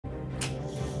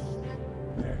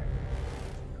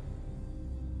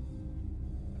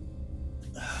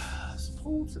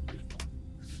supposedly.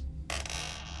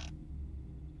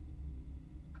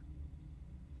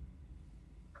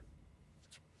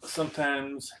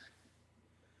 Sometimes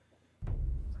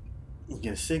you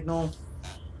get a signal.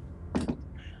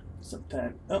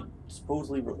 Sometimes, oh,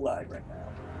 supposedly we're live right now.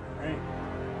 All right.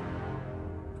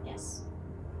 Yes.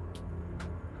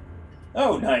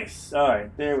 Oh, nice. All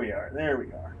right, there we are. There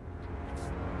we are.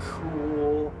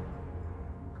 Cool.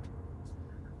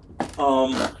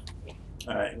 All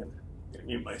right, I'm gonna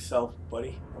mute myself,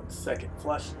 buddy. 1 second,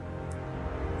 flush.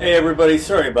 Hey, everybody.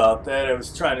 Sorry about that. I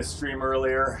was trying to stream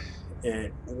earlier.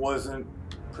 It wasn't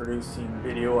producing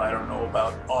video. I don't know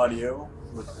about audio.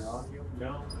 Was there audio?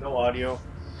 No, no audio.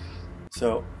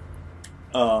 So,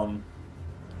 so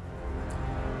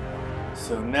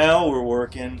now we're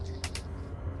working,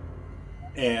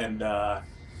 and we're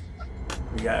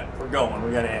going.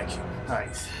 We got action.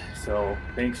 Nice. So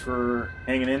thanks for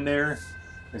hanging in there.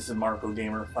 This is Marco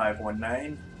Gamer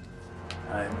 519.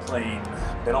 I'm playing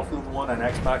Battlefield 1 on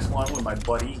Xbox One with my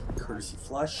buddy Courtesy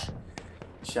Flush.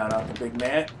 Shout out to Big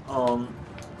Matt.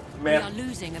 We are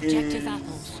losing objective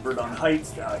apples. Verdun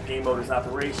Heights. Game mode is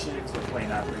Operations. We're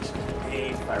playing Operation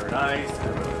Campaign, Fire and Ice. I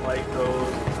really like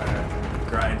those. We're trying to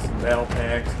grind some battle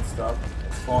packs and stuff.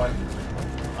 It's fun.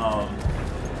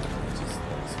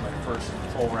 It's my first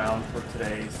full round for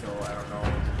today, so I don't know if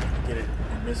I get it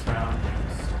in this round. It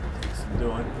takes some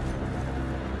doing.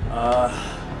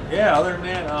 Yeah, other than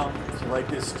that, if you like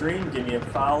this stream, give me a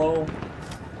follow.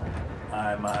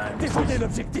 I'm on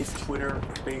Twitter,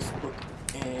 Facebook,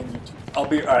 and YouTube. I'll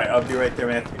be right there,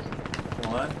 Matthew.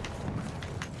 Come on.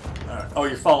 All right. Oh,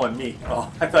 you're following me.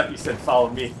 Oh, I thought you said follow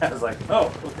me. I was like,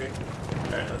 oh, okay.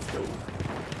 All right, let's go. All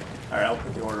right, I'll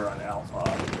put the order on Alpha.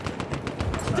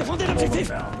 Hold them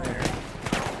down there.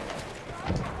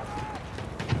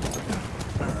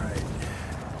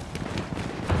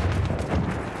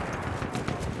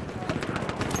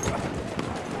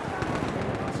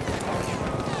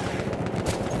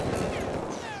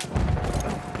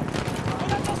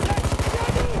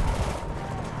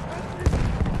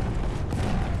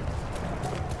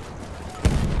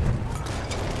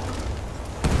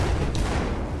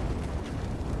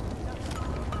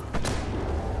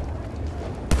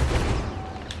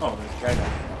 Oh, there's a guy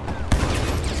down there.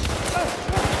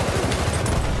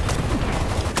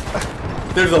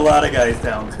 There's a lot of guys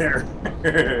down there.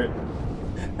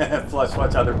 Flush,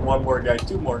 watch out, there's one more guy,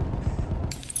 two more.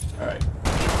 Alright.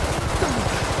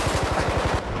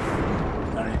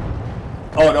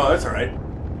 Oh no, that's alright.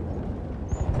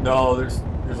 No, there's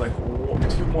like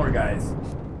two more guys.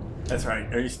 That's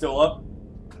right. Are you still up?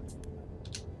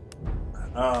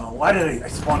 Why did I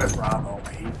spawn at Bravo?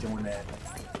 I hate doing that.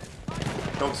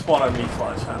 Don't spawn on me,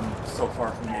 Flush. I'm so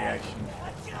far from the action.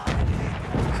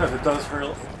 Because it does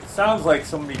hurt. It sounds like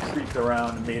somebody creeped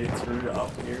around and made it through to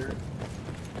up here.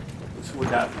 Which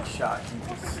would not be shocking.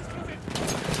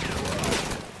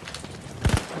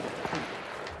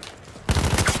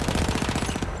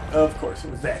 Of course,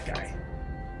 it was that guy.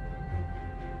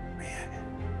 Man.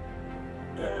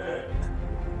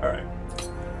 Alright.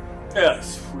 Yeah,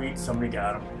 sweet. Somebody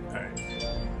got him. Alright.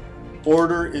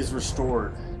 Order is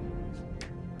restored.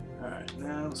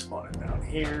 Now spawn it down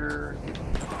here.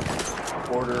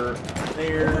 Order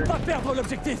there. On ne peut pas perdre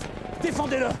l'objectif.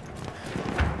 Défendez-le.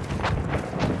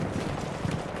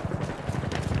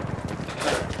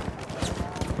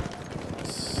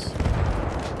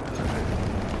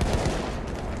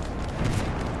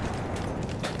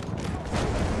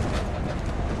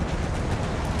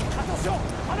 Attention,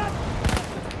 grenade.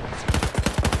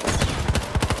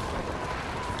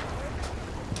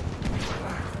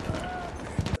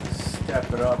 Step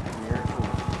it up here.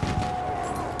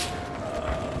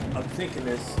 I'm thinking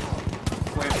this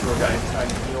flamethrower guy is trying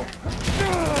to heal.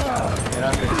 And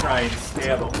I'm going to try and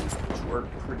stab him, which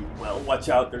worked pretty well. Watch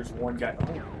out, there's one guy.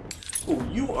 Oh,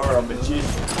 you are a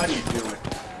magician. How do you do it?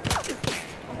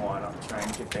 Come on, I'm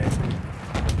trying to get that.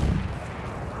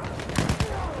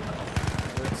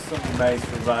 That's something nice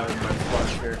reviving my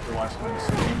Flush character watching the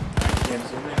stream. I can't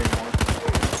zoom in anymore.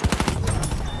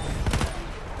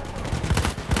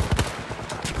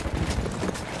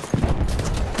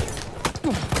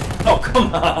 Oh,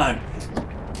 come on!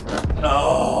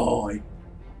 Oh!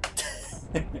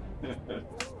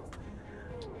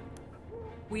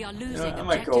 We are losing. I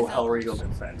might go Hellriegel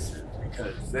Defensive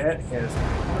because that has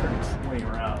 120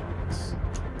 rounds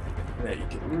that you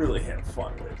can really have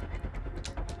fun with.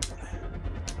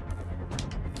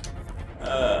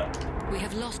 We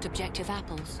have lost objective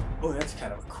apples. Oh, that's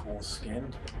kind of a cool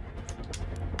skin.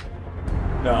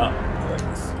 No, I like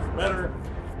this better.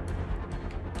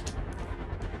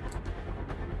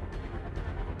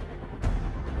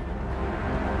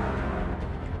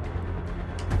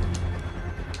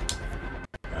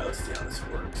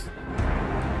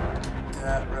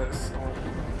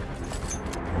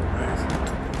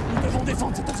 Nous devons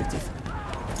défendre cet objectif.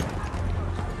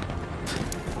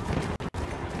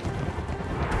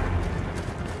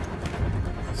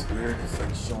 It's weird, it's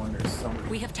like showing there's somebody.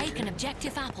 We have taken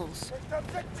objective apples.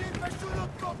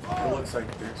 It looks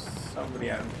like there's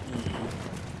somebody on B.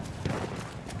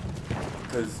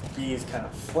 Because B is kind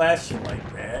of flashing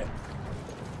like that.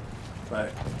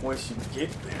 But once you get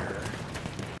there,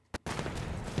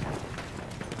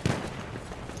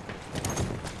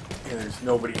 yeah, there's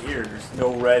nobody here. There's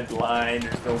no red line.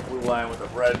 There's no blue line with a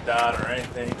red dot or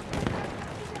anything.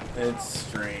 It's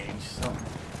strange.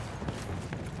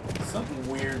 Something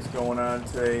weird's going on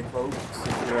today, folks.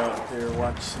 If you're out there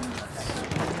watching.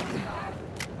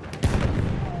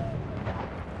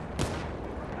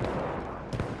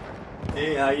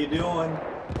 Hey, how you doing?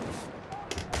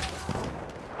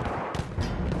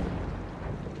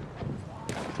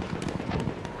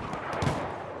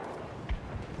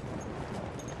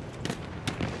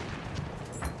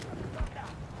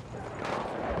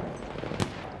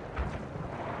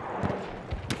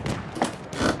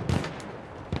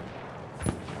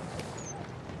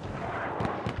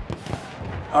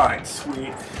 All right,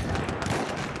 sweet.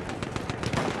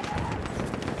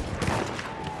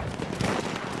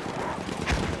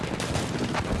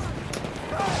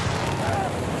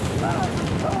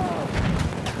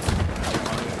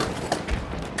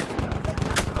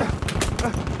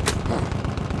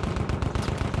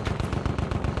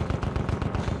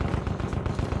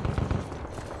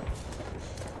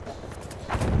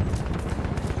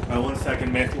 One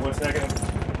second, Matthew, 1 second.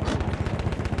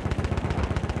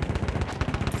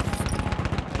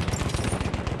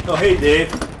 Oh, hey,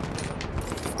 Dave.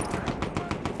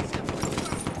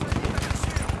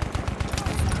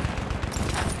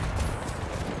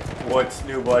 What's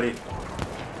new, buddy?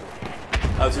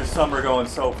 How's your summer going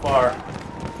so far?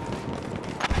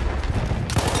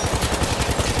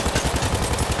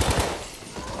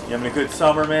 You having a good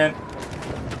summer, man?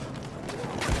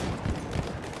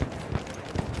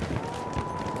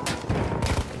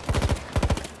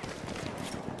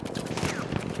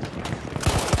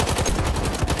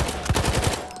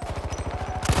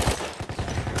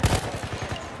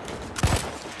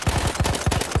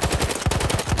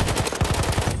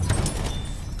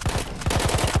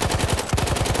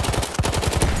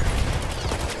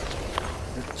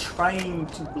 Trying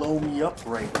to blow me up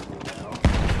right now.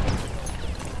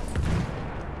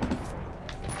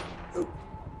 Oh.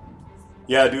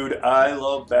 Yeah, dude, I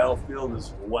love Battlefield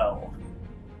as well.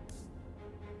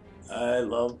 I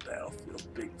love Battlefield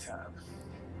big time.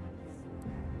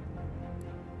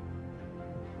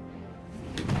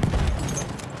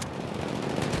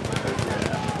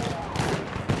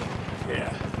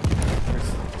 Yeah.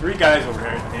 There's 3 guys over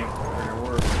there, I think. There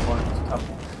were one,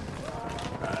 couple.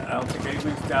 I don't think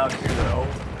anybody's down here though.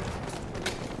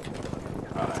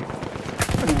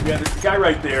 Ooh, yeah, there's a guy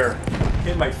right there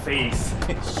in my face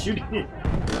shooting me.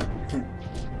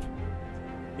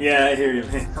 Yeah, I hear you,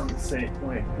 man. I'm the same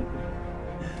way.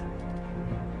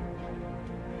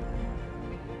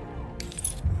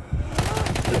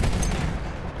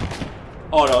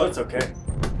 Oh no, that's okay.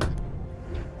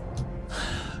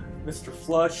 Mr.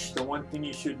 Flush, the one thing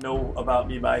you should know about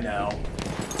me by now,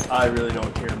 I really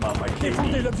don't care about my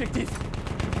KD.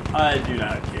 I do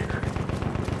not care.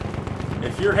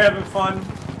 If you're having fun,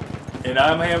 and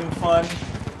I'm having fun,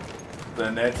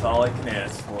 then that's all I can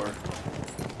ask for.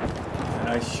 And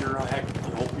I sure heck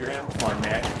hope you're having fun,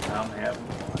 Matt. I'm having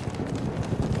fun.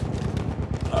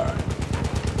 Alright.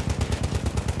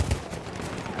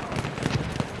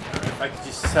 If I could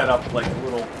just set up like a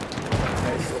little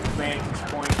nice little vantage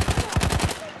point.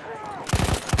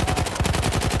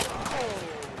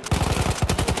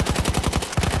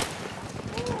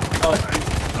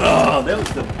 Oh, that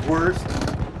was the worst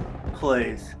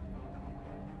place.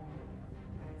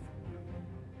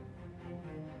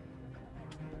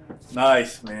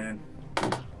 Nice, man.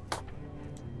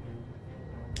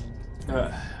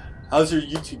 How's your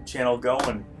YouTube channel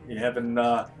going? You having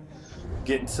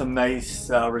getting some nice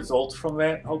results from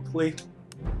that, hopefully?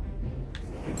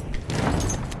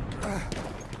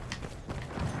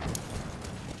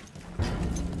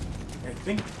 I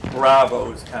think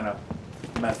Bravo is kind of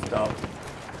messed up.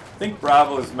 I think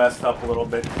Bravo's messed up a little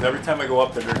bit because every time I go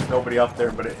up there, there's nobody up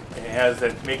there, but it has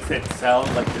that makes it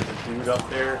sound like there's a dude up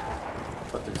there,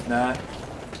 but there's not.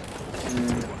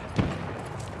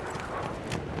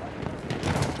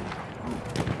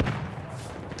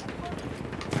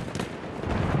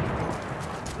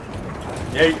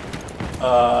 Hey,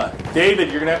 David,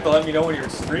 you're gonna have to let me know when you're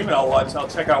streaming. I'll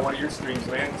check out one of your streams,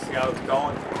 man. See how it's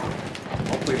going.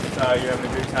 Hopefully, you're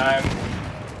having a good time.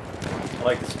 I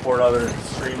like to support other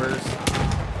streamers.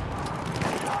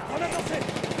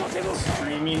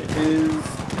 Streaming is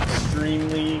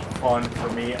extremely fun for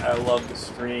me. I love to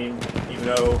stream, even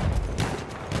though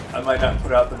I might not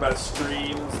put out the best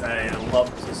streams. I love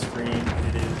to stream.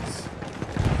 It is,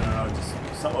 I don't know, just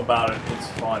something about it. It's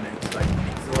fun. It's like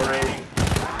exhilarating,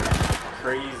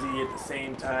 crazy at the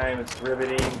same time. It's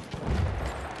riveting.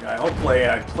 You know, hopefully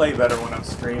I play better when I'm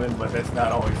streaming, but that's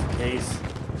not always the case.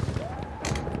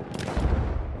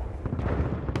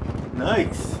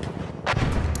 Nice.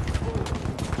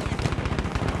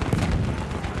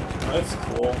 That's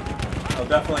cool. I'll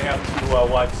definitely have to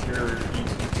watch your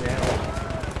YouTube channel.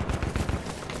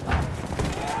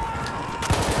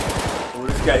 Oh,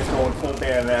 this guy's going full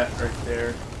bayonet right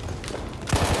there.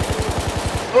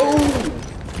 Oh!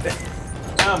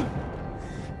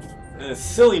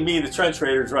 Silly me, the trench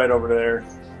raider's right over there.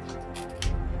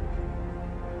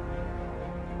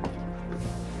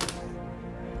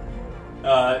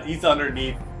 He's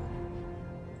underneath.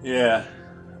 Yeah.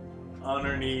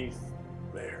 Underneath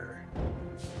there.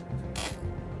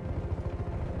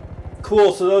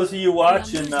 Cool, so those of you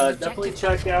watching, definitely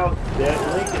check out that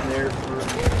link in there for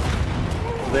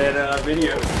that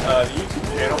video, YouTube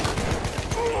channel.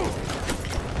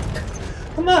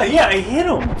 Come on, yeah, I hit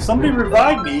him. Somebody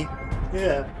revived me.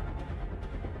 Yeah.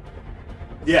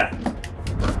 Yeah.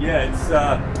 Yeah, it's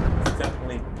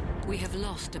definitely. We have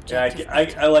lost objective.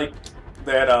 Yeah, I like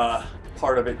that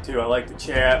part of it too. I like to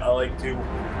chat. I like to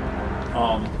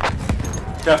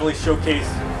definitely showcase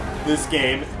this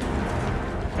game.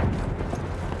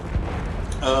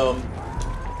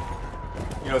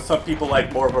 You know, some people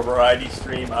like more of a variety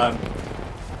stream. I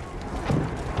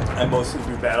mostly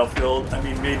do Battlefield. I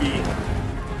mean, maybe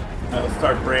I'll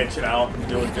start branching out and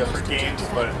doing different games,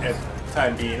 but at the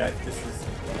time being, this is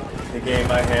the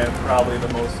game I have probably the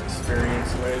most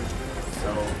experience with.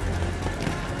 So,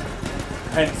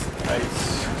 hence I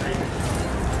stream.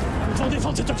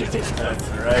 That's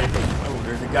right. Oh,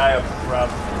 there's a guy up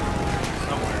around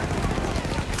somewhere.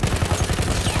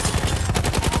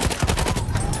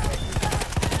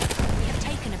 We have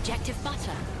taken objective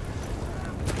butter.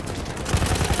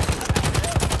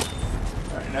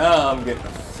 Alright, now I'm getting the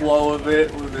flow of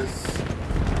it with this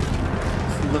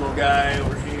little guy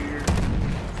over here.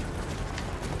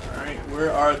 Alright,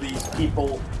 where are these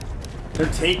people?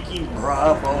 They're taking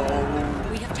Bravo.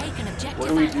 We have taken objective. What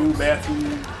do we do,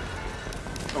 Matthew?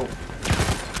 Oh.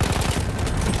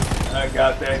 I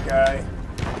got that guy.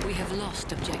 We have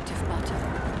lost objective butter.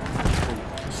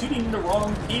 Oh, shooting the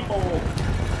wrong people.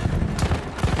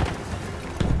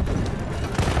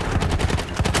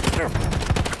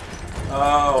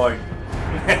 Oh,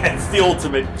 it's the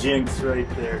ultimate jinx right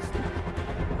there.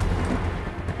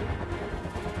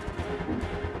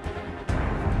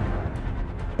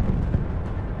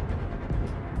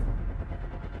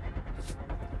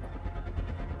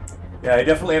 Yeah, I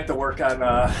definitely have to work on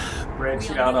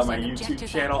branching out on my YouTube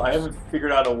channel. I haven't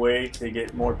figured out a way to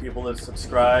get more people to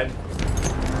subscribe.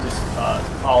 Just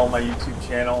follow my YouTube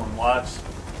channel and watch.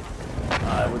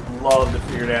 I would love to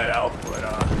figure that out, but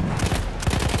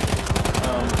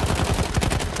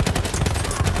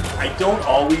I don't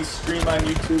always stream on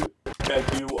YouTube. I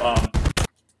do.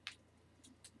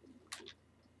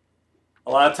 A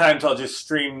lot of times I'll just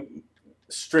stream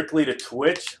strictly to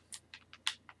Twitch.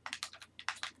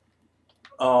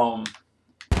 Because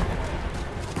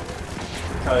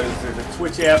there's a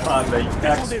Twitch app on the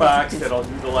Xbox that I'll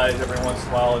utilize every once in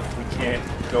a while if we can't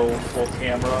go full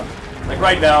camera. Like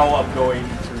right now I'm going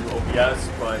through OBS,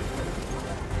 but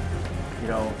you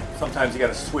know, sometimes you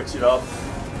gotta switch it up.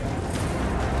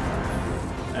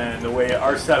 And the way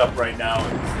our setup right now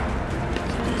is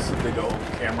conducive to go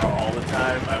camera all the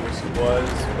time. I wish it was,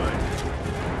 but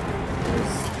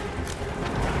there's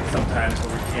sometimes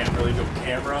where we can't really go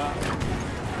camera.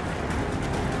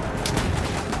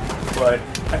 But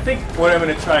I think what I'm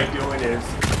going to try doing is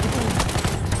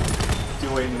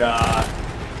doing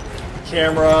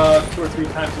camera 2 or 3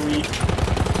 times a week,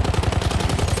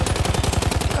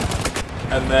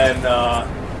 and then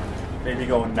maybe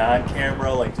going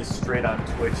non-camera, like just straight on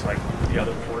Twitch, like the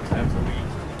other 4 times a week,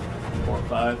 4 or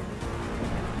 5.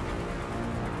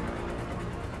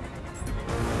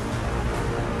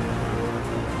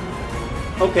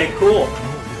 Okay, cool.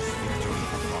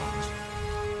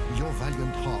 Your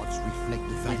valiant hearts reflect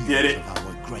the did values it. of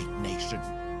our great nation.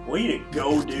 Way to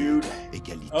go, dude.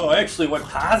 Oh, I actually went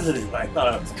positive. I thought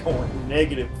I was going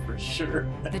negative for sure.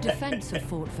 The defense of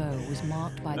Fort Vaux was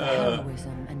marked by the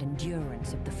heroism and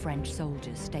endurance of the French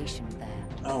soldiers stationed there.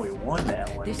 Oh, we won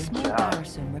that one. This Good small job.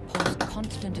 garrison repulsed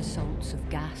constant assaults of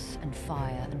gas and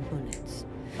fire and bullets.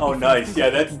 Oh, nice. Yeah,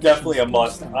 that's definitely a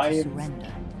must. I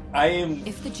am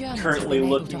If the Germans currently had been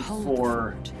able looking to hold the for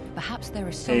fort, perhaps their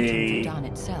assault on Verdun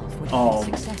itself would have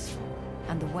been successful,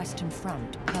 and the Western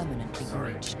Front permanently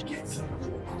reached. get some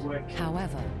real quick.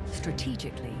 However,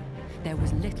 strategically, there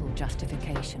was little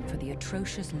justification for the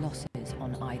atrocious losses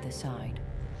on either side.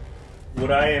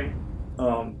 What I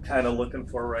am kind of looking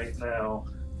for right now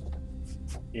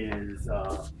is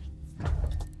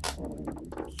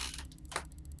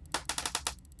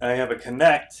I have a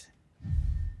Kinect,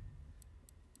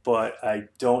 but I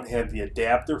don't have the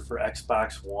adapter for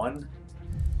Xbox One.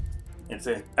 It's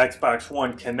a Xbox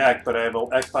One Kinect, but I have an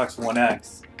Xbox One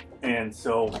X, and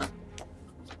so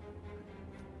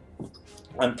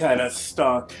I'm kind of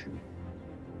stuck.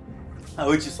 I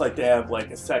would just like to have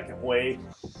like a second way,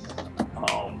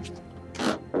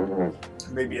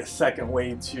 maybe a second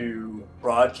way to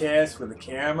broadcast with a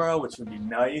camera, which would be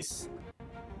nice.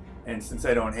 And since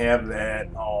I don't have that,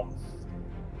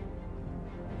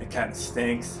 it kind of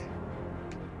stinks.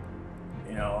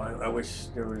 You know, I wish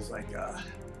there was like a,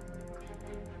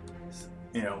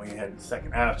 you know, we had a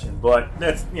second option, but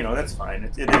that's, you know, that's fine.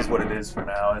 It is what it is for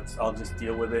now. I'll just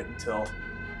deal with it until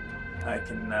I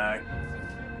can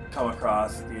come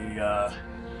across the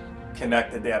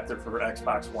Kinect adapter for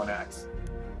Xbox One X.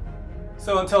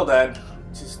 So until then,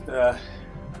 just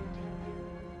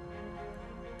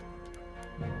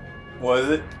was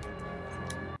it?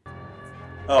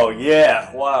 Oh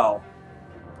yeah! Wow!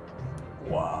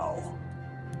 Wow!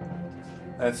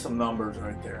 That's some numbers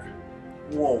right there.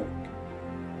 Whoa!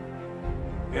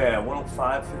 Yeah,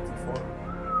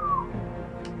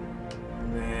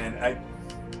 105.54. Man,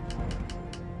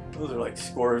 those are like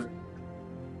scores.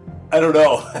 I don't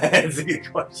know. That's a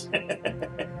good question.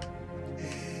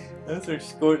 Those are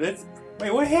scores.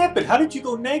 Wait, what happened? How did you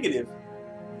go negative?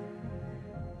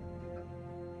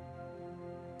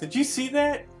 Did you see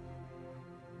that?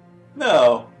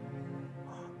 No.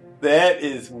 That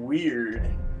is weird.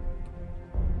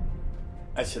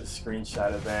 I should have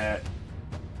screenshotted that.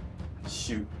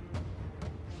 Shoot.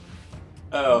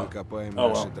 Oh. Мы копаем Oh,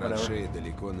 наши well, траншеи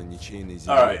далеко на ничейной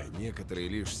земле. Alright. Некоторые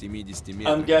лишь в 70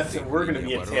 метрах. I'm guessing we're going to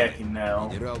be от линии attacking now.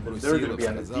 обороны. Генерал They're going to Брусилов be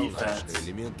on the сказал нам, defense. что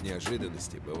элемент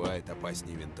неожиданности бывает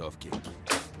опаснее винтовки.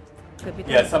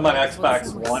 Yes, I'm on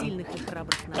Xbox One.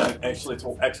 Actually, it's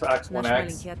Xbox One Наш X.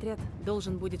 маленький отряд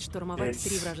должен будет штурмовать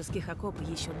 3 вражеских окопа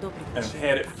еще до I've прекращения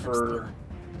had it for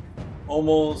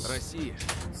almost Россия,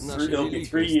 it'll be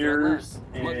 3 years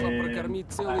in могла прокормить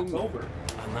целый мир. October.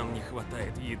 А нам не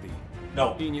хватает еды.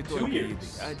 No, И не 2 только еды,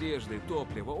 years. одежды,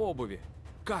 топлива, обуви.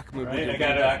 Как мы Right, будем I got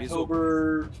it воевать без обуви?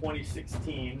 October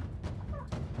 2016,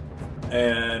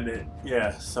 and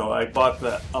yeah, so I bought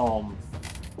the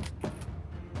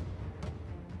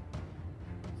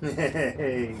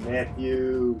Hey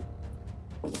Matthew,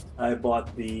 I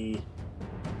bought the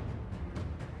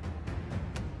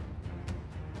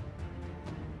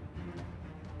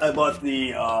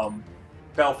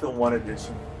Battlefield 1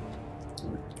 edition.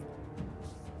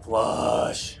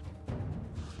 Flush.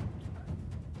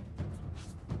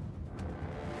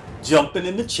 Jumping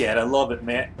in the chat, I love it,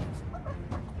 Matt.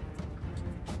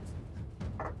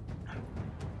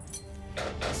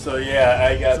 So yeah,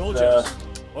 I got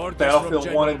the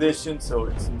Battlefield 1 edition, so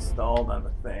it's installed on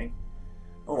the thing.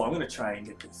 Oh, I'm gonna try and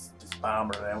get this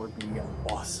bomber. That would be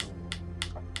awesome.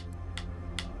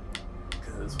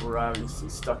 Because we're obviously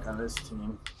stuck on this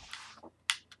team.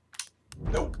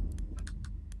 Nope.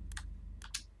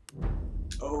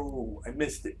 Oh, I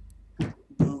missed it.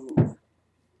 Ooh.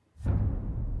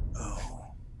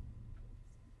 Oh.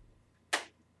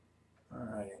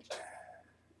 Alright.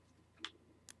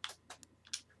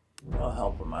 I'll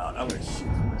help him out. I'm gonna shoot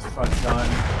from this front gun.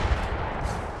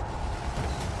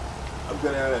 I'm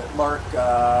gonna mark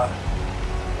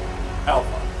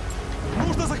Alpha.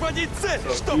 Нужно захватить цель,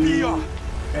 So чтоб if ее! you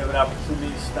have an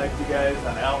opportunity to snipe you guys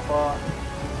on Alpha.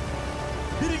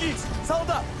 Берегись,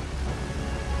 солдат!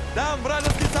 Там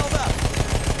вражеский солдат!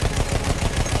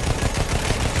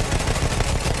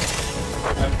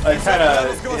 I kind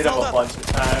of hit him a bunch of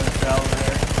times down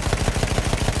there.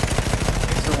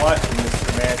 Thanks for watching, Mr.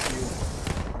 Matthew.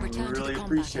 Return to Really the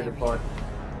appreciate it, combat bud.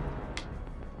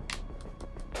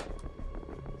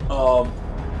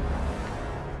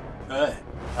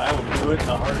 I will do it in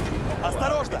a heartbeat.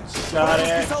 Осторожно! Shot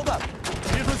Вражеский at. солдат!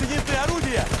 Вижу зенитное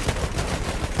орудие!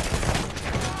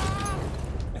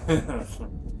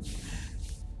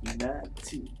 Not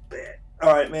too bad.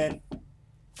 Alright, man.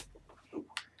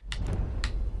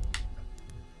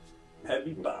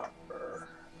 Heavy bomber.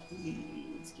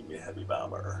 Please give me a heavy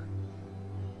bomber.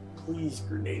 Please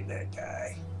grenade that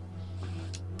guy.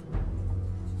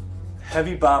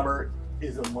 Heavy bomber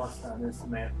is a must on this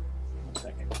map. 1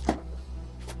 second.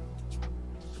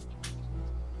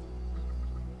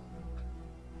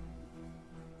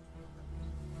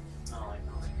 Oh, I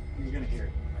know. You're gonna hear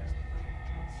it.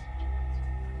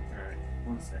 Alright,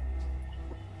 1 second.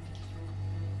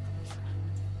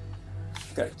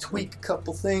 Gotta tweak a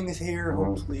couple things here.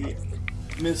 Hopefully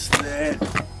I missed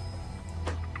that.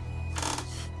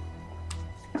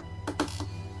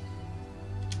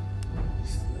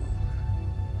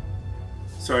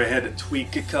 Sorry, I had to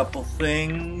tweak a couple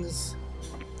things.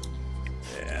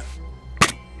 Yeah.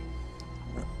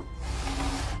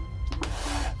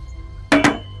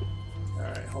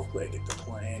 Alright, hopefully I get the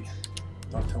plane.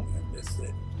 Don't tell me I missed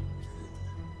it.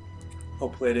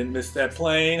 Hopefully I didn't miss that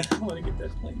plane. I want to get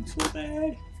that plane so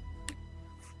bad.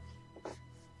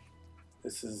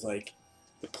 This is like...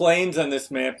 The planes on this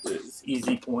map is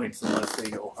easy points unless they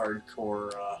go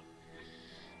hardcore...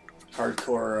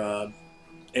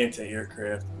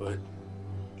 anti-aircraft, but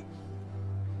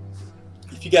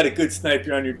if you got a good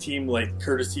sniper on your team like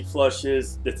Courtesy Flush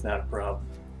is, that's not a problem.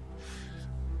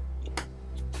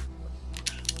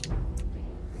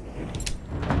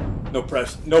 No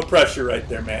pressure right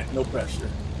there, man. No pressure.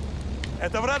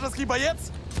 Это вражеский боец?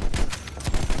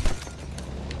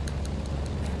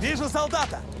 Вижу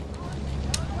солдата.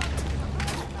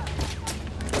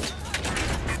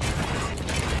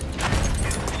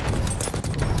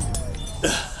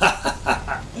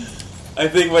 I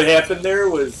think what happened there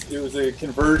was it was a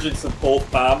convergence of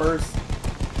both bombers.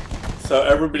 So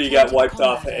everybody got wiped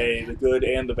off of A, the good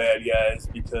and the bad guys,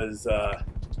 because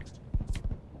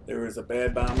there was a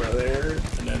bad bomber there,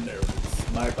 and then there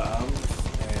was my bombs,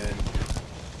 and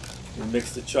we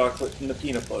mixed the chocolate and the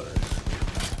peanut butter.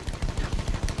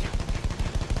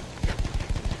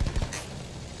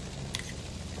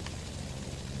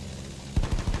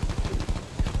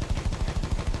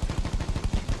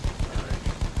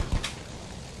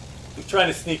 Trying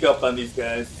to sneak up on these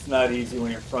guys. It's not easy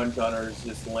when your front gunner is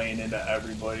just laying into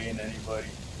everybody and anybody.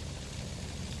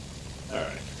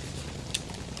 Alright.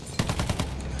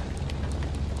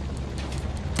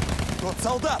 Тот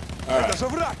солдат. Alright. Это же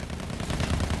враг.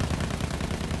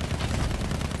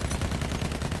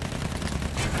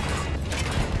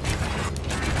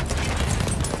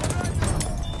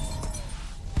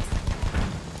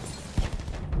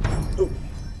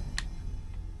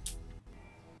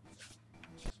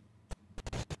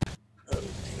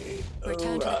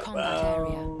 Return to the combat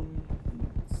area.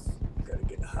 Gotta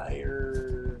get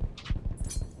higher.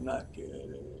 Not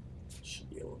good. Should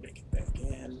be able to make it back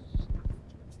in.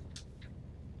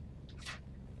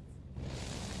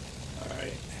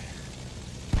 Alright.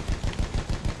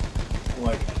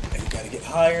 Like, I gotta get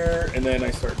higher, and then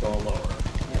I start going lower.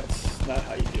 That's not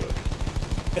how you do it.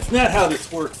 That's not how this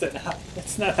works.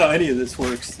 That's not how any of this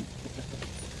works.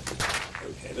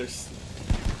 Okay, there's...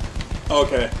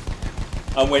 Okay.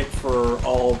 I'm waiting for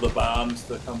all the bombs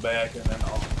to come back, and then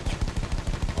I'll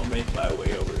make my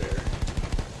way over there.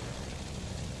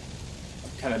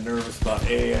 I'm kind of nervous about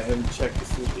A. I haven't checked to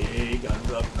see if the A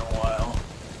gun's up in a while.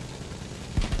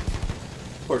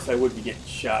 Of course, I would be getting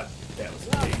shot if that was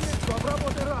the case.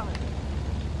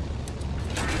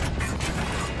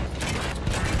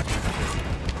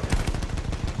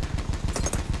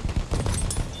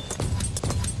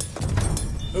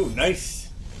 Oh, nice.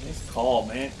 Nice call,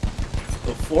 man.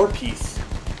 The 4-piece.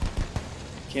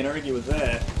 Can't argue with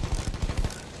that.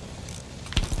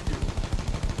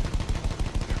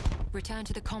 Return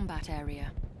to the combat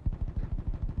area.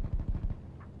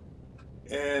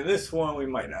 And this one we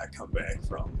might not come back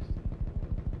from.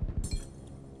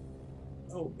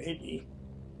 Oh, maybe.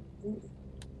 Ooh.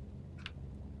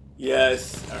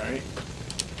 Yes, alright.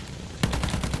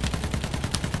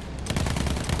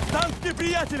 Танк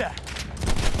неприятеля!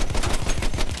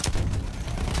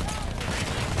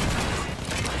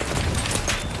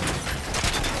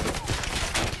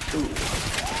 Ooh.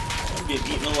 I'm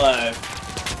getting eaten alive.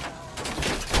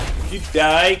 If you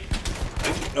die...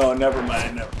 Oh, never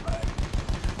mind, never mind.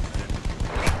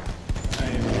 I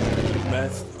am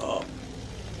messed up.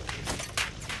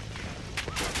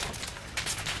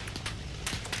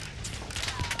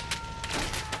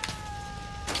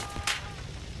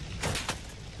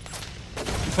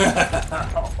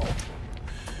 Oh,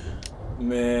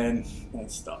 man,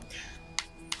 that stunk.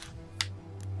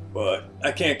 But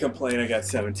I can't complain. I got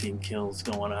 17 kills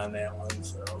going on that one,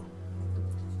 so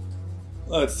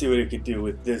let's see what we could do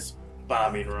with this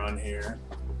bombing run here.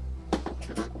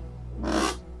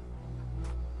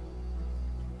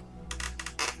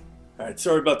 Alright,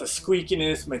 sorry about the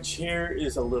squeakiness. My chair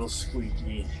is a little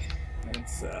squeaky.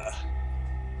 It's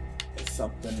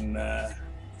something,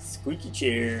 squeaky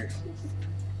chair.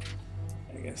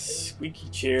 I guess squeaky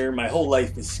chair. My whole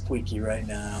life is squeaky right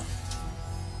now.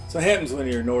 So what happens when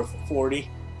you're north of 40?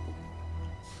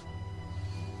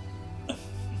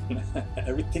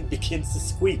 Everything begins to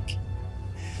squeak.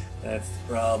 That's the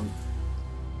problem.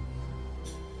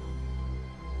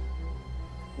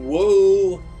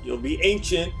 Whoa! You'll be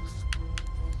ancient.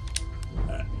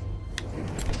 Right.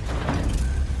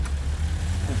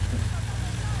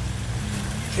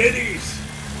 Kitties!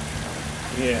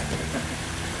 Yeah.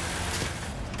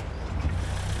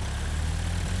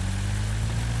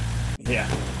 Yeah.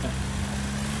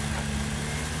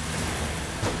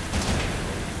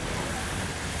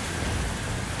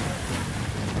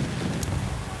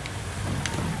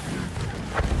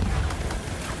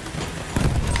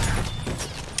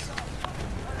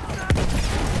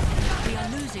 We are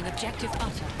losing objective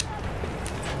butter.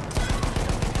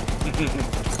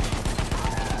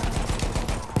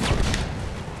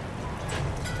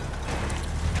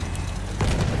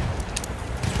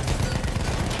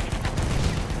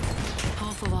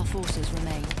 Half of our forces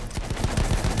remain.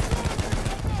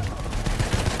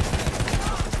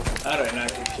 How do I not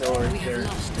get killed right We have there?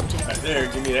 lost objective Right there,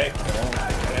 give me that kill.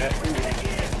 Like that.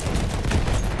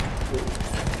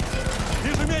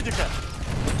 Вижу медика!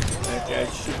 That guy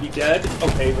should be dead.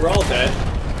 Okay, we're all dead.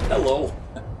 Hello.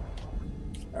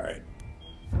 Alright.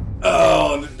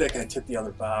 Oh, that guy took the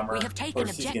other bomber. We have taken Of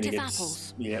course, he's gonna objective get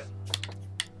apples. Yep.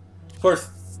 Of course,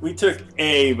 we took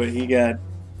A, but he got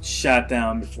shot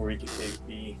down before he could take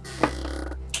B.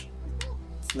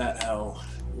 It's not how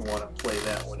you want to play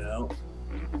that one out.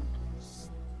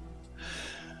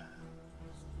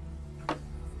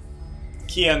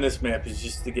 Key on this map is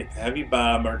just to get the heavy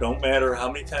bomber. Don't matter how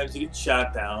many times you get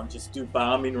shot down. Just do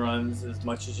bombing runs as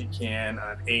much as you can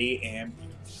on A and B.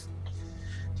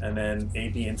 And then A,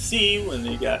 B, and C when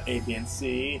you got A, B, and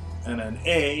C. And then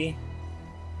A.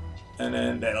 And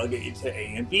then that'll get you to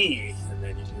A and B. And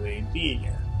then you do A and B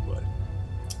again. But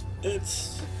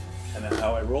it's kind of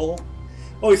how I roll.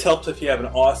 Always helps if you have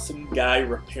an awesome guy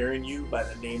repairing you by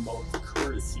the name of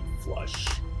Courtesy Flush.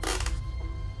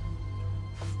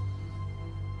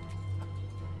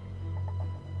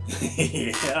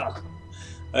 Yeah,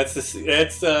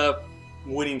 that's a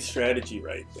winning strategy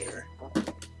right there.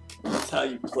 That's how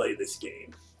you play this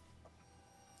game.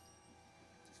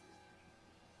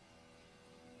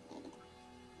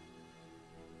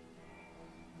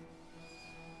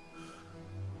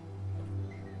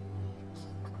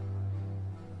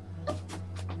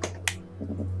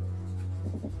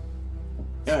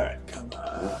 All right, come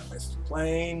on, Mr.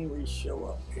 Plane. We show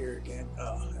up here again.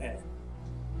 Oh man.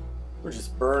 We're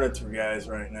just burning through guys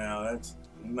right now. That's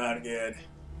not good.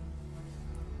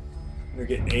 We're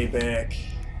getting A back.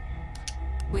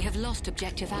 We have lost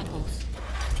objective apples.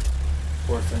 Of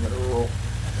course, I'm gonna roll.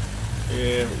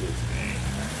 Yeah, we're losing A.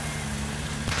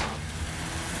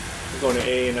 We're going to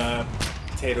A in a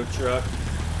potato truck.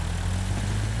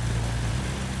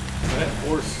 That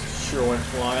horse sure went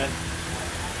flying.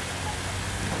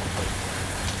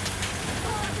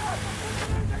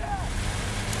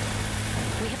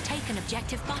 We have taken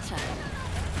objective butter.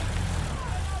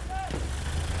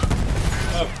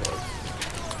 Of course.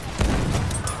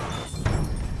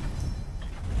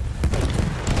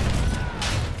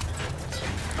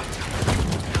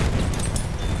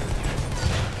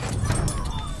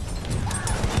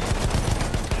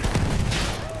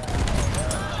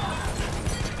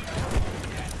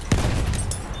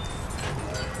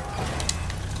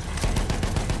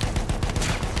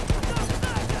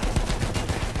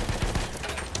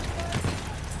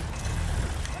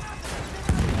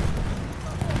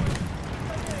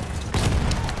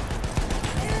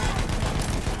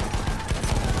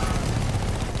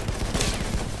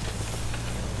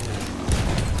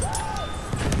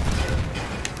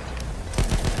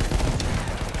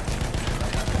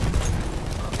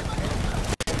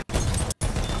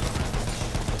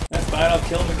 I'll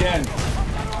kill him again.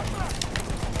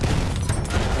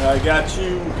 I got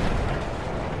you.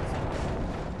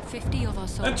 50 of our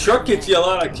soldiers. That truck gets you a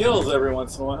lot of kills every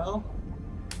once in a while.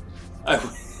 I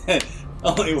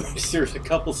only wish there was a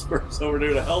couple spurs over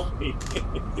there to help me.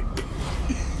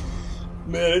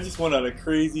 Man, I just went on a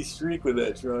crazy streak with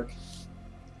that truck.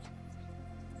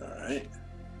 Alright.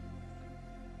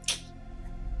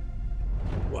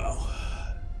 Wow.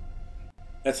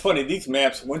 That's funny, these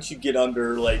maps, once you get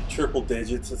under like triple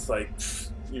digits, it's like,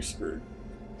 pfft, you're screwed.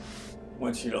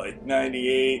 Once you're like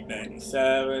 98,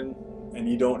 97, and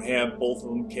you don't have both of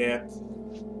them capped.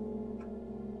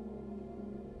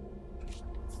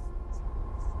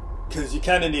 Because you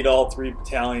kind of need all three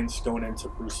battalions going into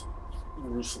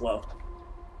Rusla.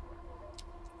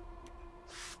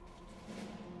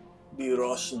 The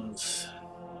Russians.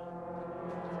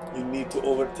 You need to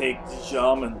overtake the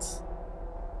Germans.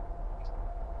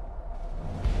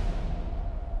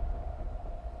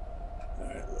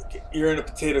 Alright, look. You're in a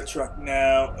potato truck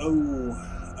now. Oh,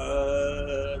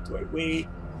 do I wait?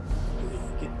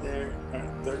 Get there.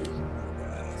 Alright, 30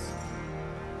 guys.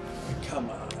 Come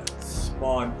on.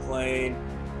 Spawn plane.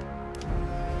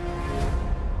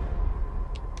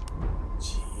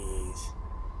 Jeez.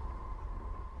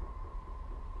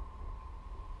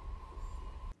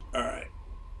 Alright.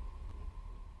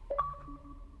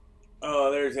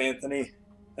 Oh, there's Anthony.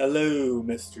 Hello,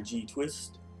 Mr. G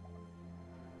Twist.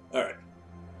 Alright.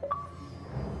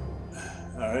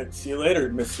 Alright, see you later,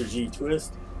 Mr. G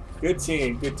Twist. Good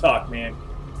seeing you. Good talk, man.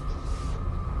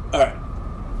 Alright.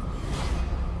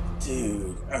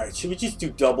 Dude. Alright, should we just do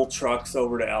double trucks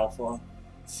over to Alpha?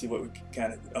 See what we can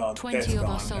kind of... 20 of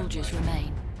our soldiers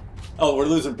remain. Oh, we're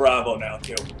losing Bravo now,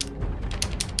 too.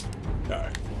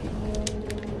 Alright.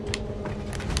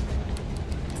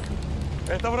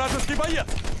 Это вражеский боец!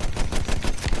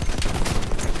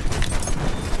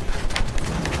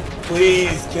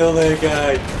 Please kill that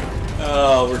guy.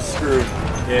 Oh, we're screwed.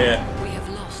 Yeah. We have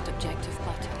lost objective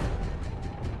butter.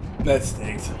 That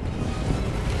stinks.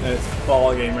 That's a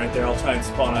ball game right there. I'll try and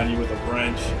spawn on you with a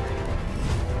wrench.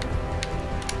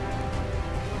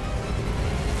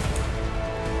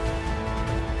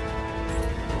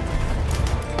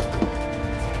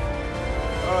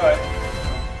 Alright.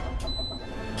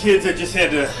 Kids, I just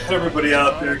had to, everybody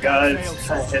out there, guys,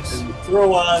 I had to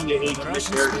throw on the air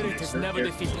conditioner.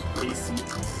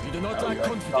 You do not lack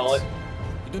confidence.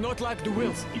 You do not lack the will.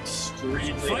 It's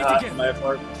extremely Fight hot again. in my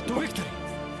apartment. To victory.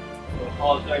 I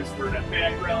apologize for that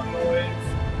background noise.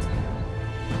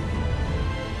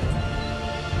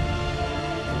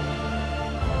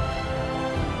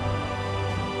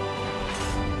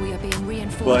 We are being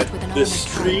reinforced But with an the armored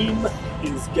stream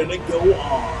is gonna go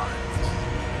on.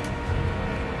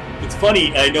 It's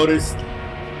funny, I noticed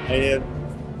I have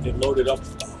it loaded up.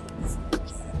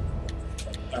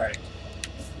 Alright.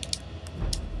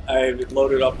 I have it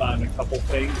loaded up on a couple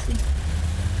things, and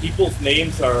people's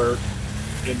names are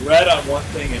in red on one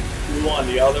thing and blue on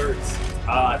the other. It's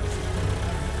odd.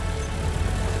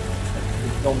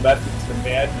 There's no method to the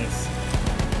madness.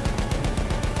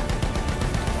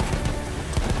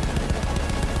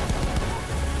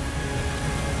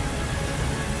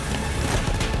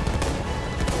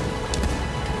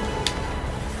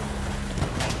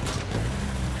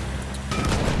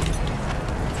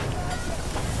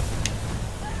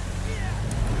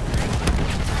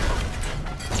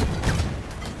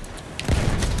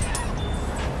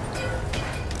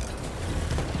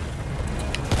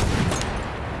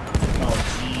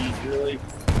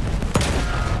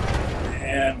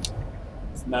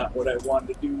 Not what I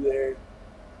wanted to do there.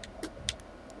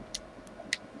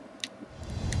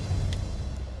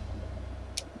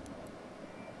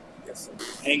 I guess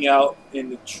I'll hang out in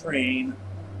the train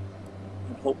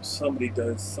and hope somebody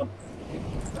does something.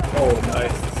 Oh,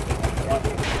 nice.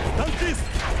 Танкист!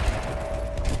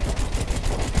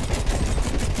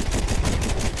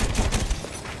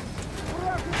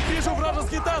 Вижу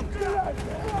вражеский танк!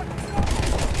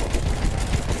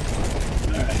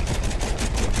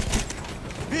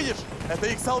 Видишь? Это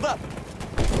их солдат!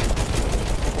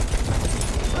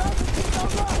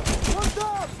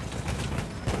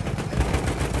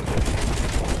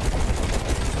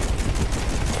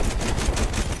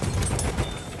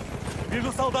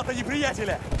 Вижу солдата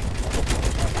неприятеля!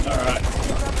 Alright.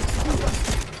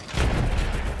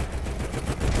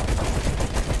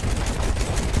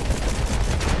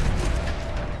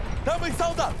 Там их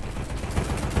солдат!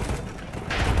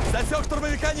 Засек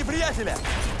штурмовика неприятеля!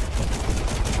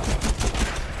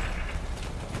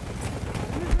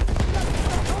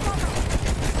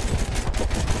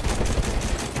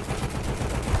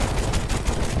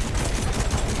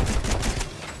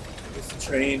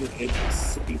 Train,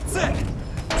 it's Цель!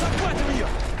 Захватим ее!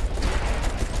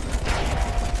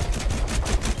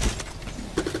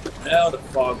 now the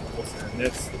fog rolls in.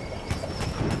 That's the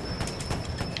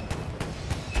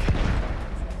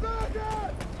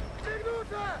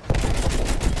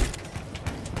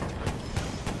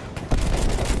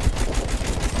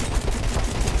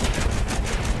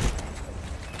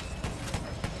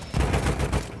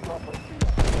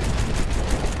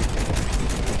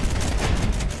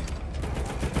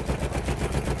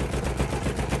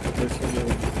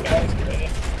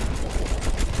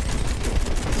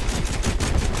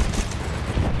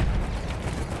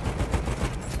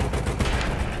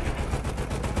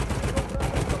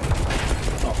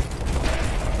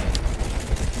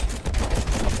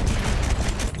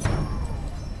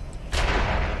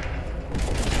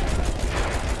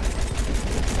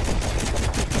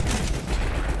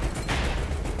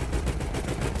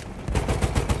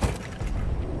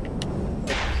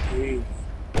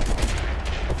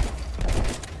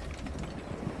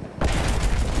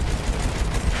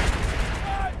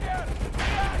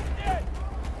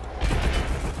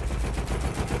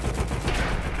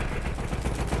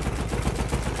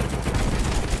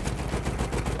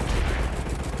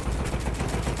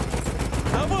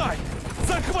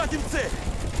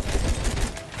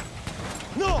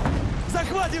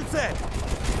Видим цель!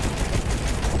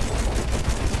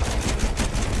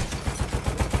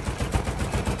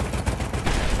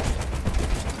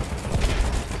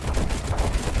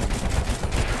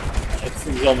 That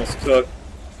thing's almost cooked.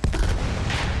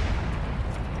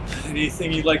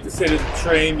 Anything you'd like to say to the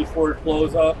train before it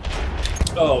blows up?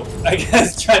 Oh, I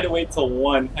guess tried to wait till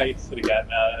 1. I should have gotten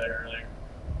out of there earlier.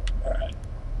 Alright.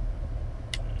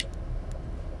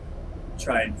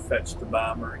 Try and fetch the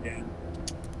bomber again.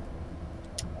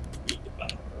 Eat the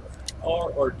bomber.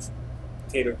 Or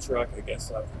potato truck, I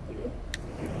guess I'll have to do.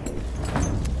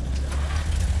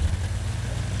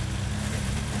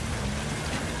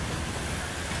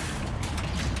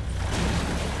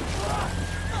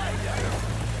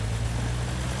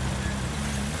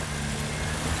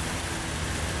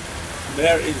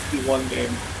 There is the one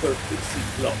named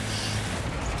Peacekeeper.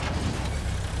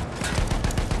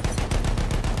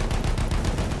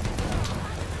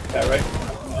 Is that right?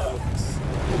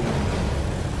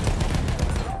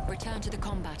 Return to the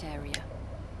combat area.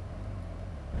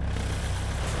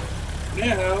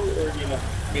 Now we're gonna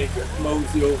make a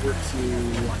mosey over to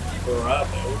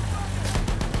Bravo.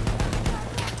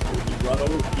 We run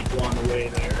over people on the way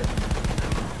there.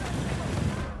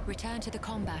 Return to the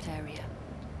combat area.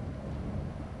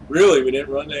 Really, we didn't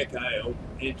run that guy over.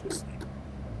 Interesting.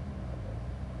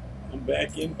 I'm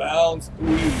back in bounds,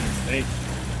 please. Thank you.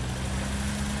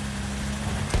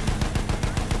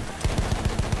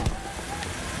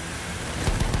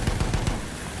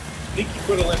 I think he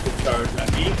put a limpet charge on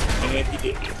me, and he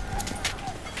did.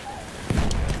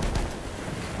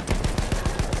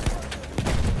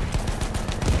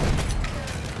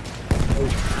 Oh.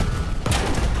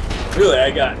 Really,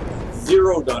 I got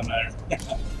 0 done there.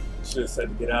 Should have said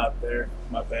to get out there.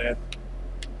 My bad.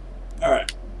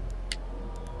 Alright.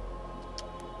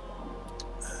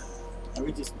 Let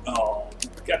me just... Oh,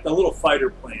 got the little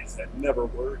fighter planes that never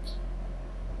work.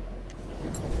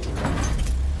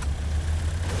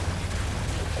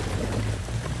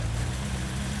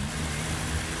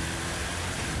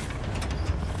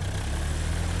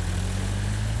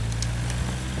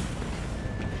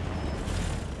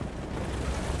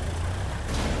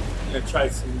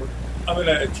 I'm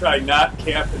gonna try not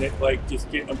capping it, like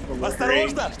just getting them from range.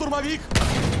 Осторожно, штурмовик!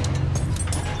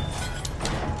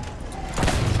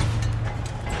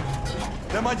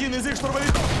 Там один из их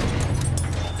штурмовиков!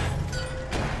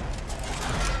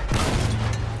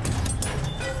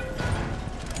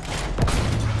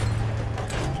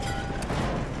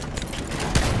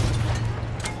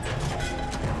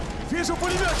 Вижу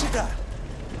пулеметчика!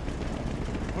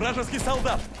 Вражеский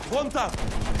солдат! Вон там!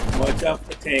 Watch out for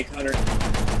the tank hunter.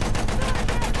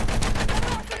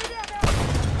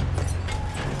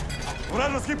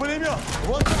 Вражеский пулемет!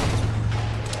 Вон там!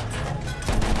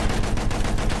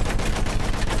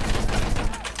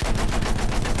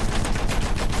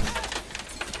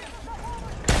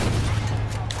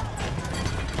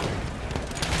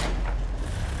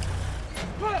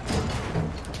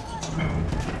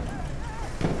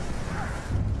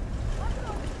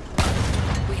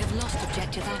 We have lost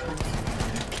objective apples.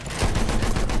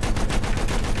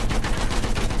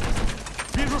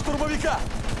 Вижу штурмовика!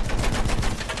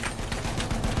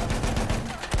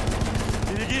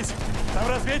 Берегись! Там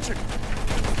разведчик!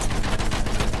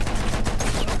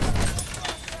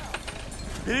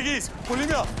 Берегись!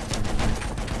 Пулемет!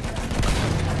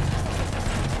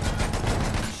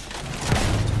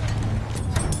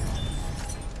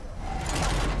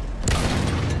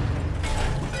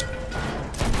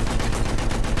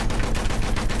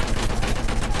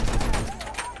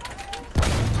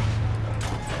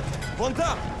 Вон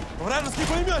там! Вражеский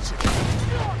пулеметчик!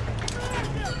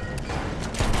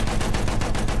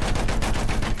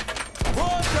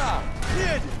 Вон там!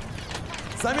 Едет!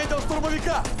 Заметил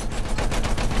штурмовика!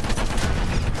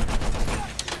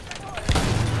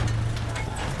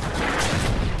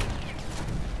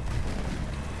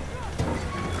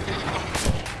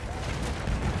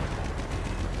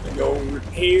 Go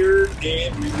repair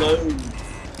and reload.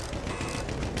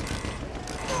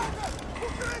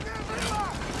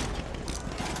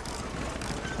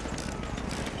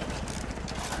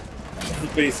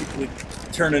 Basically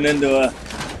turning into a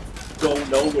going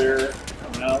nowhere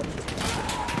now.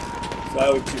 So I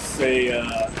would just say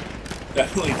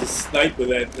definitely just snipe with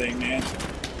that thing, man.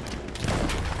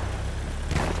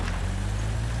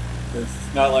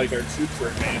 It's not like our troops are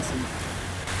advancing.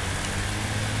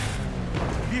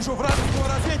 Вижу вражеского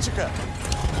разведчика!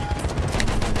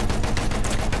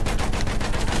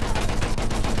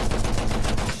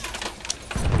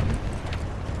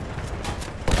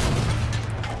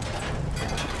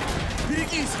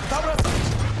 Берегись! Там разведчик!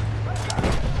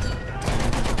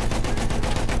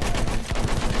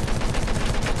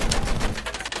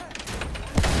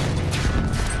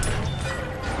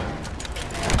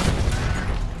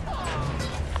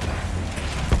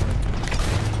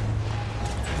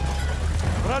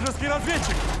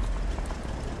 разведчик!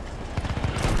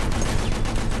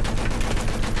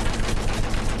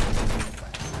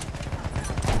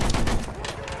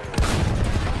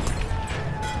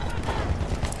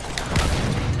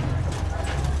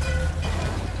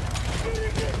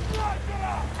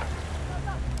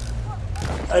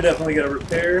 I definitely got to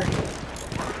repair.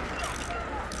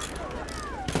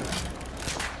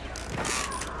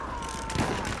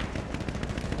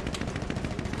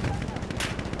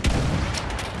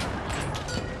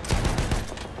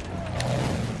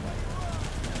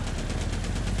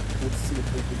 Let's see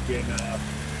if we can get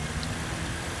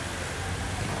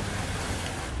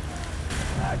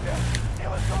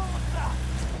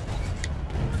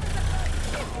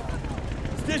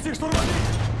Здесь их штурмовик!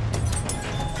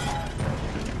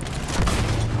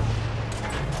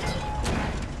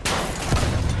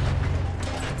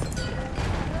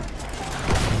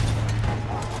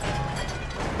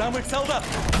 Там их солдат!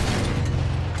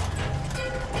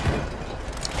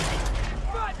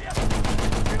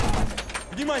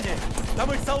 Внимание!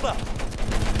 Там их солдат!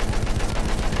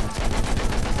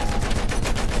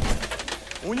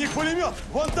 У них пулемет!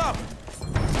 Вон там!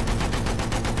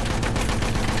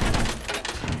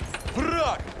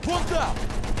 Враг! Вон там!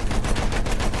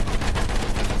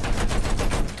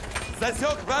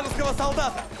 Засек вражеского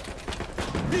солдата!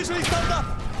 Вижу их солдата!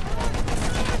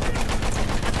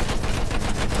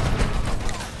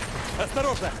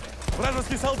 Осторожно!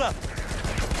 Вражеский солдат!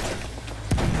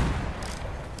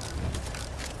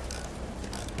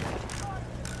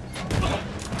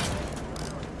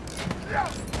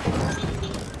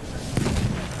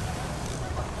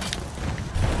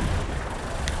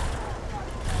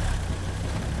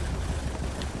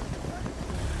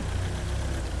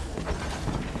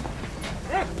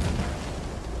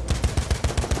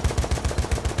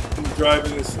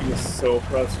 Driving this thing is so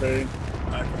frustrating.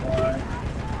 Not gonna lie.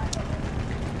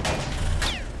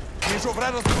 Вижу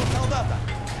вражеского солдата!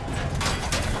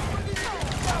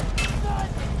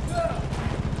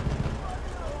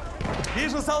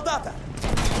 Вижу солдата!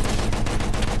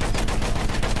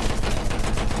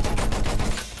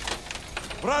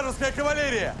 Вражеская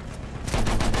кавалерия!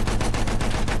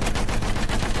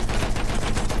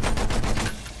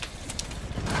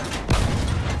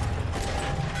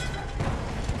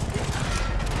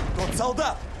 Тот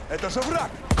солдат! Это же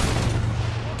враг!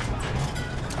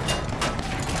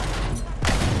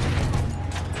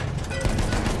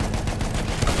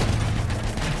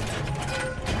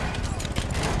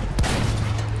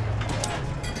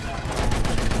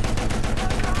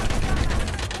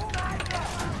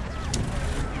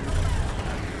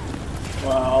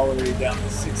 Wow, all the way down to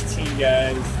 16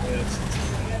 guys. That's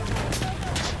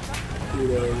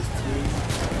kudos, team.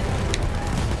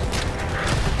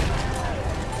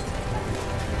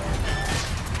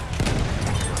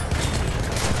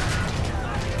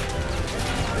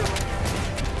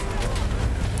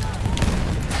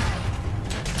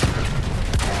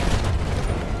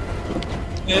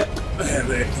 Yep,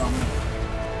 they're coming.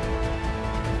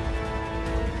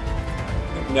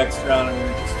 Next round, I'm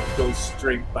gonna just go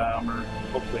straight bomber.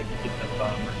 Hopefully, I can get that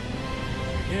bomber.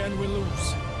 Again we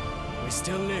lose. We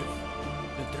still live.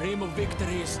 The dream of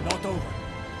victory is not over.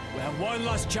 We have one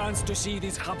last chance to see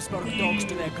these Habsburg dogs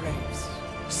to their graves.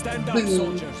 Stand up,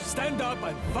 soldiers. Stand up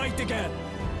and fight again.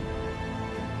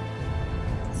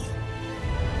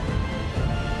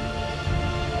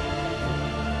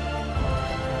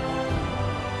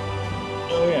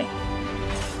 Oh yeah.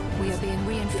 We are being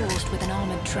reinforced with an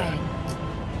armored train.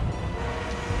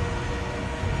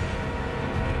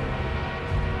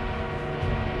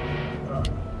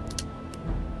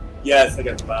 Yes, I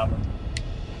got the bomber.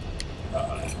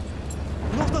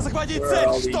 Нужно захватить Where are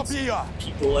all цель, чтоб these ее!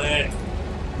 people at?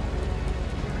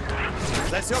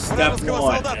 Засек Step вражеского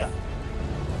one. солдата!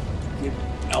 Get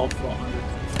Alpha under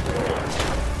control.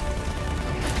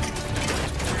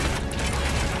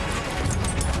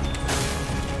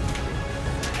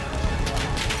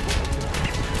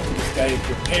 This guy is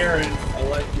preparing. I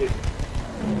like it.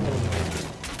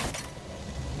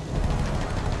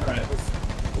 Alright,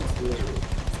 let's do it.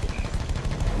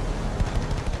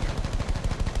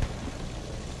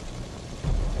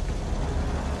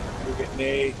 Look at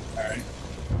me. Alright.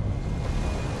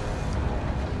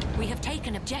 We have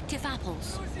taken objective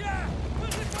apples.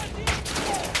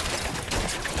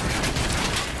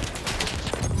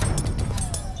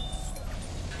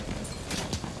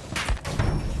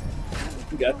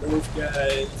 We got those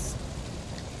guys.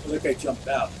 Look, I jumped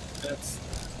out. That's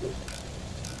cool.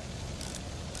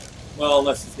 Well,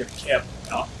 unless he's gonna cap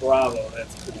out Bravo,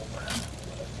 that's cool, man.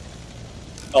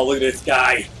 Oh, look at this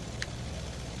guy.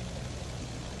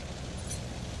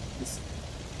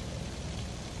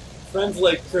 Friends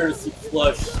like Courtesy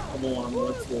Flush come along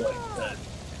once in a lifetime.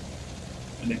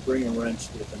 And they bring a wrench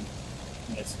with them.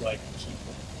 And that's why I can keep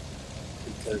them.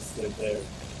 Because they're there.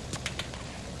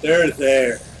 They're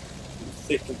there.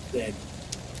 Through thick and thin.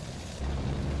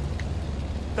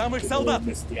 Там их солдат!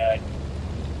 Misty-eyed.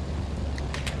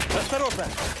 Осторожно!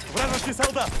 Вражеский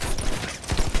солдат!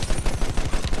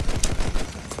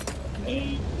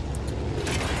 Okay.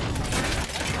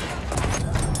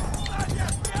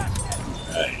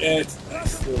 Alright, that's a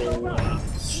nice little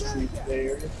street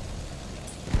there.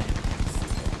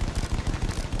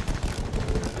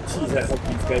 Jeez, I hope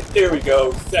these guys. There we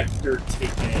go. Sector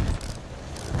taken.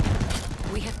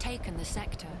 We have taken the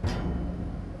sector.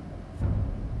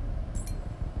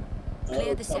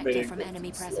 Clear the sector from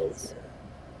enemy presence.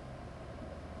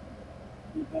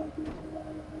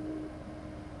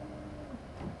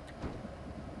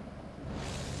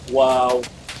 Wow.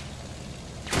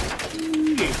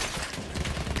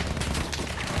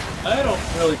 I don't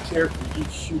really care if you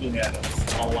keep shooting at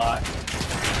us a lot.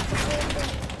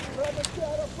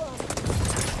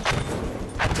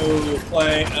 Oh,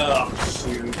 flying. Oh,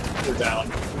 shoot. We're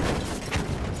down.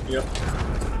 Yep.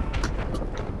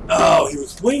 Oh, he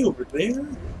was way over there?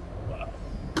 Wow.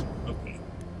 Okay.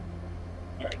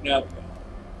 Alright, now.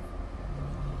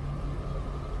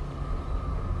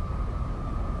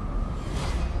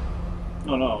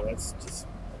 Oh no, that's just.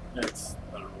 That's.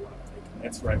 I don't know what I'm thinking.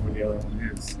 That's right where the other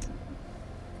one is.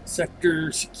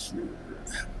 Sector secure.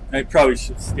 I probably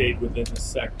should have stayed within the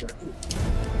sector.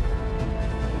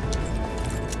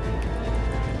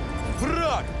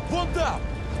 Враг! Вон там!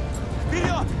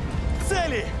 Вперед!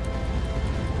 Цели!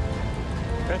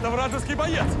 Это вражеский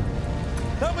боец!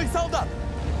 Там их солдат!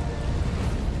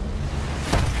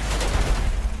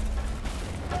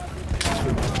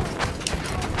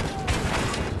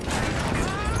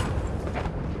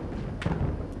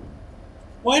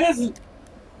 Why doesn't...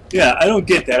 Yeah, I don't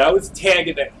get that. I was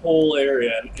tagging that whole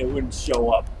area and it wouldn't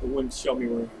show up. It wouldn't show me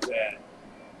where he was at.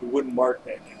 It wouldn't mark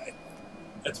that guy.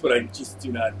 That's what I just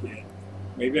do not get.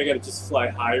 Maybe I gotta just fly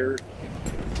higher.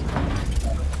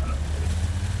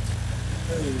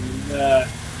 I'm not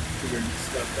figuring this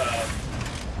stuff out.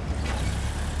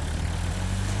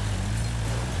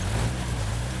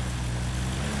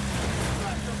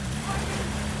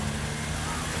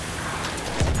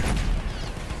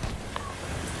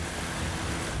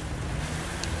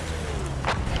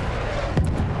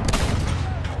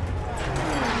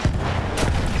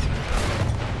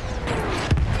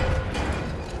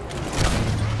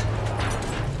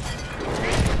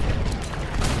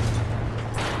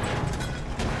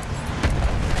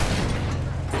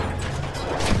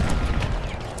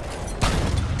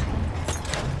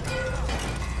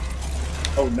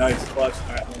 Oh, nice clutch.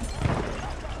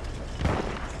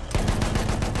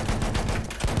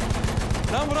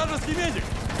 Там вражеский медик!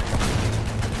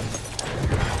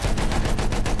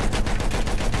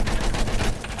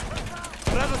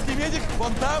 Вражеский медик,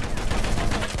 вон там!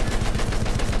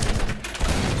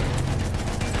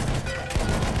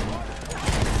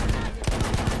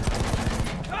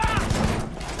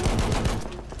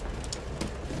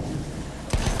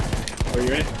 Oh,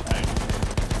 you're in?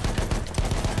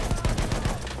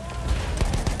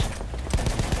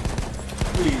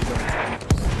 Please don't.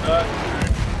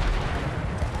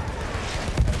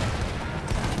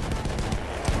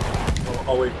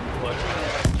 Oh, wait, what?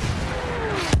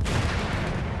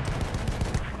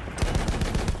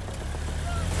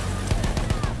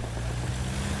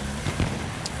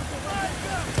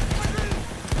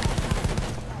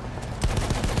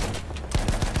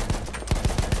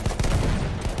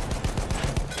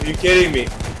 Are you kidding me?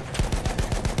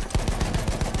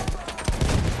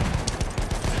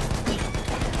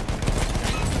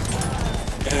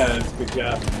 Yeah, that's a good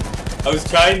job. I was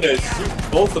trying to shoot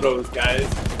both of those guys.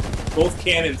 Both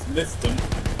cannons missed them.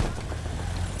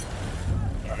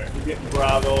 Alright, we're getting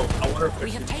Bravo. I wonder if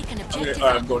We have taken objective.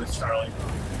 Alright, I'm going to Charlie.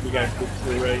 We got a good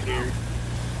crew right here.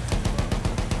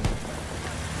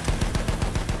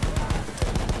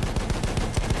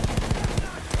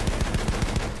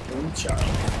 Charlie.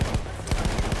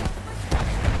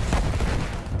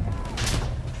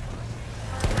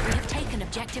 We have taken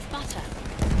objective butter.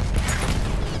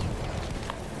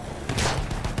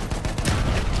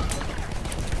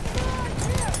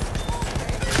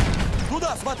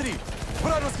 Туда смотри!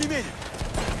 Вражеский медик!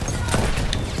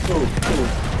 Cool.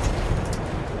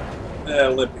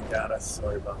 Olympic got us.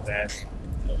 Sorry about that.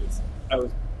 I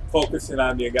was focusing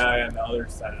on the guy on the other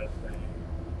side of the thing.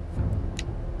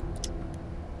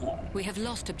 We have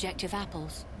lost objective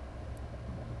apples.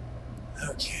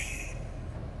 Okay.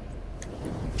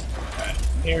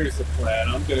 Here's the plan.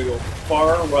 I'm gonna go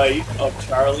far right of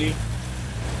Charlie.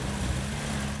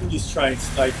 And just try and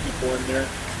snipe people in there.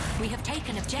 We have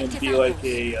taken And objective be like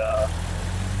a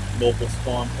mobile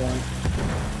spawn point.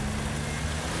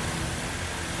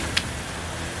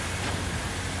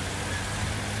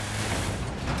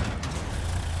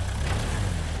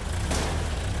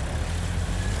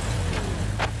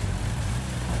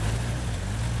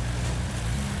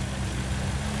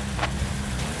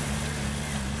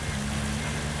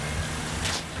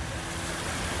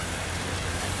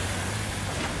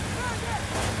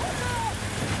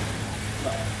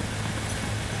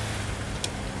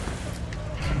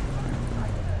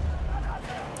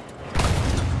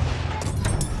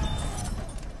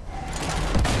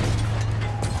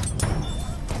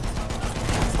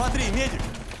 Смотри, медик!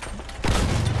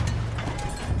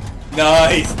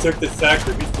 Nice! Took the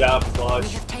sector. Good job, We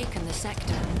Flush. have taken the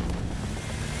sector.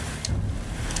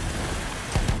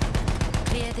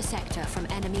 Clear the sector from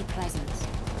enemy presence.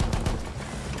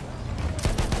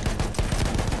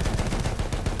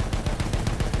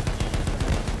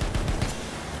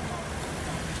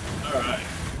 Alright.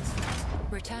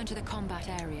 Return to the combat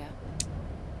area.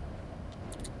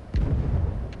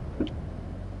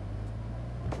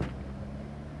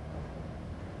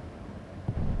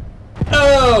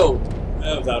 Oh!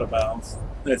 That was out of bounds.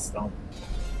 That's dumb.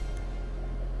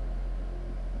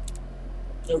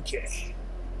 Okay.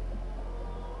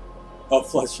 I'll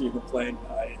flush you the plane.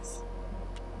 Nice.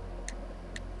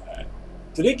 Alright.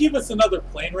 Do they give us another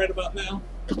plane right about now?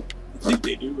 I think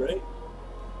they do, right?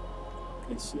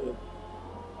 They should.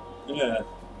 Yeah.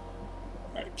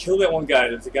 Alright, kill that one guy.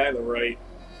 There's a guy on the right.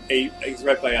 He's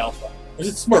right by Alpha. There's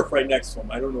a Smurf right next to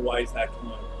him. I don't know why he's not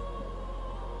coming.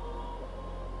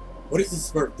 What is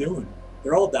this Smurf doing?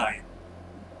 They're all dying.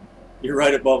 You're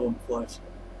right above them, Flush.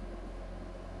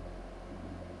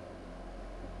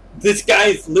 This guy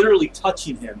is literally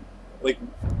touching him. Like,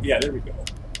 yeah, there we go.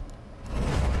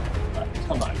 Right,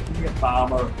 come on, give me a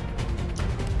bomber.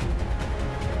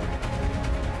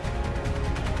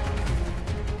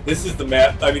 This is the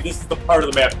map. I mean, this is the part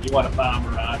of the map you want a bomber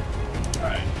on.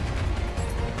 Alright.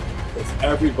 Because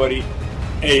everybody.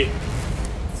 Hey,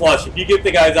 Flush, if you get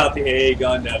the guys out the AA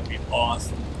gun, that would be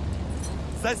awesome.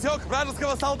 Засек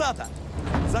вражеского солдата!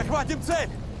 Захватим цель!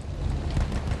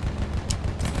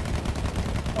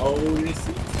 Oh, this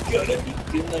is gonna be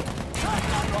good.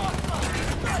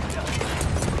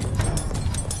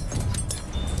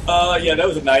 Yeah, that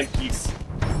was a 9-piece.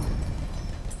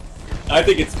 I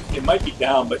think it might be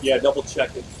down, but yeah, double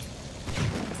check it.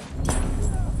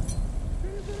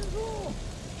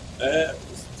 That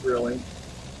was thrilling.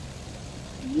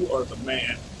 You are the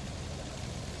man.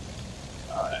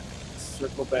 Alright,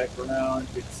 circle back around,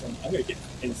 get some. I'm gonna get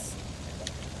as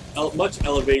much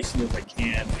elevation as I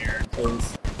can here,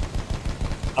 because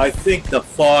I think the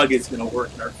fog is gonna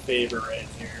work in our favor right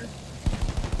here.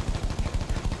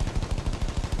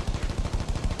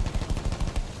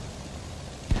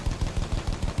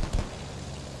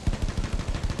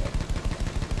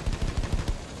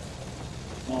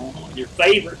 Oh, your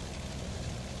favorite.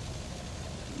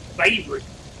 Favorite.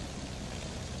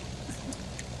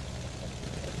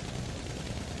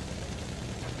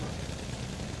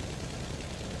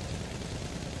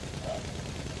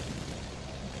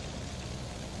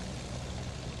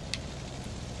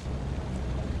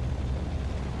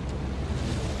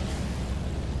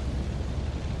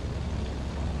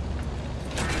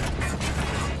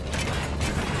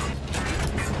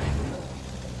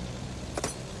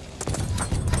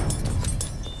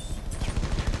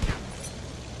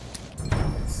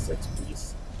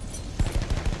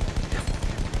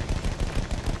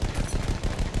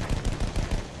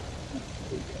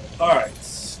 Alright,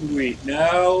 sweet.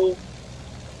 Now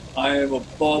I am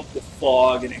above the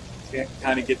fog and I can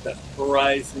kind of get the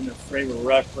horizon, the frame of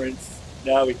reference.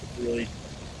 Now we can really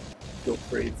go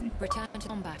crazy. Return to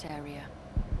combat area.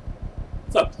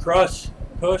 What's up, Crush?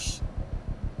 Push?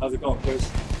 How's it going, Push?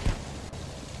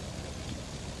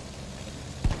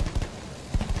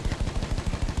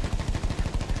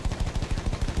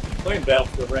 Playing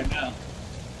Battlefield right now.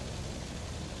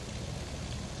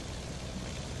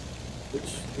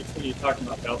 Which one are you talking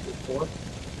about, Battlefield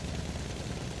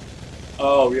 4?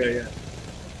 Oh, yeah, yeah.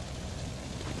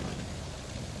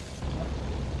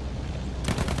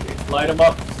 Okay, light them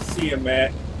up. See him,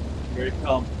 Matt. Here he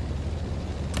come.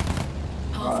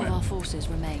 Half of our forces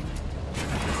remain.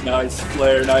 Nice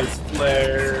flare, nice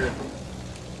flare.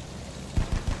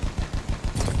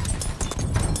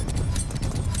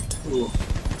 Ooh.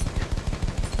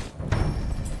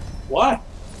 What?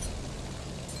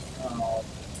 Oh.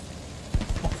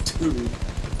 Dude.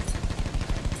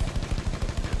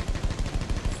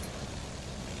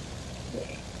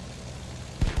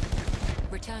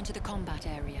 Return to the combat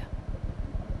area.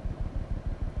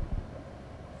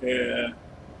 Yeah.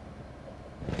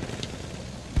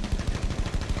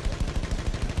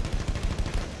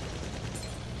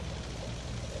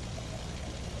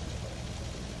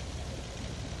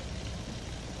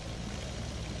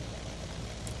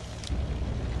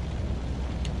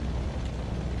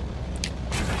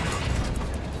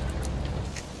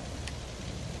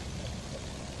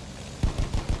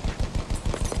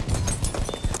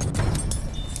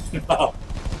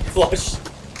 Flush.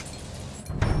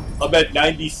 I'm at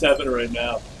 97 right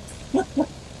now.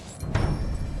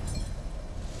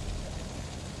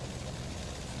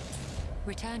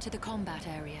 Return to the combat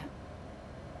area.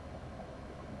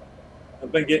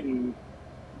 I've been getting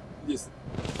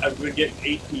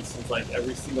 8 pieces like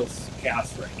every single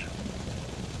cast right now.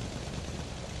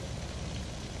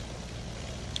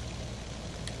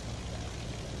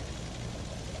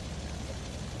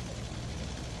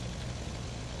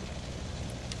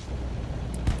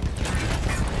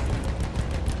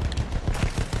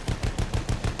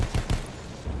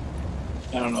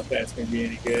 I don't know if that's going to be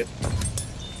any good.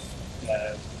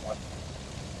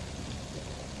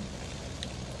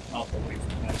 I'll have to wait for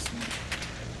the next one.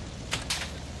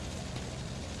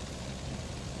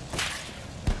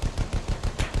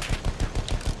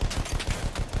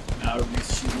 Now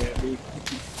everybody's shooting at me.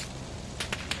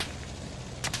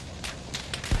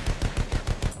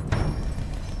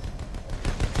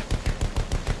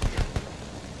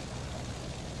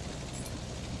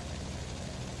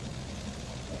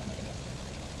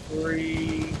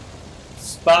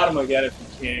 Spot him again if you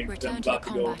can, because I'm about to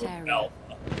go over Alpha.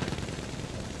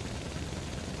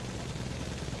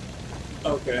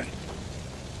 Okay.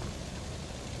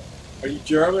 Are you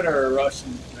German or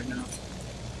Russian right now?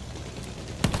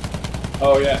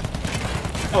 Oh yeah.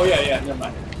 Oh yeah, yeah, never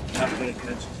mind. Not paying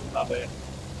attention. Not bad.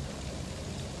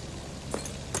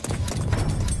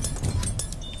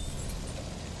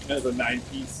 That's a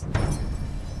 9-piece.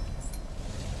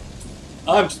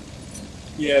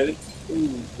 Yeah, ooh,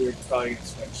 they're probably gonna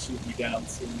start shooting me down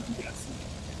soon, I'm guessing.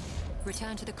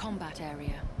 Return to the combat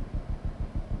area.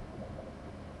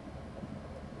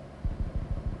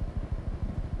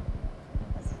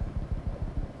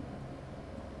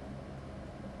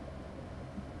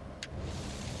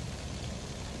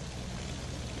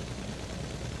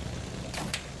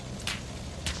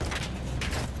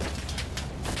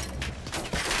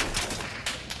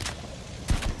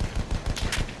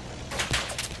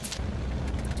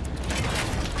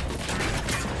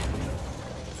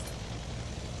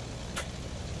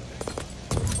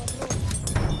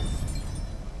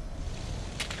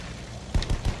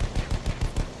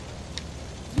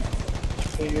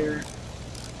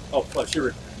 Oh, plus you're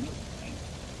repairing.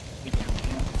 Get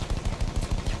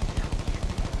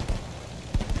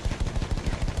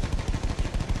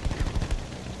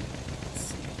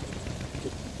the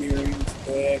bearings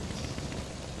back.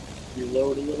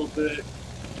 Reload a little bit.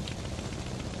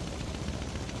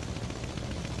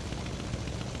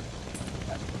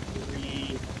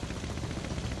 Three.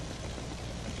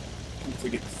 Once we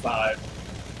get to 5.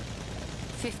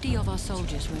 50 of our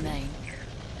soldiers remain.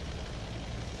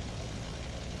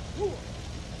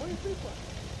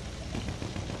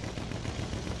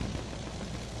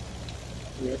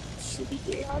 Yep, should be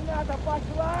good. It's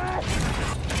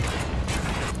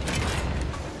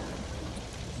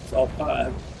all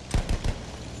 5.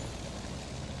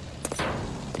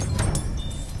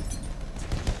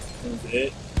 That's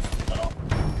it. Oh.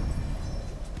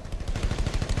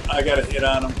 I got a hit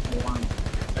on him. Hold on.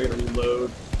 I gotta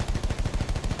reload.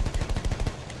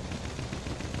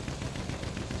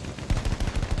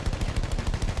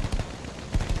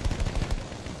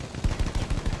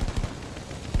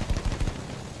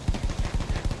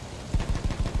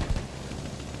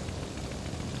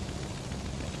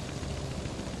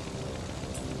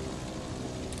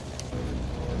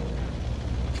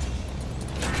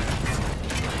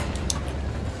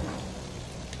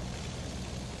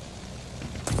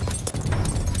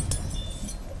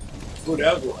 Good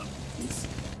as one.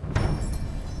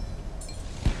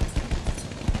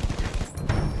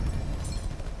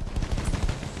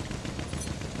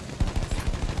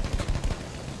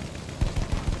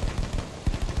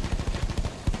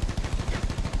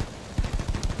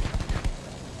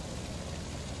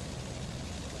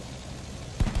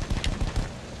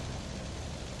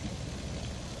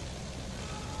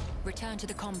 Return to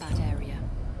the combat area.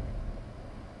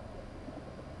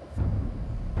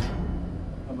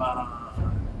 Come on.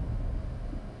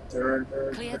 Turn.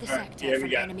 Clear the Turn. sector Yeah, we from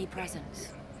got enemy it. presence.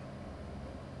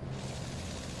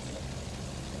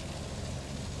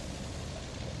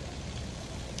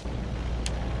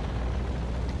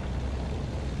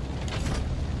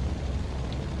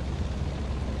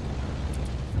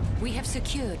 We have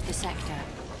secured the sector.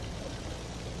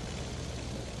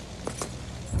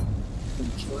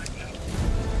 I'm killing that.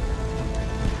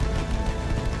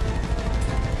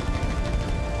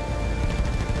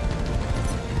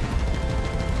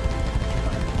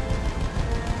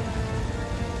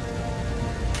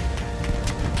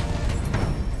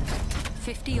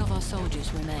 50 of our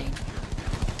soldiers remain.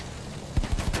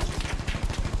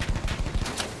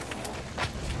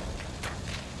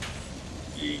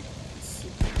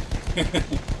 I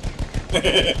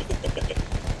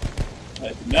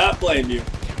do not blame you.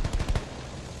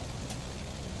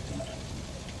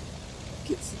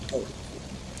 Get some help.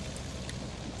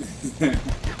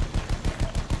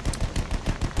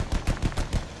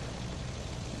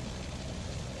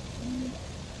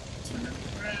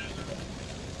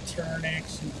 Turn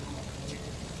action.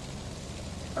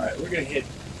 Alright, we're gonna hit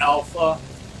Alpha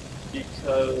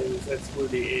because that's where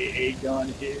the AA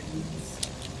gun is.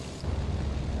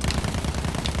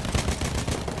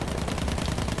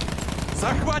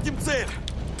 Захватим цель!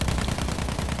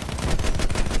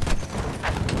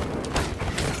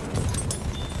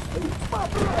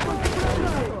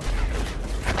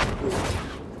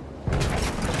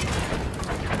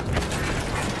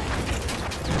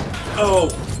 Oh!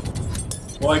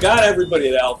 Well, I got everybody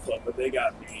at Alpha, but they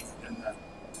got me. And,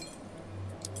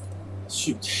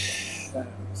 shoot. That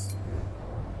was...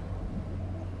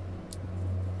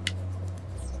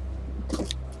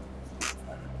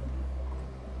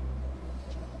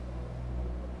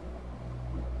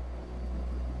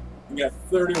 We got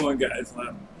 31 guys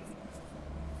left.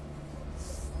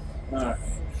 Alright.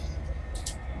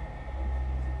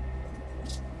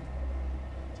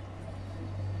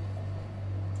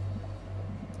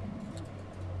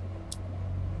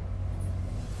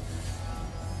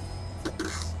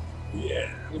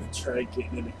 Yeah, I'm gonna try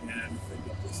getting it again if I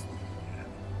get this one again.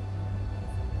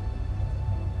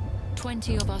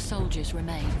 20 of our soldiers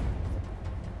remain.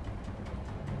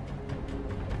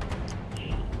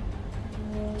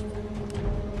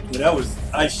 Yeah, that was,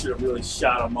 I should have really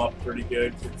shot him up pretty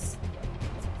good because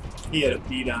he had a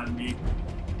beat on me.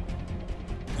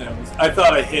 I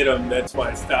thought I hit him, that's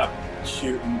why I stopped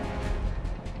shooting.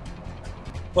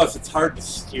 Plus, it's hard to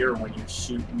steer when you're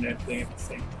shooting that thing at the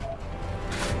same time.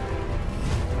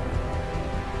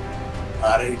 A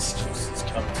lot of excuses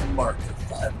come to market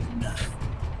 5 and 9.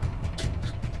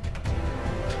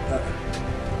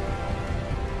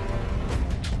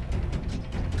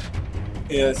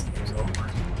 Yeah, this game's over.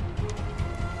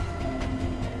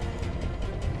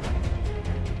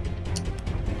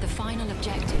 The final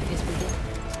objective is within.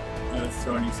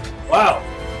 Wow!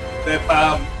 That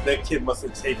bomb, that kid must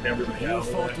have taken everybody You out.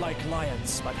 fought like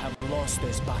lions, but have lost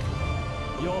this battle.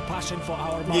 Your passion for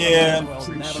our Yeah, I'm will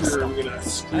pretty never sure stop. I'm gonna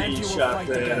And you will screenshot fight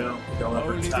that. again. Going up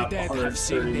Only to the top dead have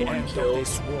seen the 131 end of kills.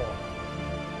 this war.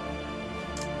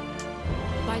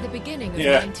 By the beginning of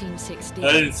Yeah. 1916,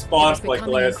 I didn't spawn it was for like the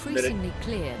becoming last minute. increasingly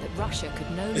clear that Russia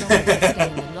could no longer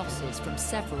sustain the losses from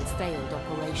several failed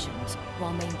operations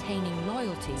while maintaining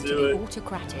loyalty to Do the it.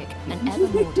 autocratic and ever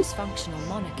more dysfunctional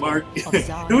monarchy Mark, of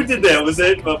Tsar who did that? Nicholas Was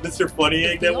it Mr. Funny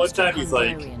Egg The that one time? He's like,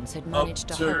 Austro-Hungarians had managed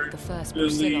to halt the first Billy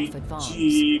Brusilov advance,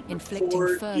 G. inflicting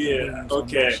Ford? further Yeah, wounds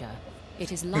okay. on Russia.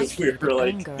 It is Because likely we were that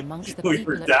like, anger amongst the we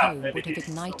people were at home would dominating have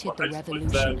ignited so the much with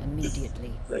revolution them.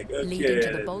 immediately, Like, okay, leading to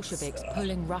the this, Bolsheviks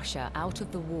pulling Russia out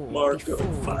of the war Marco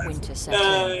before the winter set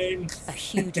in. 5-9. A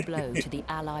huge blow to the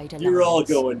Allied alliance. You're all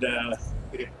going down.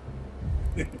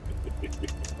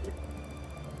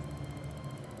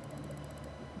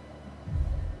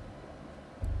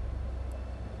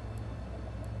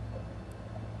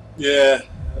 Yeah,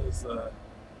 that was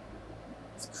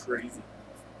it's crazy.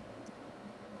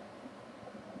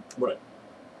 Right.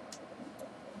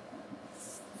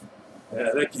 Yeah,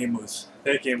 that game was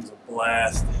a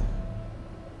blast.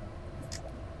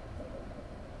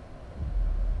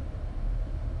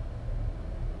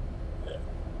 Yeah.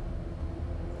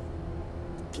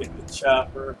 Get the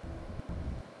chopper.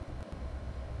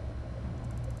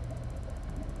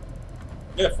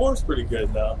 Yeah, 4's pretty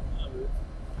good though.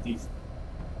 Decent.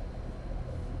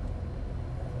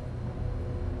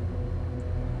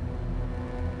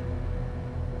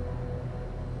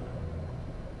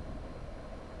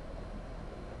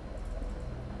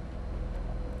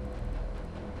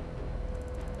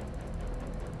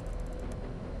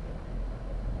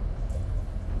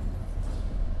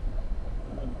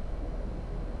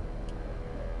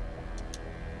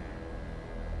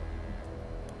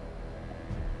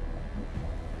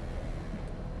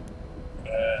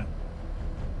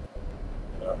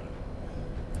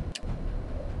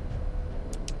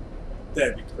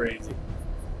 That'd be crazy.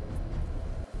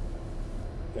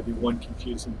 That'd be one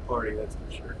confusing party, that's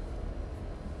for sure.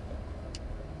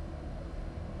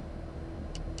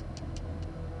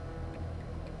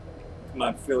 Come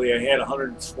on, Philly. I had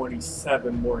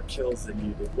 127 more kills than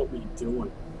you did. What were you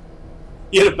doing?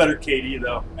 You had a better KD,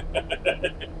 though.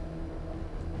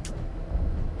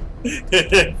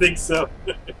 I think so.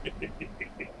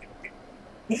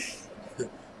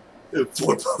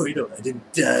 4.0, I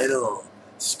didn't die at all.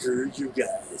 Screw you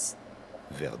guys.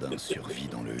 Verdun survit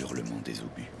dans le hurlement des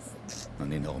obus. Un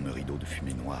énorme rideau de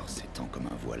fumée noire s'étend comme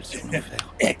un voile sur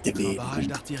l'enfer. Un barrage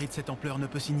d'artillerie de cette ampleur ne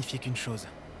peut signifier qu'une chose.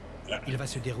 Il va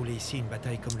se dérouler ici une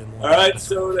bataille comme le monde. Alright,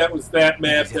 so that was that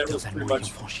map. That was pretty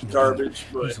much garbage,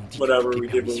 but whatever, we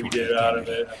did what we did out of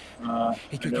it. I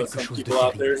know some people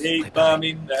out there hate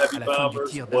bombing, the heavy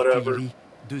bombers, whatever.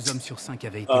 2 hommes sur 5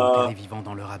 avaient été enterrés vivants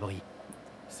dans leur abri.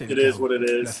 It is what it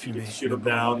is. La fumée, Shoot le them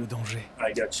bruit, down. le danger.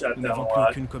 I got shot Nous down n'avons a plus lot.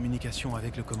 aucune communication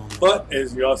avec le commandement. But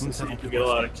as you also Nous ne see, savons you plus get a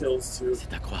quoi lot of kills too.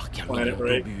 C'est à croire qu'un Planet million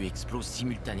Ray. d'obus explose You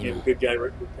have simultanément. a good guy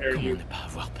repairing Comment you. ne pas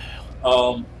avoir peur?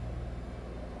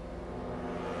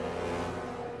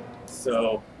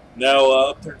 So now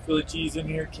Upturn Philly G's in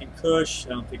here. King Kush, I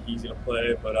don't think he's gonna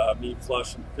play, but me,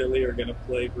 Flush, and Philly are gonna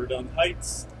play Verdun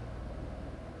Heights.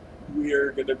 We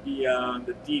are gonna be on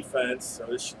the defense, so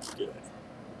this should be good.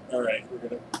 All right, we're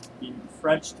gonna be the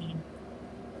French team.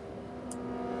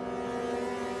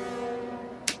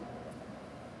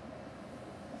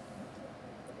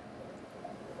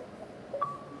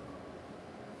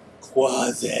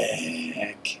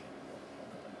 Quazak.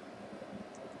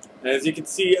 As you can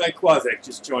see, Quazak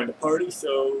just joined the party,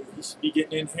 so he should be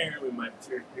getting in here. We might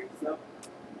tear things up.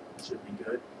 Should be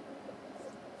good.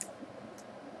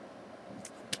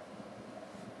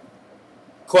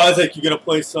 Quazak, you gonna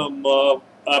play some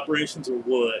operations or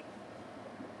what?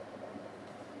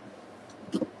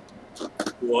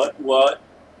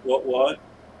 What?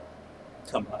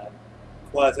 Come on.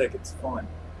 Quazak, it's fun.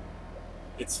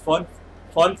 It's fun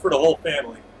for the whole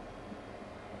family.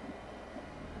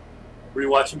 Were you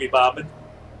watching me bobbing?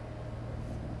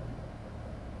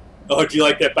 Oh, do you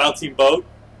like that bouncing boat?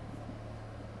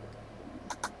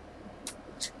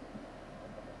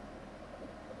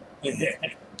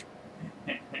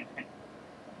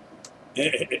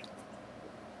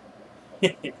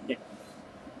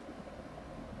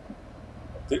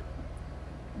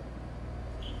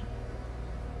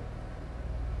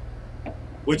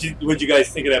 What'd you guys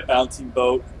think of that bouncing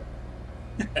boat?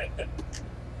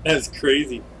 That's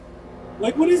crazy.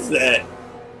 Like, what is that?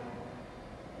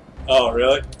 Oh,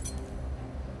 really?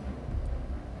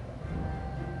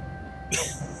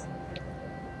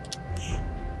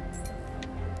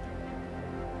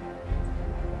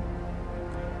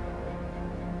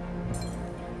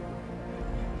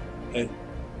 Hey,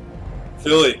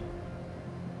 Philly.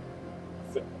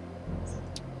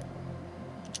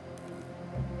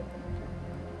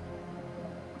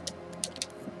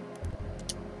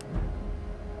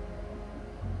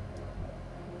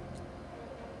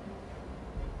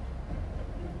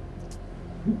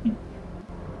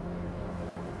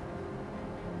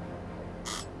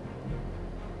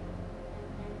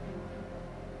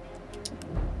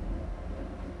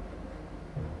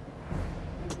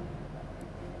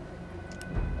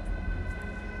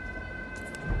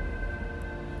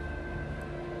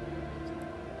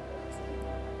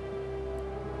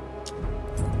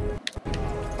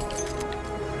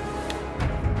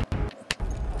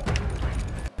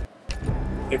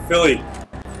 Hey, Philly.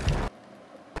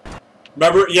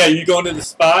 Remember? Yeah, you going to the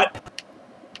spot?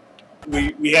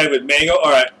 We had with Mango?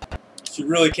 Alright. She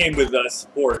really came with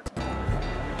support.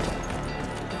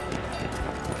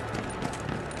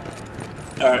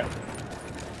 Alright.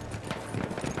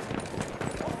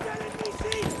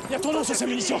 Il y a ton nom sur ces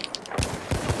munitions.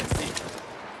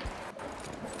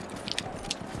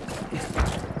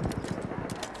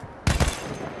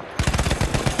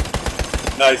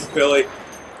 Nice, Philly.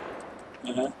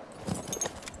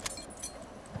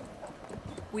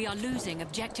 We are losing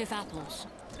objective apples.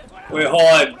 Wait, hold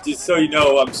on. Just so you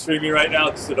know, I'm streaming right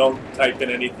now, so don't type in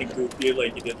anything goofy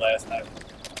like you did last time.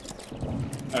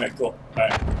 Alright, cool.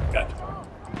 Alright, gotcha.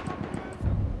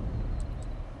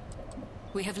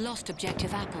 We have lost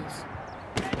objective apples.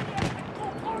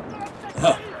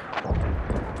 Huh.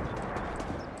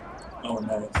 Oh,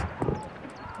 nice.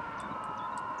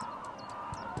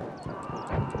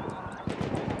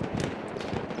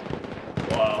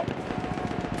 Wow.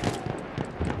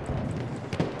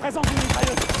 Présente une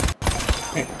mitrailleuse.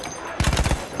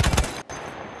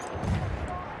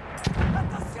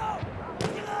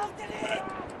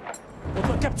 On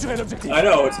doit capturer l'objectif. I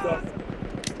know, it's going.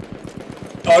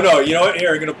 Oh no, you know what?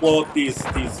 Here, I'm gonna blow up these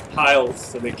piles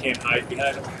so they can't hide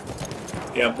behind them.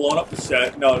 Yeah, I'm blowing up the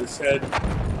shed. No, the shed.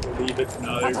 We'll leave it to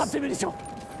Attrape others. tes munitions.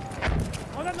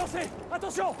 On a lancé.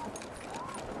 Attention.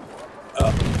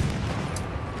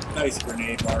 Nice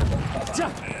grenade, Marvel.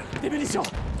 Tiens, des munitions.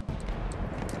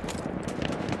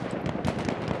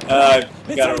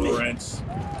 Got a wrench.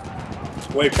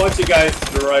 Wait, bunch of guys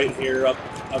to the right here. Up,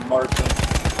 I'm marking.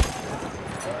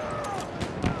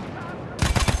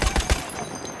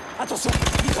 Attention,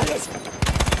 mitrailleuse.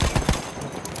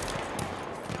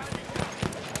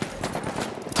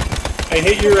 Hey,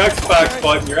 hit your Xbox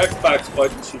button. Your Xbox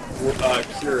button should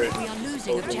cure it. We are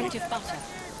losing objective butter.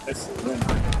 That's the win.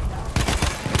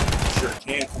 Sure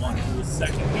can't. Hold on for a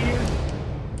second here.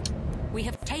 We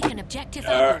have taken objective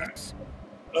apples.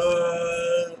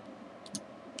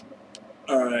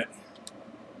 Alright.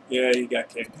 Yeah, he got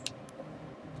kicked.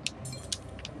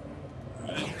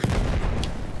 Alright.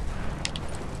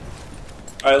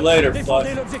 Alright, later,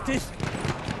 Défendez l'objectif.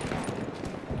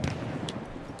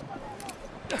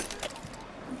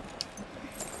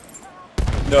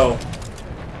 No.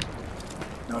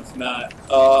 No, it's not.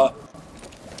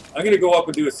 I'm gonna go up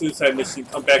and do a suicide mission,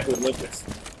 come back with Olympus.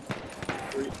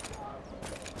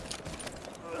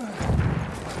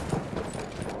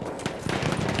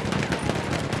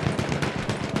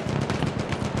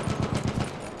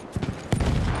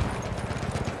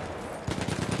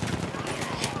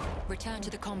 Return to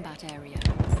the combat area.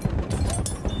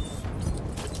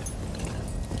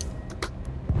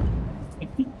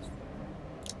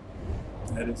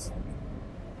 That is.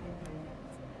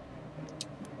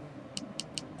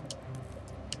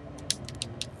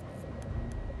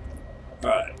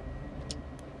 Alright.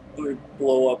 Let me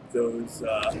blow up those,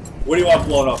 what do you want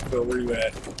blown up, Phil? Where are you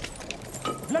at?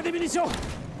 La démunition.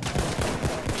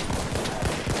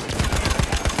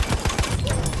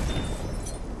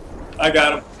 I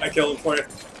got him. I killed him for you.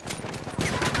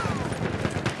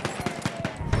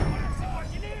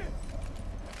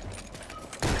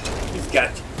 He's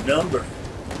got your number.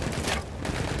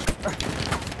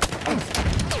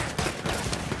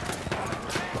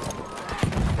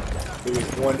 It was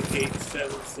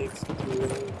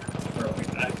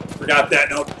 18762. I forgot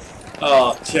that note.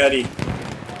 Oh, Jetty.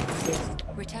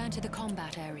 Return to the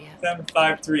combat area.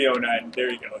 75309.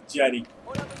 There you go, Jetty.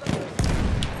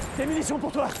 Des munitions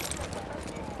pour toi.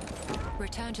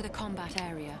 Return to the combat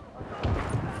area.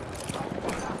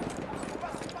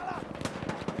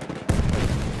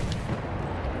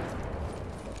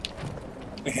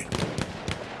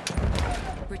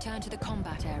 Return to the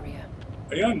combat area.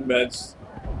 Are you on meds,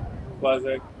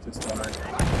 Quasi? Just wondering.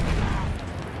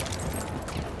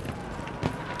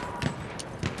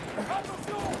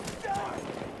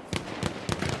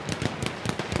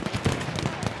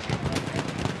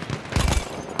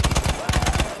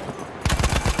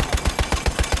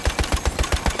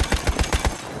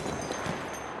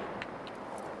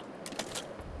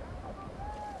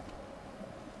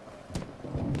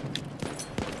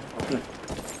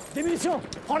 Des munitions.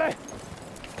 Prends-les.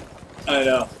 I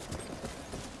know.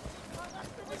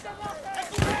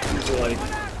 These are like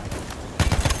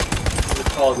the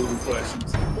Call of Duty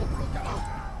questions.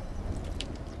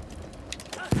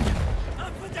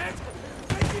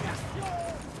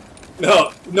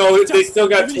 No, they still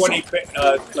got 20,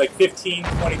 like 15,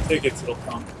 20 tickets. It'll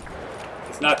come.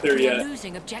 It's not there We are yet.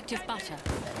 losing objective butter.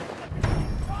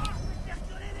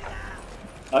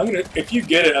 I'm gonna. If you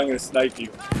get it, I'm gonna snipe you.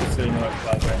 So you know what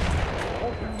about that.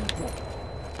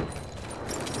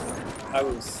 I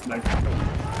will snipe you.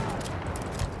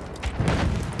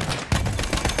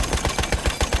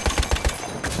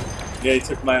 Yeah, he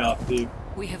took mine off, dude.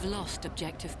 We have lost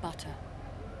objective butter.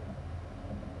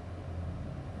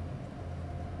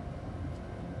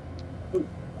 Ooh.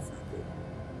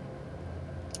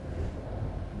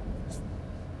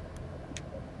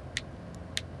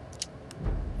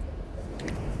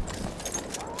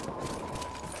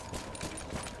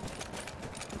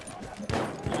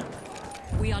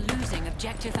 We are losing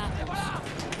objective apples.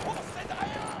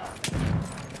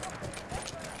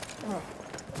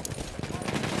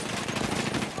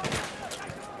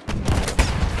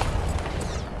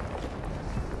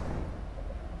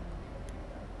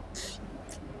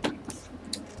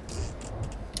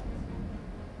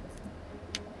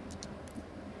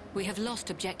 We have lost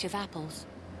objective apples.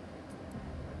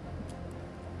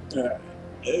 Alright.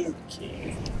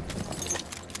 Okay.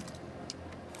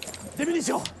 Des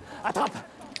munitions. Attrape.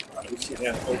 We should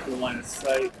have open line of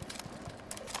sight.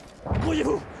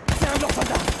 Grouillez-vous. C'est un de leurs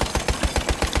soldats.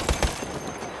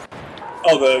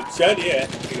 Oh, the jet? Yeah,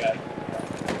 we got it.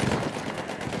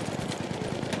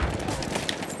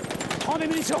 Prends des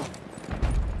munitions.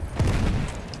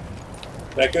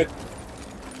 That good?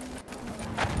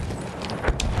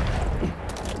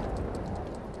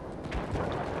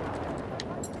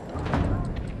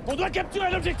 On doit capturer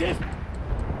l'objectif.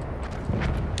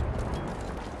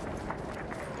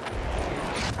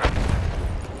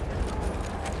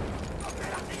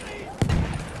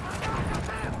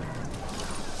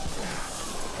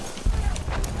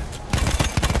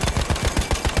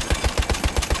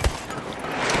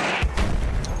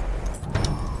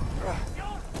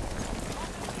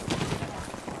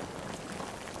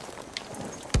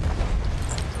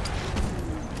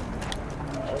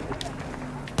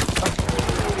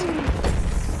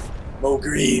 Mo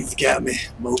Green's got me.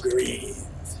 Mo Green.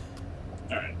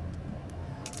 Alright.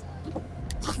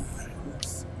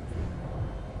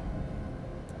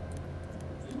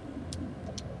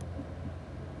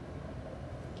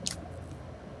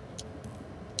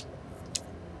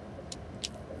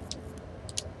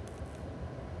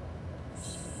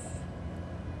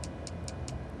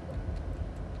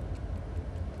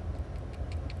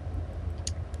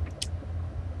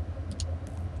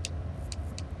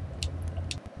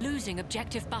 Losing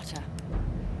objective butter.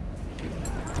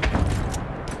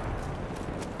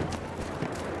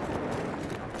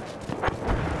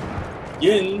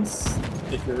 Yins,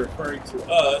 if you're referring to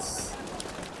us,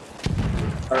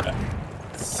 are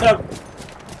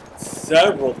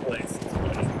several places,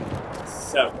 buddy.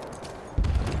 Several.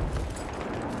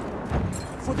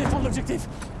 Faut défendre l'objectif.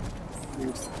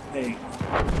 Here's the thing.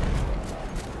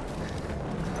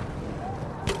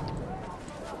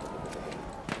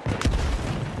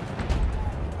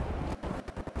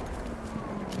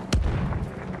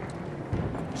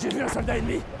 J'ai vu un soldat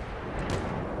ennemi.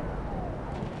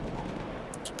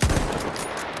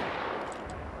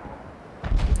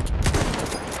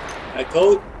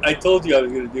 I told you I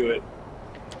was gonna do it.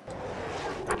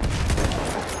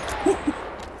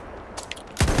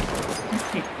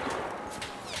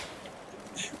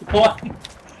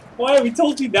 Why? We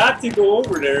told you not to go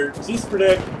over there just for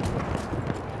that.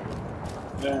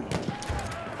 Yeah.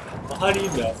 Well, how do you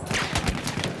know?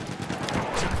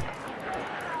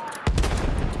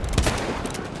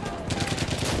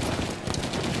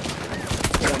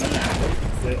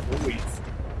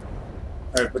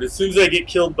 Alright, but as soon as I get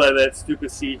killed by that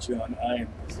stupid siege gun,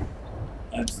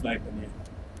 I'm sniping you.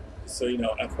 Just so you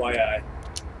know, FYI.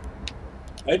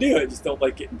 I do, I just don't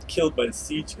like getting killed by the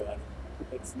siege gun.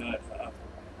 That's not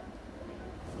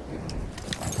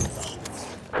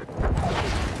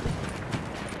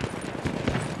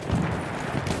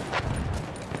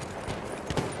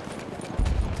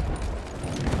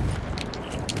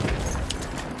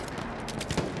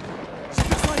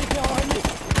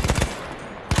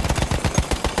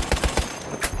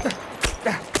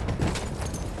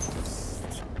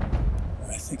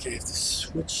I think I have to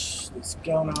switch this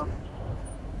gun up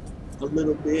a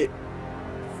little bit.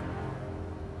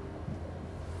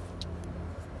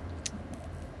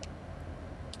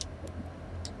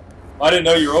 I didn't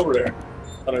know you were over there.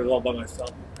 I thought I was all by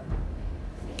myself.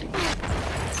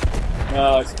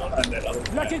 No, it's not on that other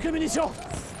Là, quelques munitions.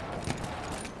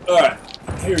 Alright,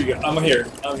 here we go. I'm here.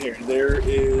 I'm here. There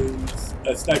is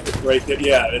a sniper right there.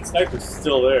 Yeah, that sniper's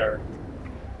still there.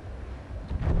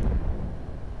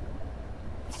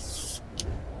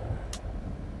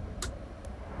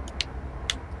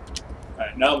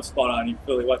 Alright, now I'm spot on you,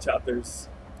 Philly. Watch out.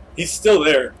 He's still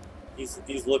there.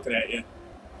 He's looking at you.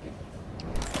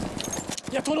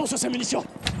 Il y a ton nom sur ces munitions.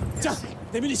 Tiens,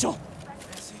 des munitions.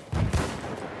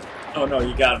 Oh no,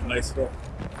 you got him. Nice hit.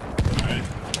 Alright.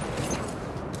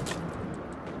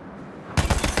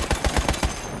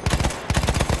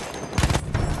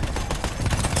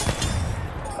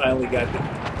 Finally got it.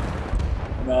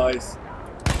 Nice.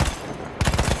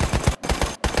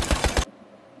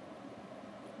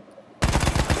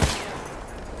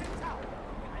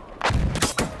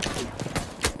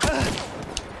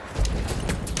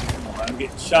 I'm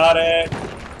getting shot at.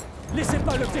 Laissez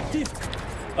pas l'objectif.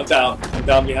 I'm down. I'm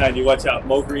down behind you. Watch out.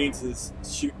 Mo Greens is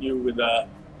shooting you with did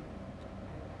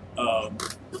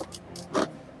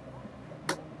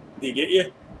he get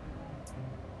you?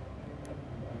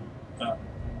 Oh,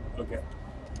 okay.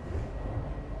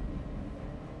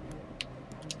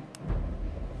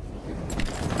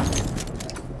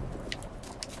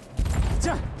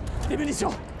 Tiens, des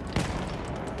munitions.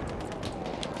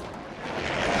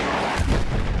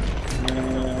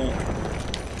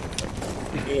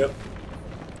 Yep.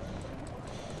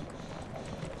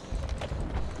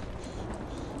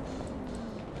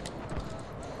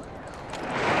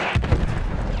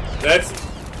 That's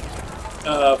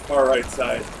far right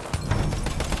side.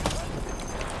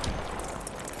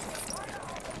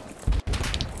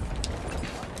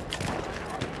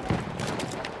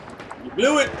 You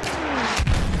blew it.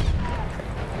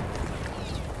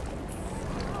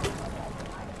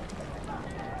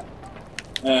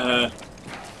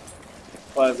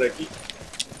 Wazaki.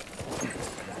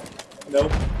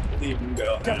 Nope. Leave him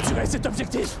go. Capturez cet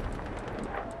objectif.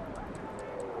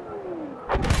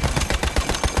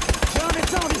 J'ai un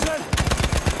médecin en visuel.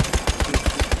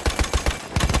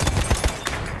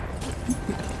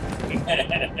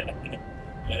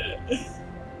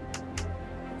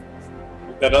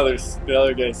 The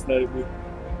other guy sniped me.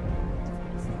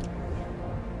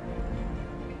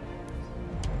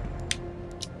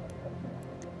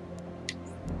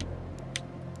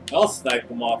 I'll snipe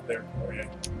them off there for you.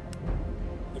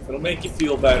 If it'll make you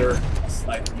feel better, I'll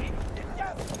snipe them.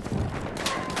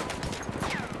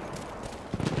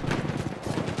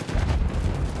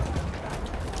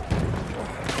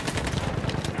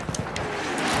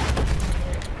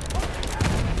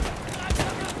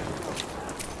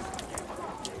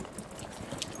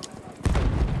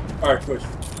 Alright, push.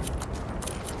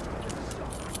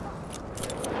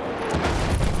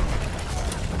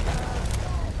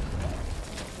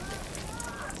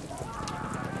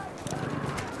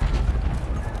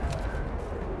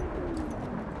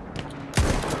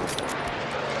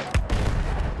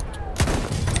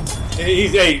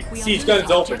 Hey, siege gun's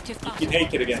open. You can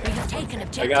take it again.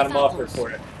 I got him off there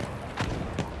for you.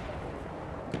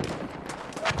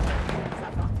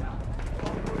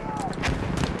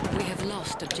 We have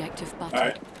lost objective button.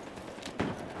 Alright.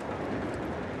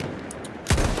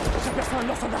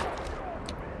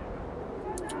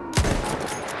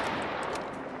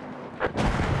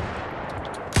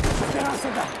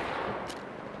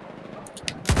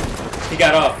 He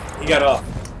got off. He got off.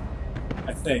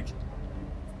 I think.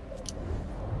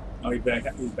 Oh, he's back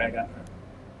out there.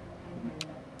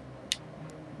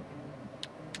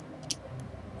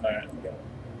 Alright, we got it.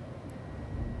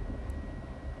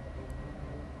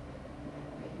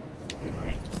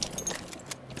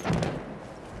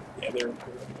 Yeah, they're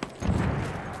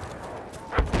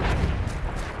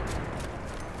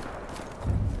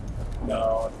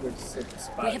no, they're just at the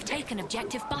spot. We have taken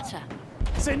objective butter.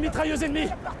 C'est une mitrailleuse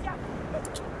ennemie.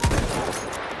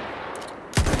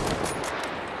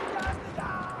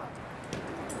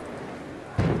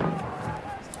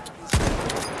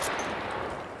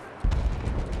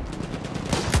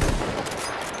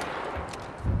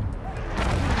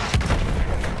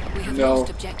 No.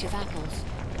 Lost objective apples.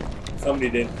 Somebody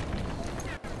did.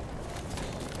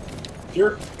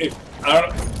 I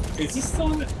don't know. Is he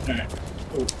still in it? Alright.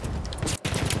 Ooh.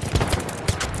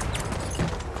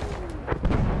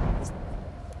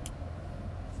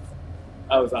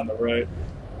 I was on the right.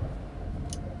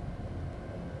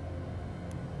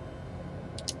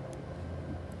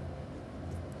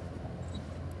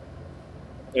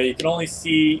 Yeah, you can only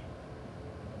see.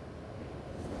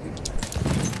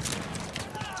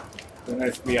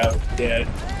 Nice to be out dead.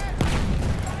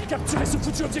 Capturez ce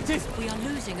foutu objectif. We are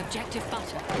losing objective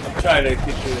butter. I'm trying to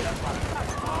get you.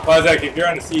 Well, Zach, if you're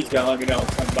on a siege gun, let me know.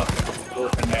 I'm about to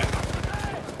work on that.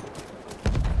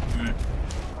 Alright.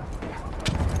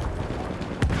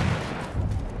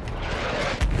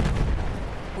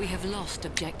 We have lost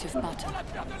objective butter.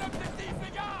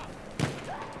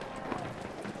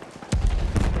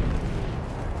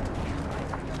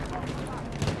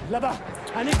 Là-bas,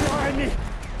 un éclaireur ennemi.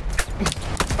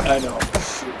 I know.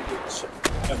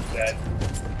 I'm dead.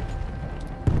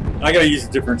 I gotta use a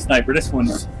different sniper. This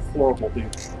one's horrible,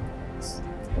 dude.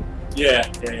 Yeah.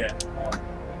 Yeah.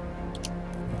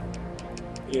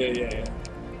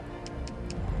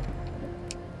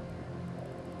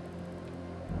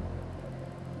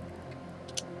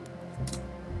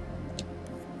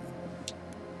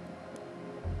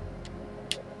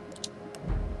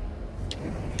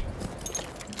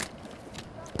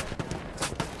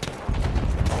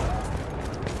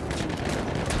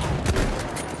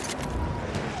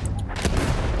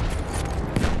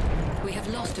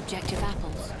 Lost objective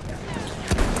apples.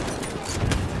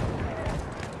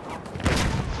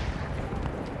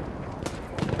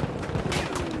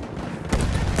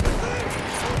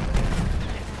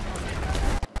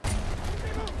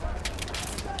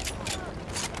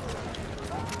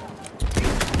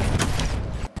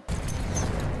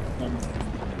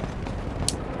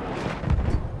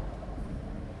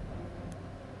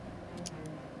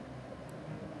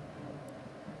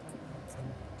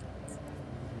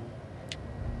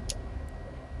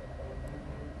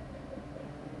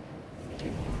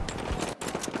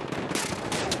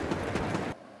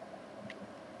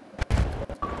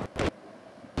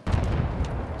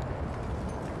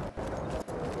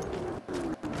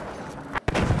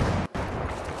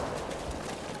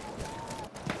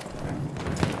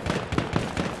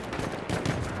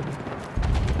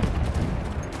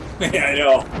 Yeah, I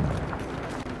know.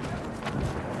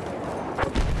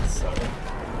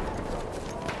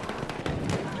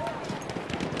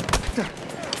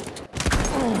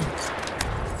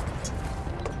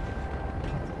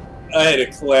 I had a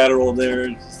collateral there.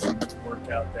 It just didn't work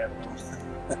out that well.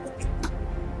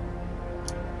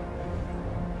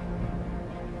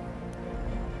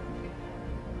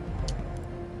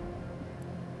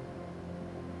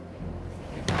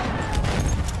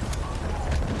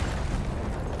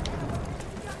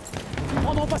 Nous ne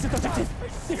prendrons pas cet objectif.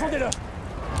 Défendez-le.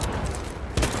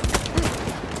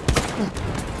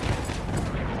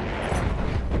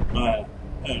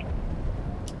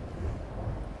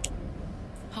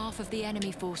 the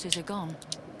enemy forces are gone.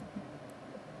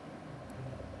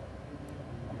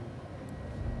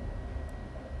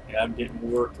 Yeah, I'm getting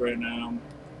worked right now.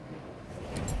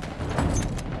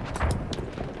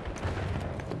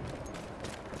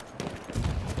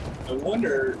 I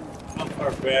wonder how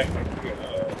far back I can go.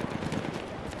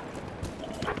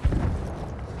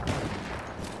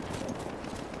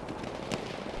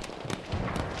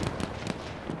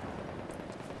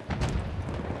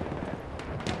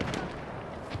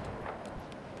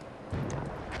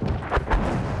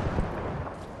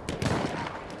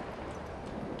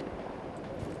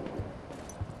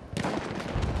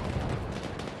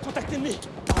 Contact ennemi.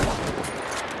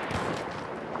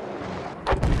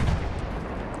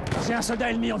 J'ai un soldat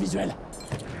ennemi en visuel.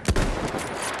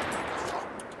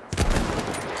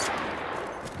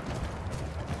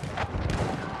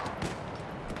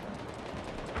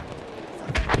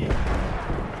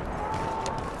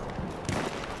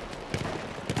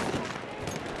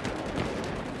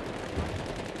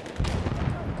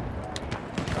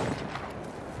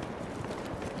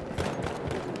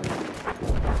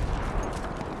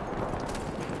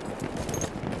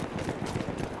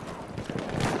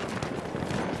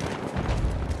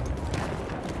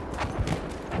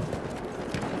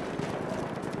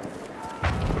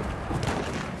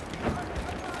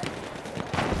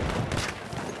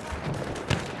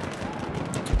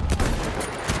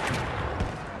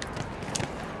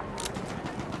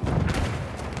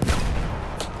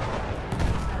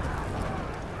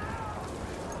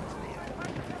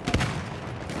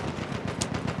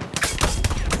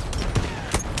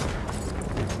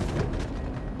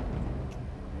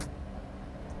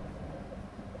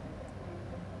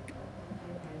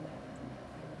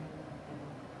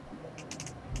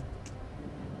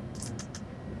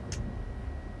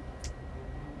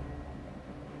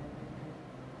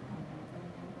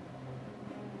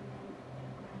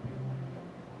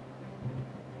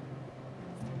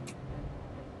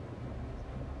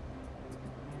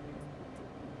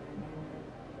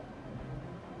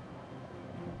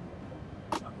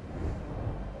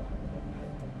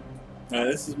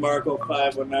 This is Marco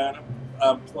 519.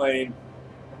 I'm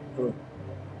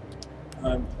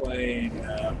playing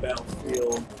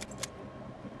Battlefield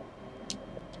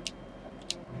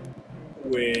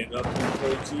with up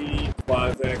until G.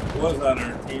 Quazak was on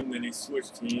our team, then he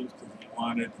switched teams because he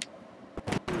wanted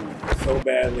so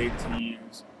badly to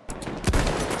use.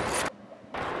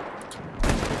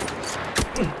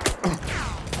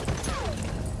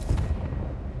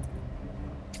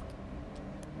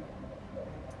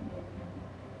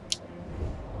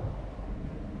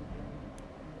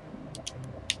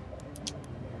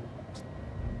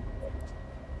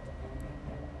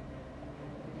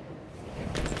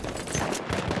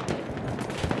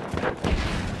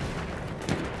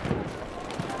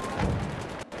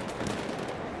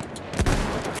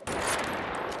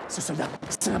 Ce soldat,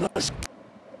 c'est un boche.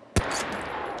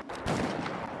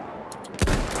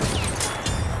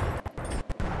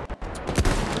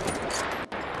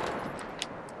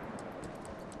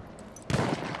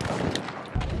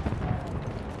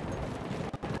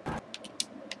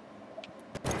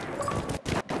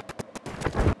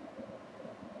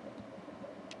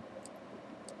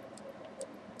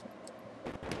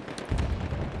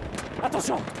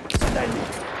 Attention, soldat ennemi.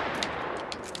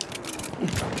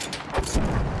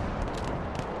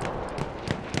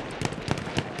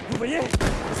 Vous voyez?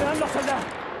 C'est un de leurs soldats.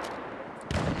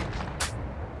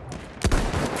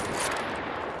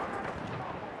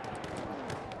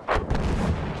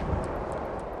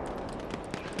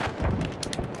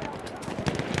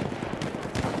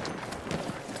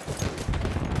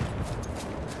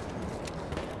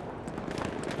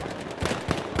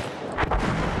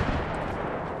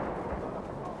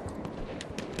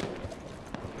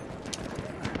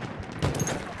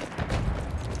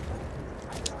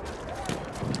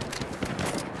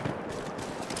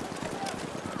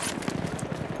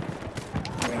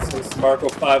 This is Marco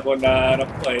 519.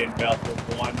 I'm playing Battlefield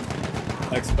 1,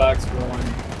 Xbox One.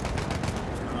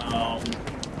 Hold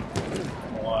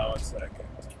on 1 second.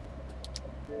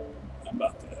 I'm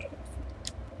about to.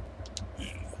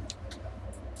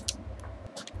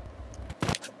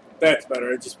 That's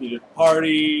better. I just muted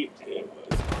party. It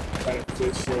was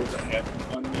beneficial to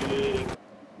have an unmuted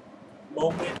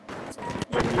moment. So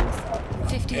nobody was talking about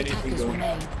 50 anything attackers going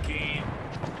on remain. in the game.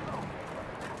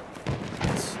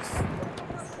 It's just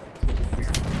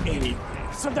anything.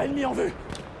 Soldat ennemi en vue.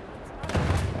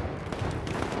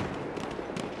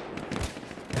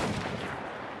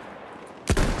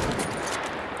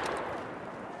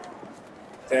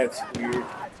 That's weird.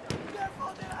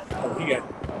 Oh, he got.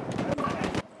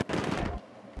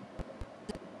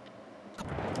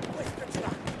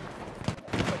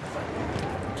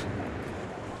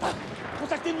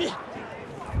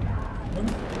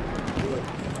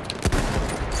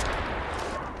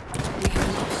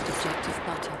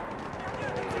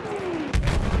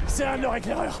 donne leur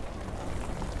éclaireur.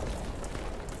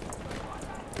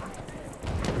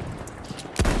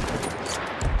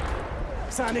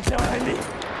 C'est un éclaireur ennemi.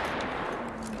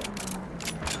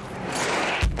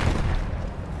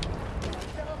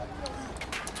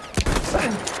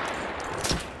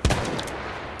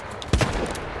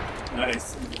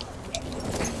 Nice.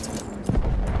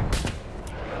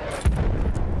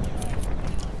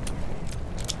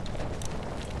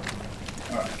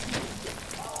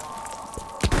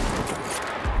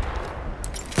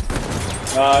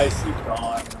 Nice, he's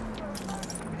gone.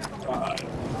 God.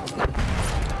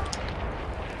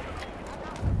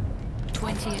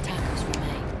 20 attackers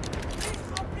remain.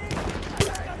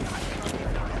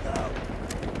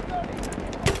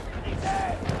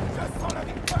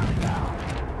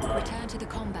 Return to the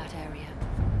combat area.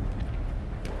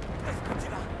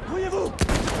 Voyez-vous?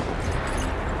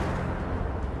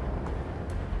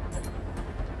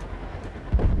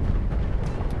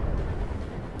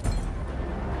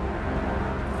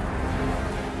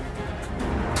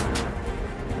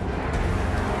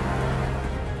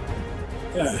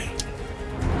 Yeah.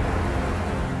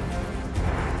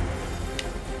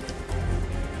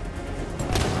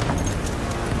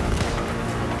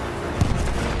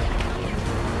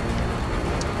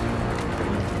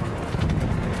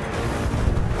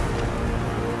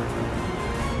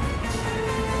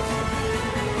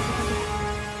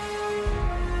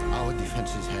 Our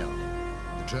defenses held.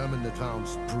 The German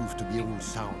advance proved to be all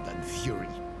sound and fury.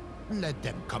 Let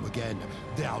them come again.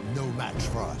 They are no match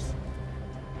for us.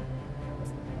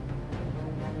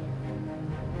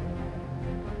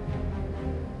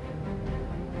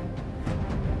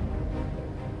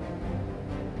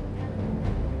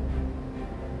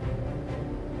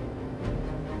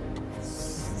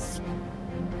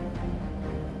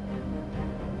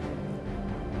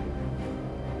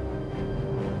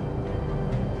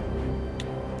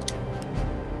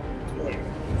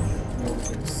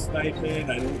 Sniping,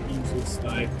 I don't usually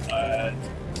snipe, but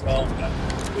well, I'm not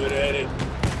good at it.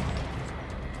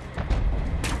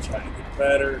 I'm trying to get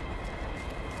better.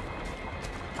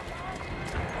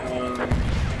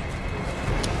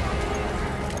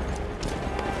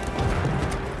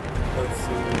 Let's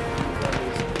see. That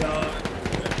is done.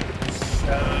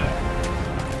 Shot.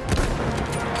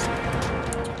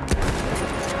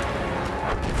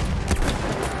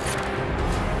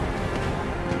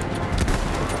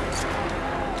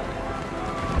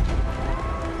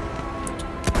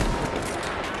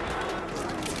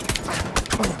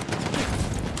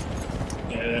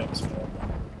 That was horrible.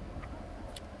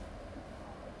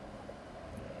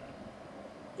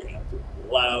 You're gonna have to be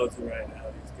lousy right now,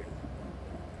 these guys.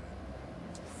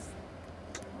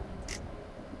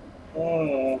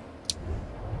 Oh.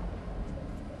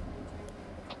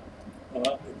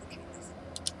 Well,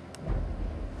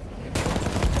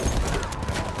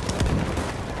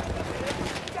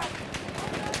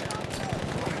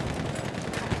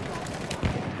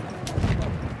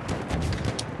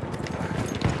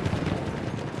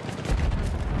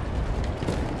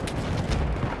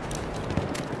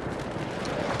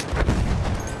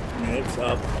 it's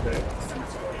up there.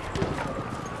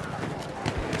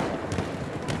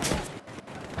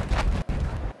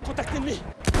 Contact ennemi.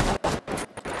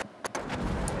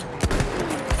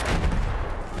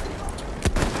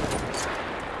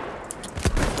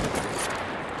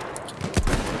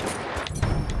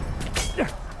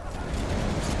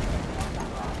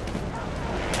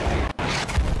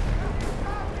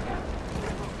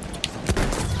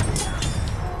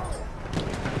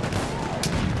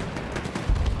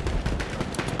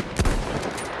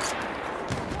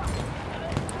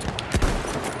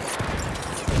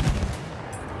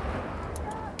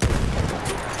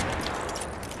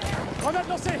 Grenade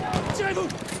lancée. Tirez-vous.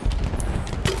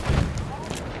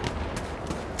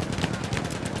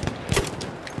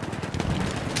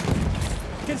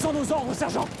 Quels sont nos ordres,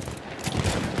 sergent?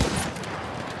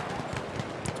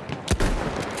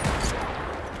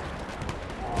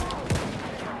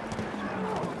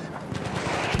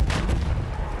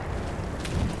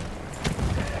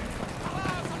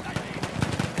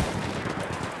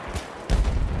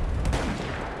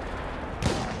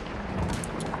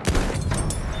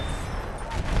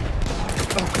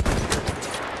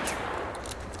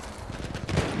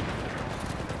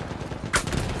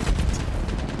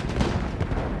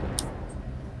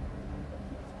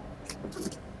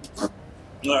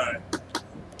 Alright.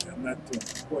 I'm not doing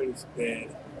quite as bad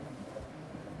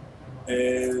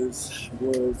as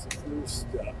was the first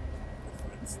step.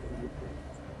 Defense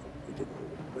a little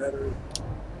better.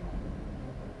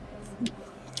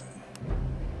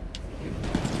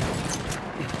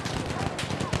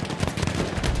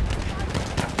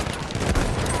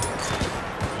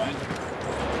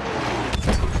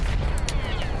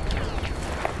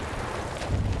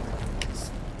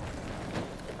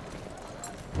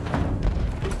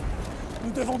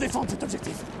 Nous devons défendre cet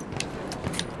objectif.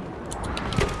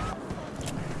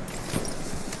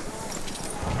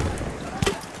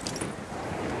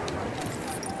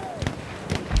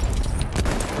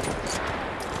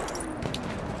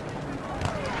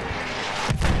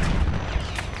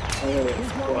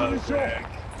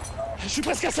 Je suis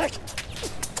presque à sec.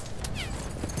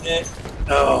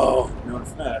 Oh, no,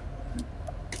 it's not.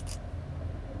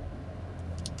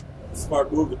 Smart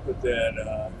move to put that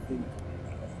thing.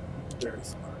 Very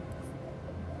smart.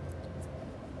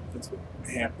 That's what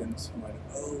happens when.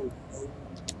 Oh,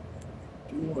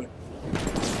 do it.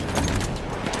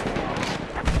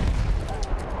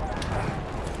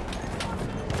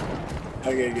 I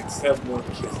gotta get 7 more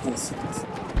kills.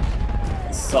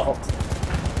 Assault.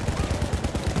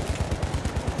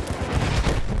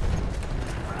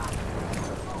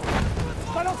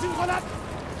 Balance une grenade.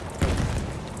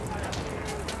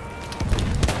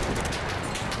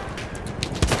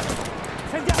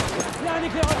 Faites gaffe, il y a un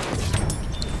éclaireur.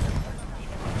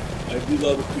 I do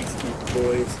love the Peacekeeper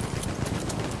boys.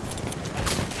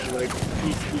 I like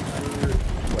Peacekeeper.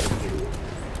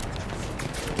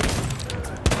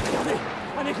 Regardez,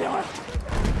 un éclaireur.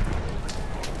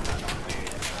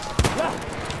 Là,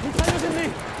 mitrailleuse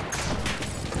ennemie.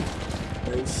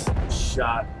 Nice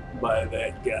shot by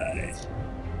that guy.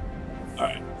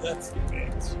 Alright, let's get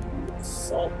back to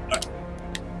assault. Alright.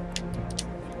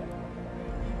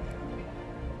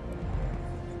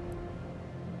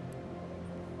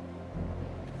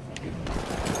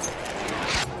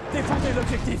 Défendez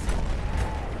l'objectif.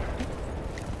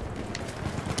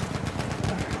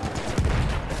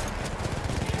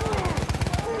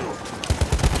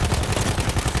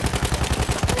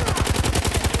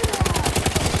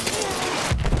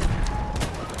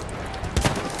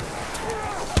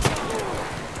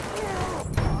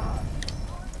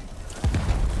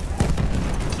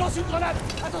 Lance une grenade.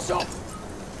 Attention.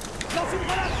 Lance une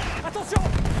grenade. Attention.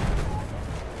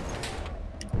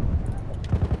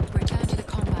 Return to the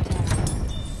combat area.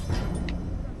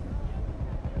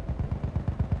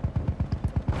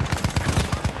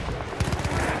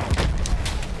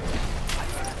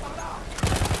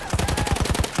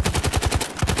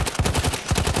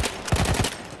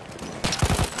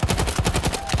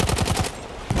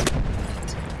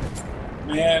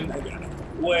 Man, I got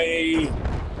way.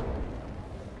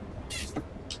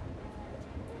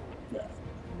 Yeah.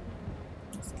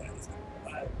 This guy's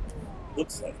alive.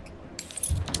 Looks like.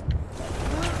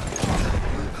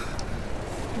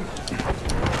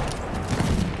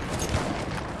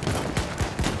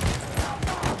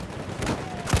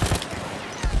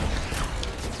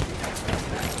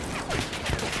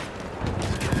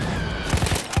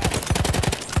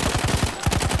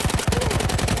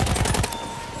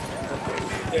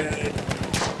 Dead.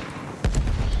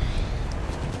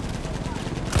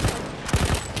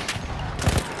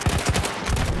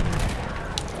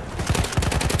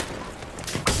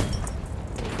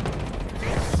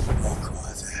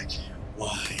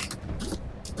 Why?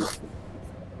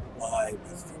 Why,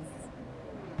 Mr. Man?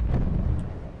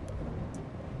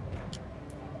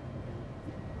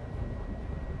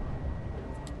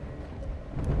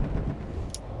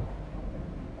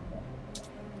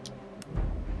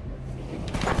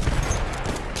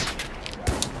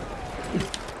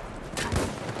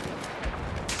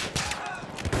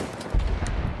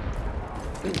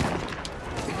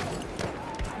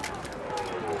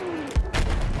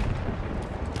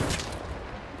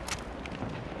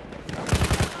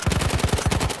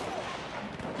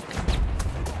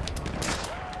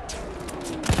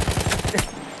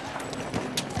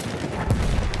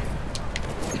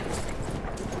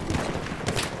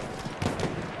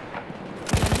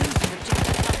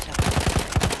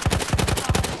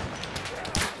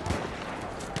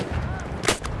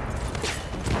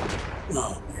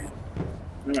 Oh, man.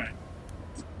 Alright.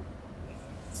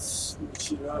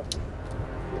 Switch it up.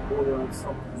 Order on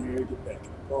something here. Get back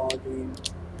in the ball game.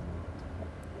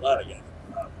 A lot of guys.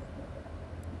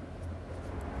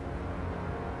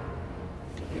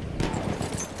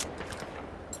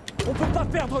 On peut pas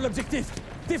perdre l'objectif.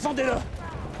 Défendez-le.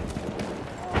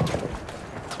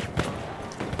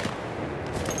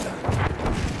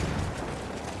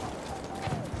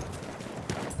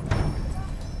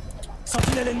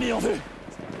 Sentinelle ennemie en vue.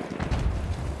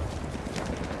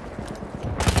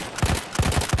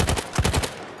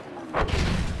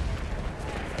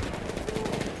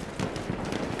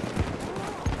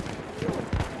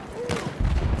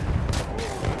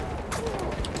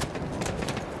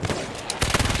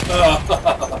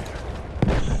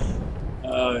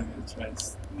 Oh, I'm gonna try and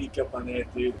sneak up on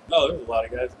that dude. Oh, there's a lot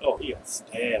of guys. Oh, he got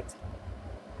stabbed.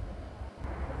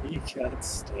 He got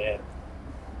stabbed.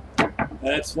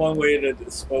 That's one way to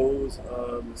dispose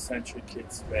of the sentry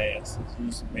kits fast, is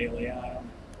use melee on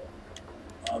them.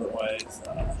 Otherwise, it's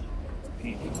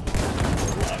painting.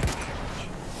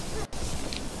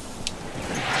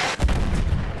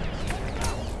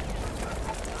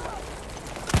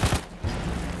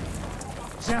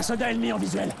 J'ai un soldat ennemi en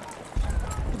visuel.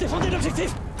 Défendez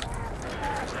l'objectif.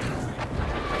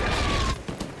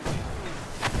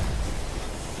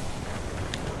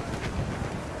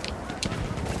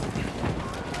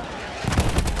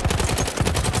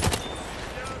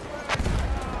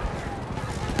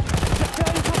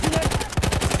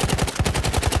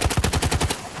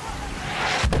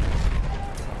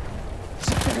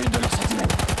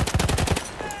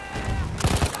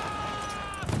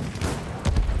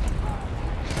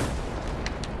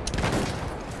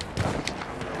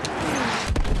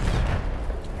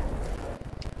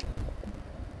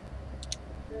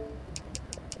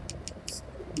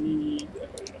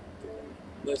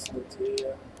 Listen to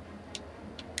you.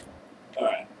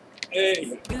 Alright.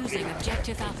 Hey. Losing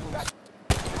objective apples.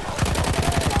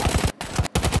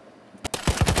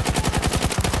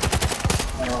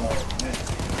 Oh, man.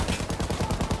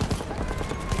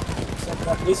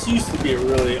 This used to be a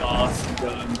really awesome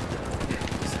gun.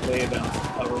 Just lay down some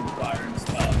cover and fire and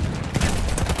stuff.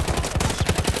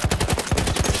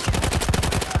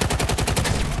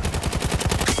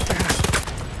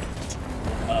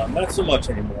 Not so much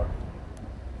anymore.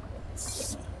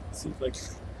 Seems like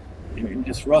you're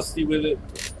just rusty with it.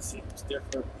 It seems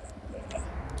different.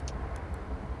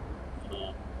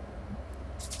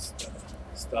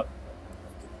 Stuff.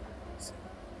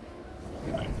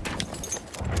 Right.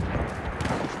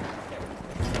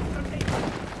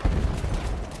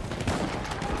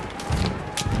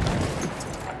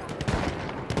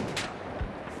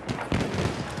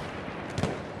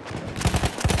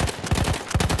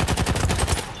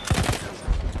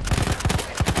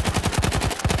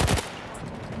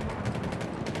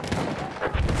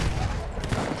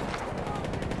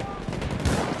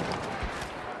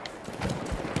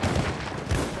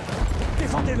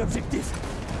 Défendez l'objectif.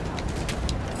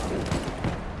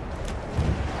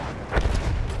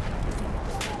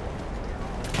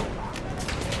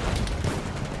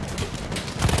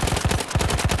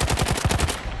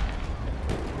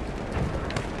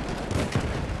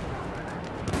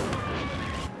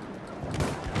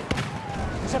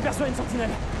 J'aperçois une sentinelle.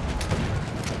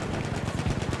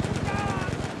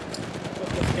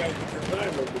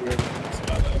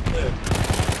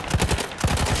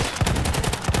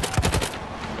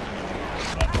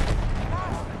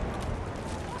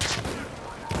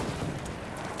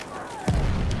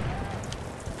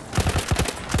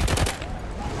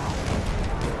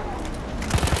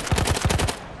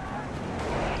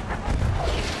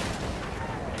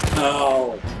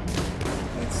 Oh,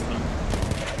 that's not.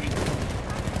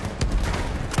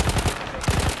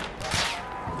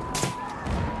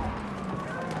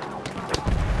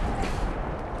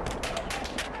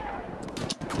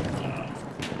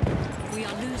 We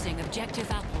are losing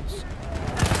objective apples.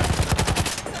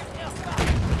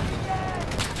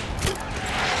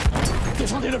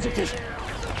 Défendez l'objectif.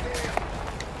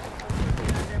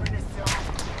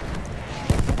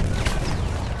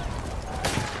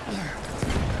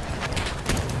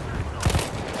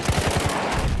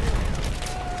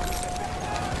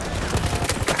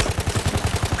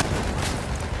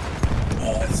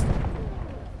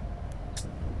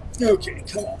 Okay,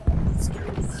 come on. Let's go.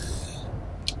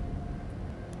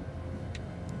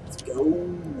 Let's go.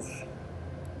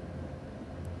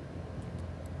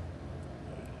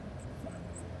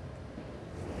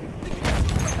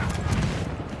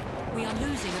 We are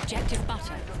losing objective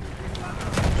butter.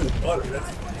 Butter,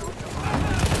 that's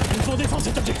Il faut défendre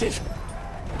cet objectif.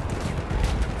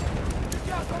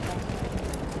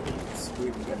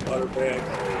 sweet. We got butter bag.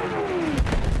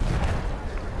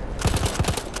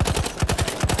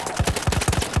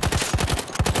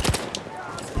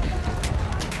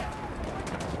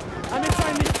 Un médecin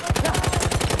ennemi. Là.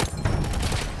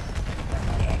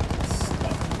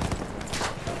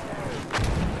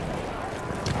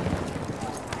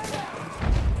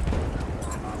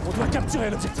 On doit capturer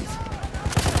l'objectif.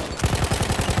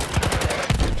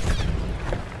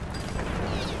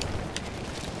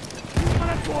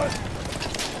 Malade pour eux.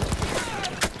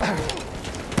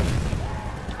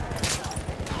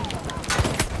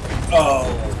 Oh,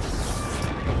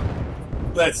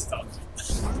 that's tough.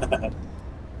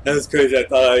 That was crazy. I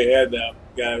thought I had that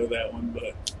guy with that one,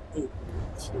 but ooh,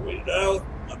 should have waited out.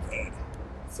 Not bad.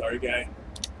 Sorry, guy.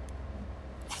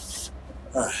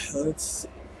 Alright, let's see.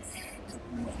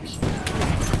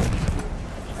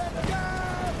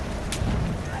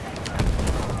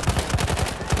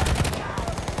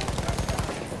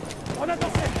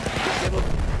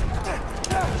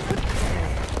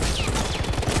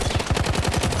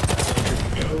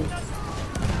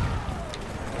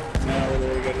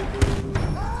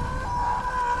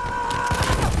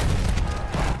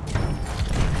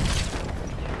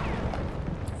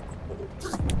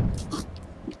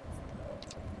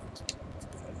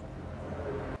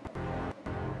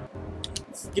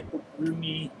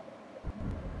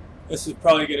 This is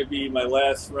probably going to be my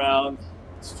last round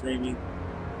streaming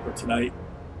for tonight.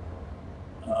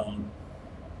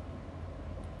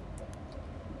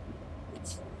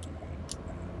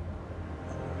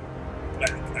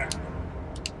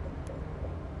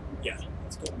 Yeah,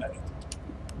 let's go medic.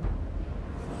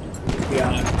 We'll be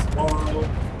on tomorrow,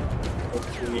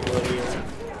 hopefully earlier.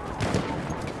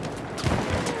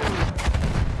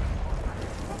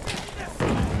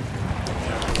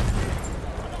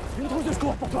 Une trousse de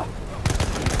secours pour toi.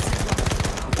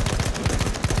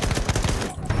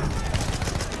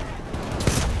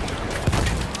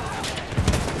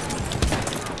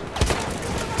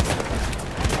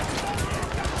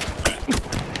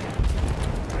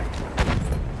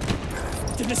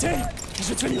 T'es blessé? Je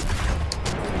vais te soigner.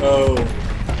 Oh.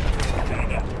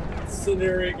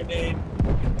 Incendiary grenade.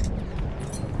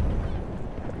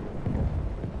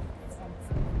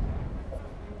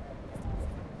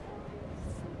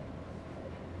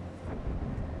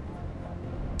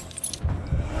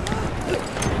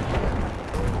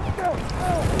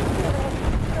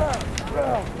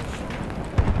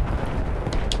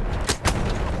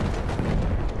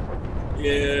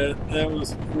 Yeah, that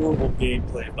was horrible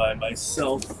gameplay by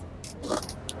myself.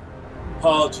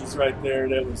 Apologies right there,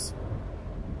 that was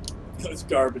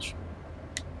garbage.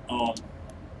 I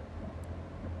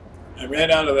ran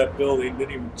out of that building,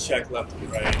 didn't even check left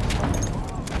and right.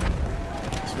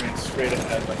 Just ran straight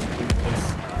ahead like a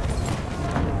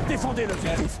this. Défendez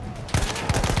l'objectif.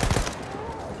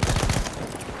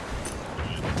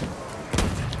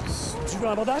 Tu veux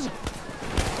un bandage?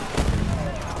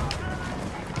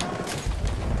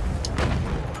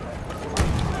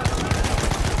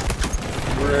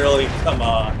 Really? Come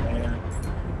on, man.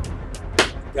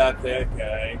 Got that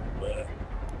guy, but...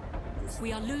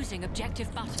 We are losing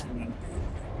objective butter.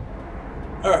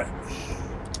 Alright.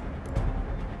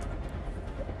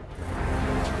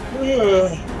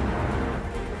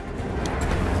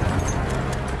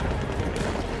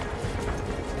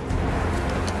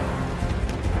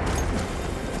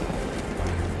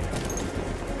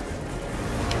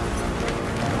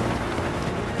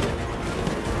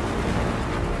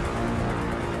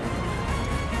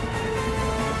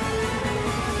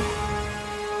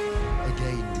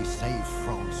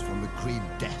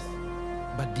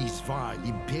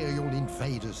 Imperial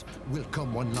invaders will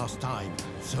come one last time,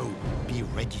 so be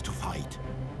ready to fight.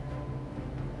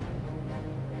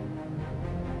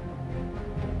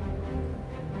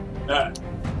 Alright.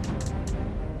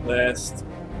 Last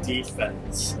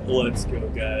defense. Let's go,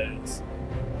 guys.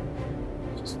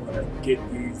 Just want to get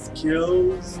these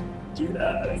kills. Get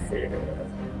out of here.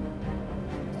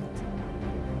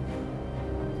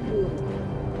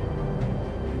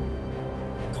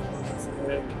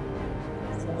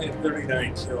 It's only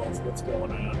 39 kills. What's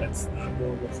going on? That's not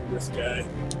normal for this guy.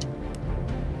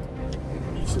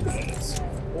 He should have had it.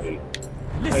 Wait.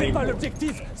 Laissez pas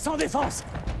l'objectif sans défense.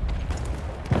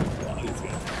 Wow, he's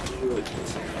got really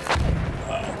pushing.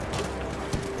 Wow.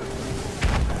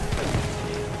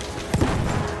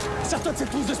 Sers-toi de cette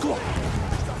trousse de secours.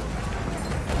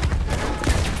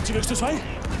 Tu veux que je te soigne?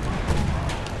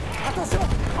 Attention!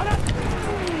 Grenade!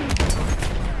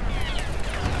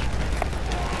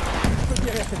 Je peux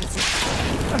guérir tes blessures.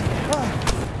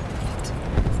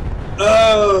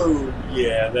 Oh,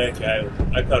 yeah, that guy.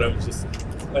 I thought it was just a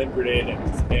flame grenade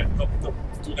and spam. Oh,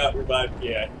 do not revive.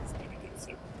 Yeah, he's gonna get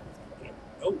sick.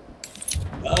 Oh,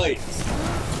 nice.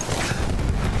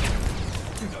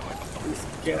 This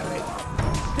guy.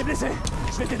 T'es blessé?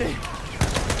 Je vais t'aider.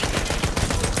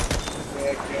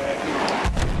 That guy.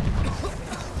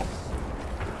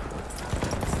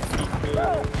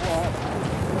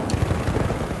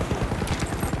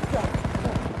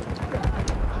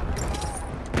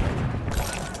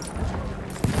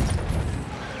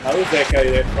 How is that guy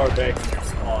that far back in your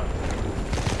spawn?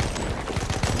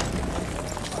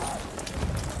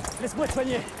 Laisse-moi te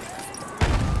soigner.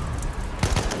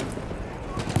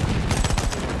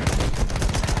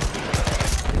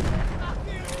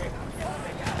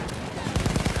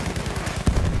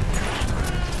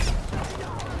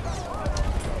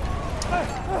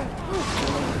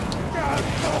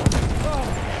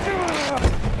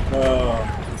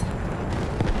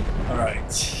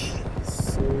 Alright.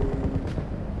 So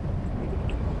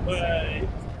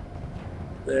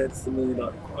that's the $1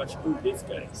 million question. Ooh, this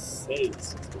guy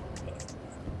saves.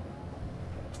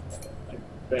 I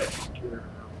bet you're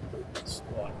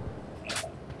squad.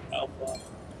 Alpha.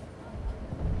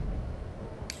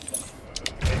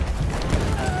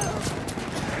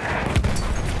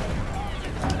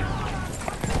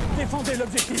 Défendez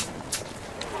l'objectif.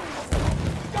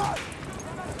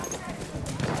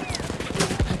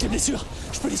 Tes blessures,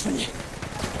 je peux les soigner.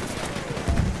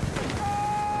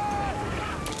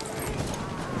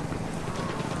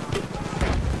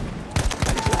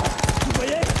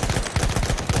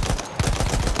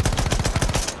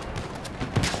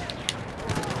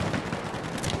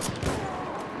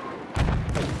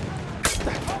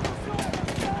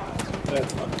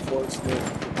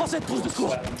 Prends cette trousse de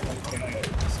secours.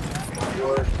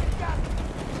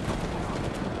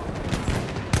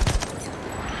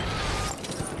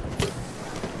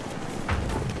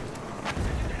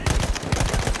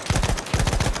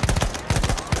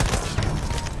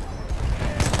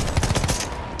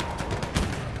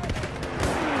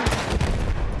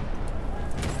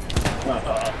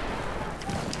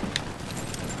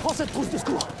 Prends cette trousse de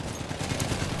secours.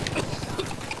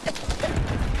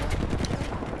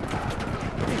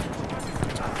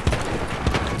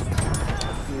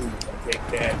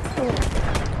 Take that.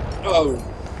 Oh.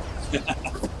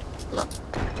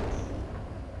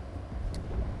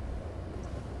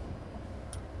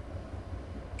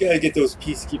 Gotta get those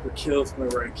Peacekeeper kills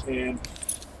whenever I can.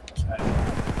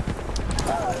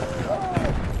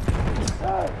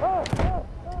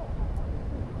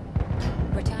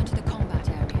 Return to the combat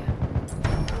area.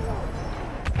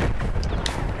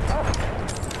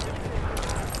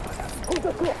 Trousse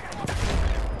de secours.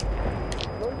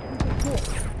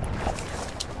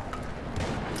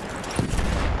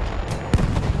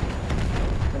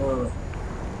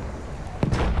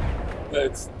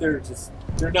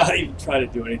 They're not even trying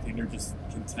to do anything, they're just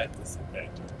content to sit back.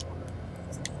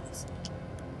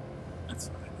 That's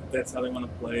fine. If that's how they want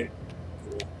to play it,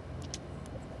 cool.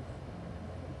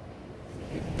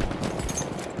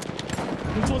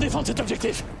 Nous devons défendre cet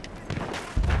objectif.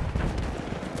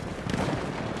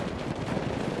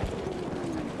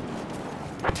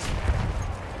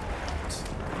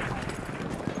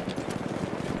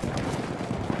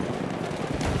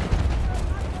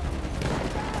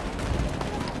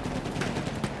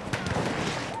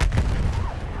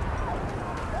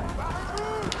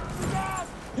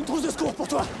 Une trousse de secours pour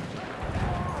toi.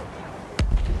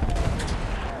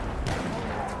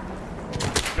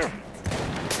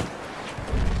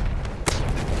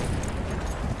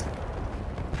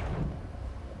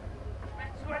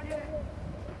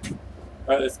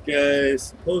 Alright, this guy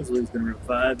supposedly is going to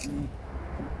revive me.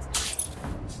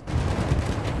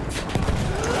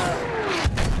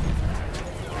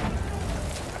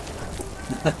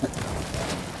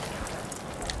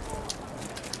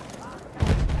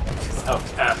 That's how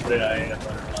confident I am on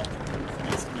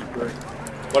Peacekeeper.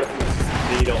 What if it was just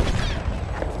a needle?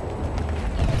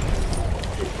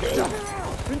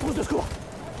 Une trousse de secours.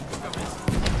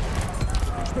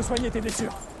 Je peux soigner tes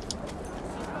blessures.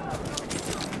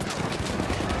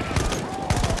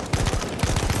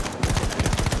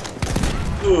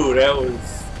 Ooh, that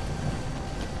was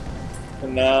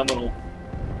phenomenal.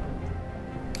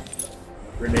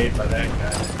 Grenade by that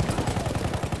guy.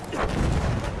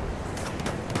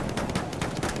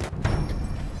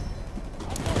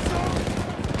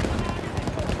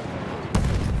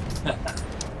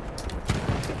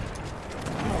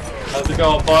 How's it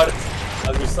going, bud?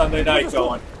 How's your Sunday night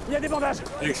going? Il y a des bandages.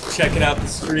 Thanks for checking out the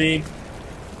stream.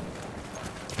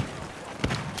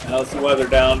 How's the weather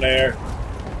down there?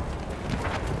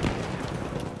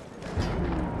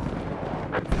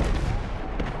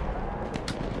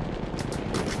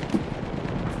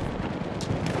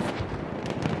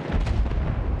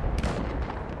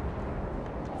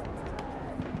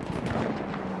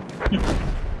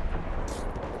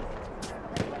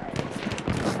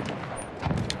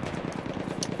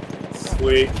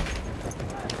 Sweet.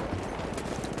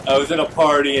 I was in a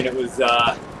party and it was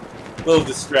a little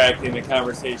distracting. The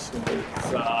conversation was,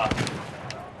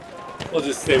 we'll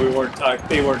just say they weren't talking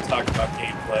about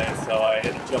gameplay, so I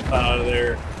had to jump out of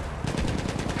there.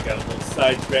 Got a little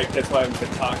sidetracked. That's why I've been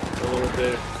talking for a little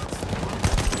bit.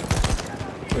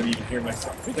 Couldn't even hear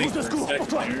myself think for a second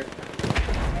there.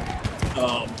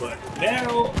 But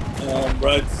now,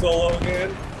 ride solo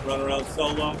again. Run around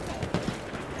solo.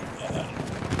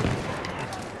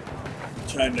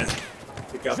 Trying to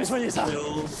pick up kills.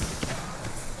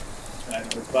 Trying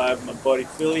to revive my buddy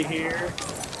Philly here.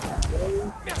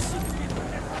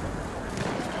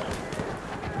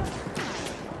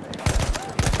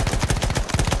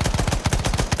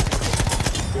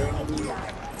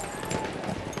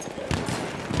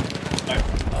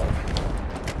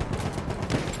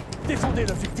 Défendez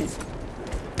l'objectif.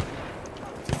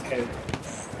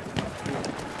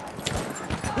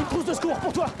 Une trousse de secours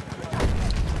pour toi.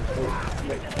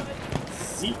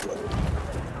 Secret.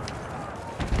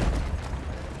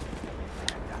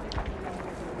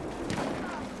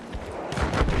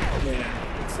 Man,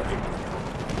 it's like a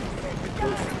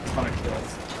ton of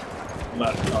kills. I'm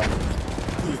out of time.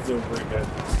 He's doing pretty good.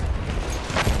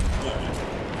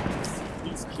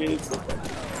 These kids look like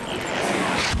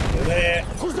that.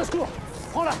 Trousse de secours.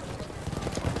 Prends-la.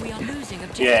 We are losing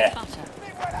objective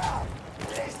butter.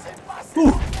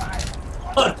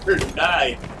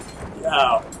 109.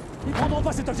 Wow. Ils prendront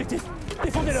pas cet objectif.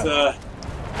 Défendez-le.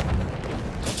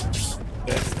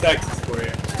 That's Texas for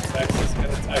you. Texas kind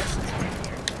of Texas.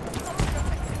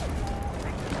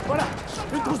 Voilà,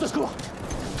 une trousse de secours.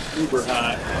 Uber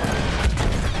hot.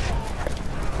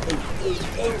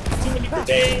 Oh, too many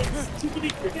grenades. Too many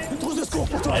grenades. Une trousse de secours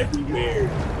pour toi. Everywhere.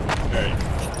 Alright.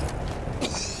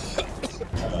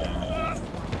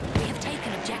 We have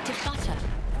taken objective butter.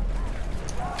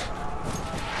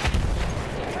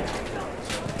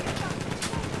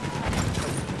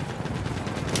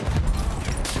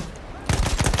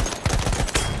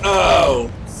 Oh,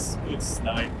 it's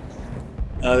sniped.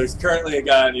 There's currently a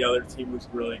guy on the other team who's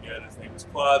really good. His name is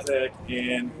Quazak,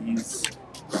 and he's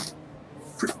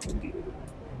freaking good.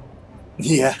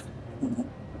 Yeah.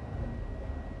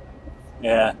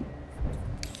 Yeah.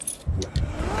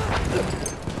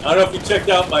 I don't know if you checked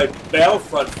out my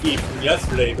Battlefront feed from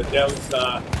yesterday, but that was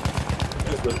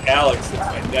with Alex. It's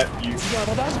my nephew.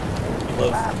 He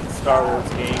loves Star Wars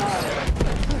games.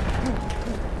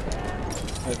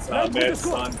 It's Matt's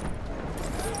son.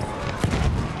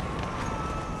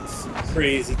 Some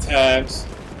crazy times.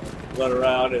 Run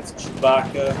around. It's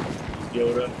Chewbacca,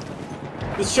 Yoda.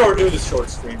 It was a short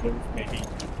stream. It was maybe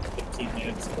 15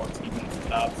 minutes, 14 minutes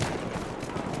tops.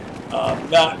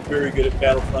 Not very good at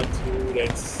Battlefront 2.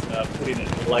 That's putting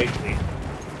it lightly.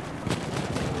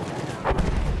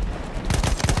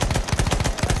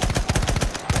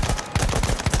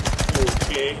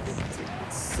 Okay,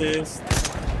 assist.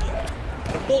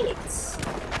 Bullets.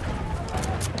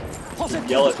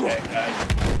 Yell at that guy.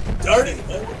 Darn it,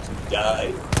 I want to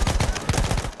die.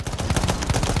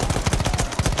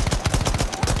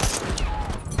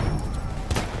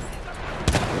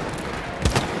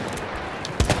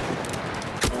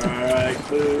 Alright,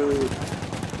 boo.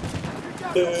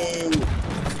 Boo.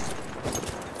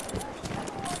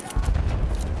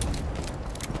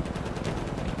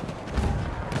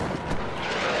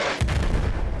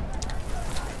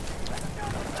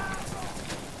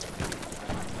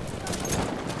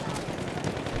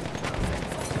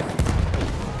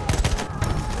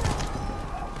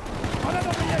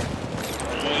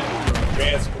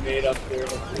 Up there,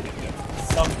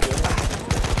 something.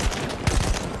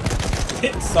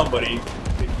 Hit somebody.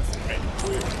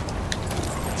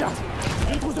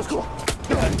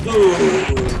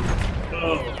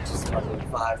 Oh, just about to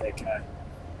revive that guy.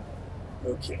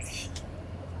 Okay.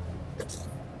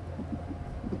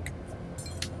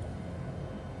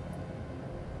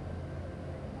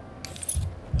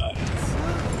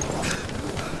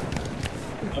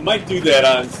 I might do that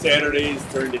on Saturdays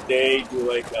during the day, do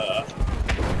like a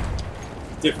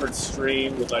different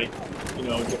stream with like, you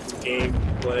know, different game to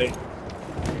play.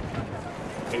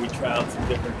 Maybe try out some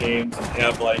different games and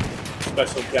have like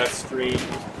special guest stream,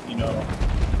 you know.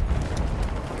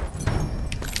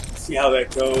 See how that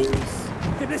goes.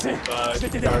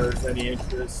 If garners any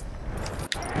interest.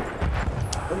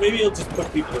 Or maybe it'll just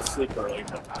put people to sleep early,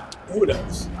 but who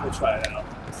knows? We'll try it out.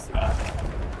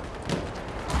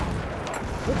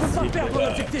 On peut pas perdre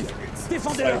l'objectif.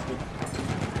 Défendez-le.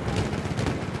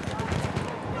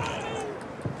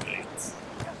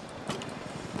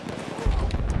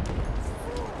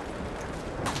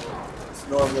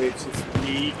 Normally it's just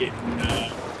me getting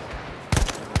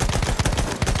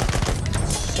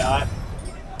shot.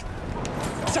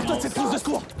 Sers-toi de cette trousse de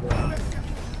secours.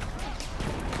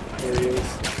 There he is.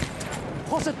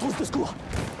 Prends cette trousse de secours.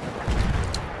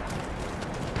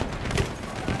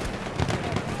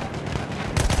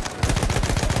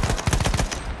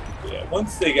 Yeah,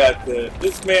 once they got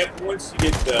this map, once you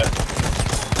get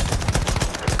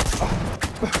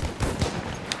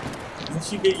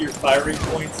once you get your firing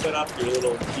point set up, your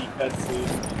little defensive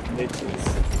niches,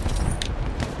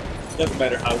 doesn't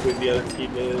matter how good the other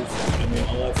team is. I mean,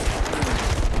 unless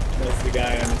the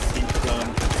guy on the team's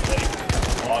done, like,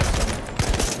 awesome.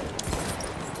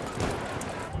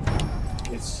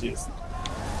 It's just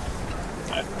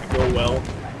not gonna go well.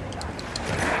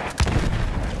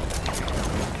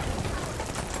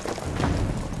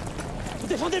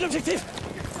 Défendez l'objectif.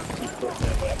 Keep putting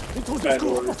that Une trousse de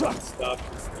secours pour toi. stuff.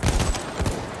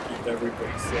 Keep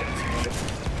everybody satisfied.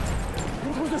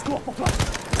 Une trousse de secours pour toi.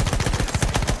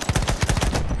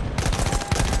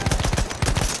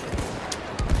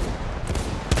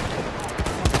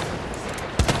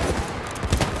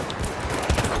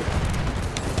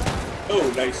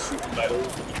 Oh, nice shooting by those.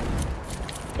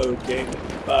 Okay,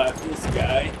 this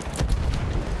guy.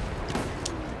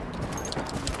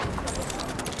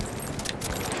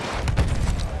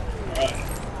 Alright.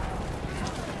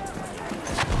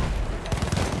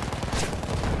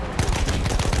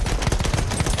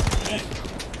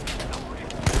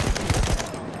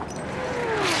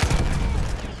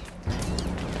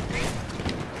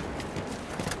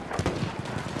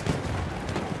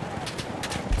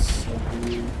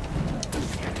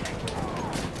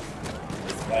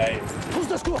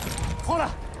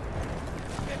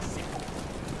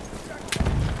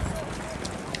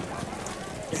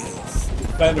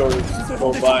 defend or just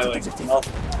go by like nothing.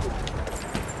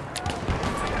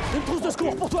 Une trousse de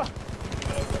secours pour toi.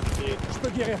 Je peux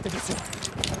guérir tes blessures.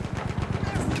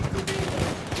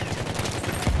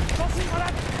 Lance une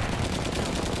grenade.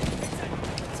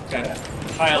 Kind of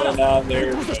piling on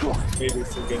there. Maybe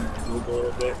so we can move a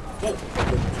little bit. Oh,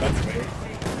 that's weird.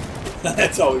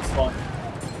 That's always fun.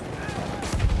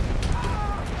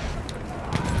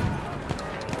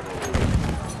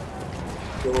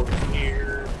 Go over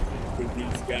here. Give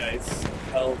these guys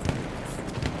health.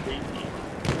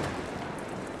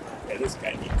 Yeah, this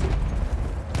guy needs it.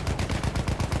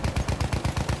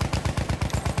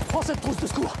 Prends cette trousse de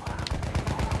secours.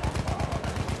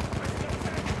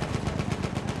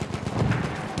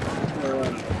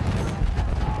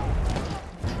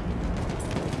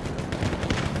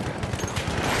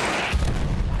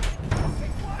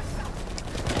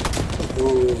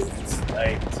 Ooh, it's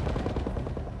tight.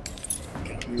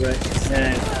 Right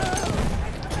side.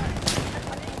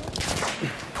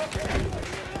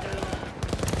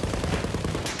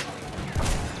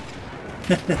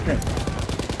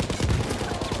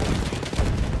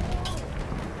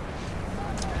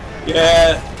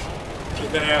 Yeah,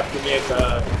 you're gonna have to get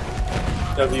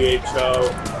WHO.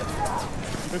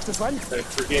 Tu veux que je te soigne? I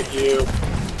forget you.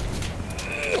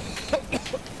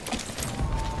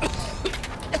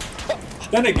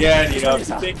 Then again, you know, if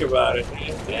you think about it,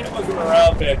 Dan wasn't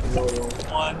around back in World War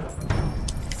I,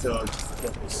 so it's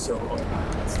definitely so hard.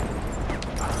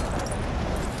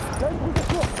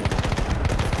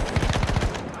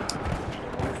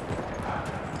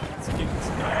 Let's get this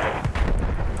guy.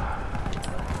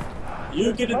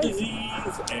 You get a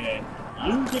disease, and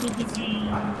you get a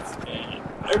disease, and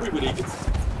everybody gets a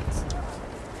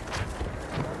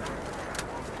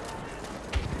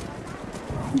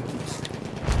disease.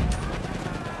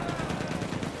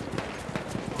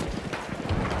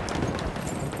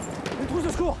 Une trousse de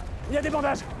secours. Il y a des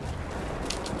bandages.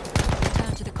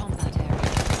 Return to the combat area.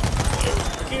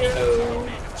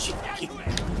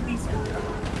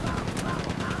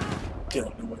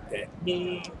 Don't know what that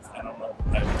means. I don't know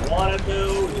if I want to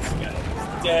know. This guy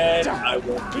is dead. I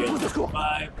won't be able to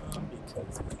revive him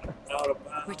because I'm out of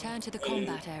bounds. Return to the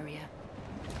combat area.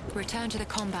 Return to the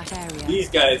combat area. These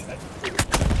guys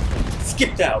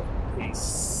skipped out. They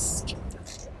skipped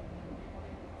out.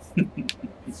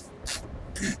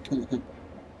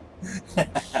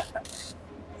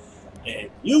 And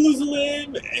you lose a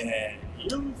limb, and you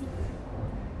lose a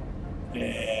limb.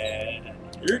 And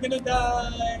you're gonna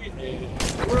die,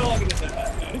 and we're all gonna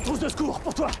die. Une trousse de secours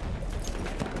pour toi.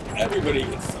 Everybody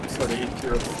gets some sort of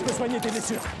incurable. Je peux soigner tes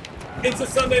blessures. It's a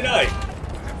Sunday night.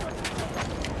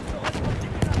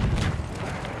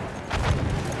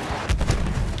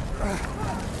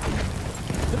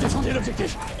 Descendez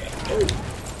l'objectif.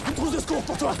 Une trousse de secours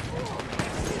pour toi.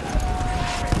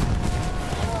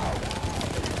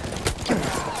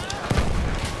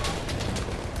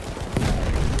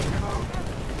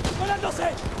 Grenade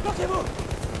lancée. Bloquez-vous.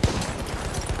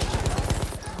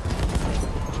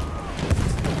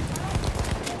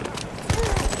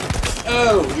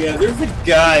 Oh, yeah, there's a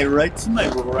guy right to my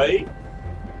right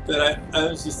that I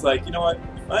was just like, you know what?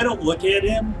 If I don't look at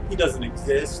him, he doesn't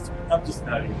exist. I'm just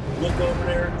not even gonna look over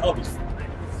there. I'll be fine.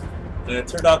 And it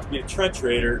turned out to be a trench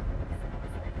raider.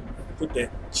 Put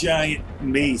that giant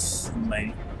mace in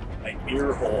my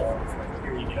ear hole. Like,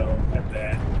 here you go. Have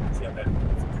that. See how that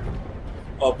feels.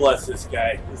 Oh, bless this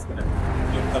guy. He's gonna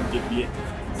come give me it.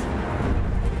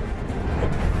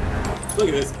 Look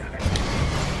at this guy.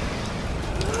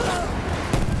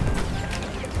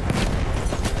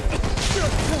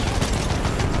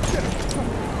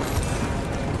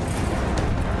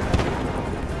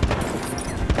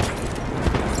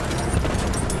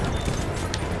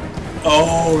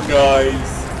 Oh,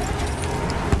 nice.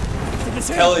 I'm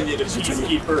telling you, the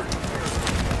Peacekeeper.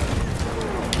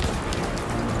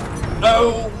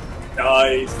 Oh,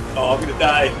 nice. Oh, I'm gonna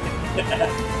die.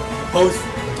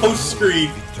 Post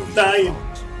screen. Dying.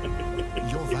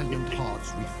 Your valiant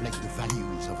hearts reflect the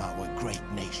values of our great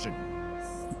nation.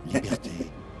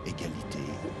 Liberté, égalité,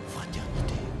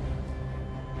 fraternité.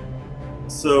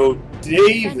 So,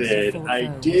 David, I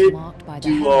did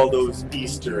do all those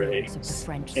Easter eggs,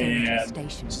 and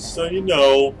just so you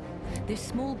know,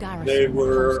 they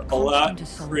were a lot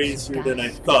crazier than I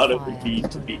thought it would be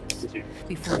to do.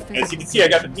 As you can see, I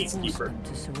got the Peacekeeper,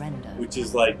 which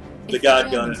is like the God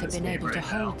gun in this game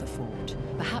right now.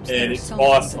 And it's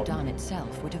awesome.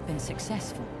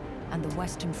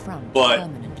 But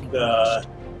the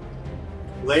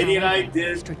lady and I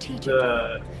did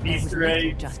the Easter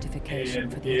egg,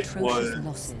 and it was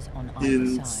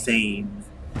insane.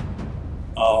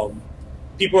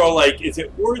 People are like, is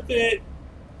it worth it?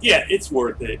 yeah, it's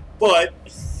worth it. But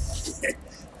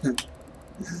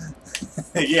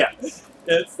yeah,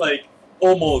 it's like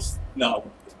almost not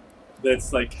worth it.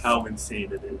 That's like how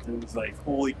insane it is. It was like,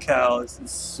 holy cow, this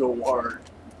is so hard.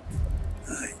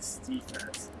 Nice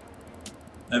defense.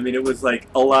 I mean, it was like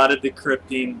a lot of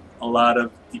decrypting, a lot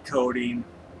of decoding,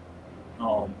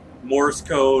 Morse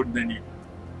code, and then you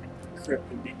decrypt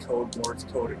and decode Morse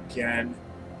code again,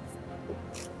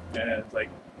 and like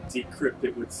decrypt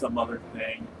it with some other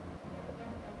thing.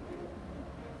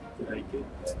 Did I get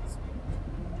that?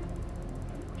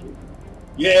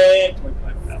 Yeah,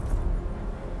 25,000.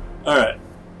 All right.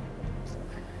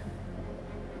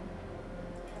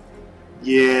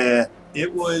 Yeah,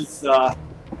 it was.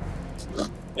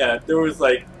 Yeah, there was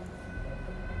like.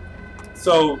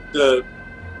 So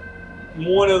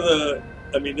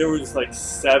I mean, there was like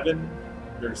 7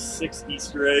 or 6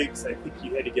 Easter eggs. I think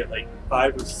you had to get like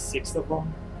 5 or 6 of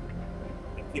them.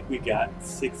 I think we got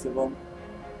 6 of them.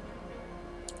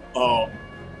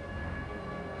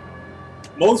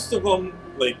 Most of them,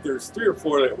 like, there's 3 or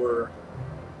 4 that were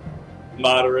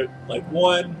moderate. Like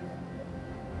one,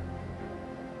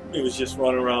 it was just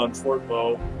running around Fort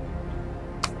Bow,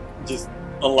 just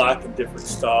unlocking different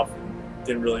stuff.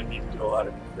 Didn't really need to do a lot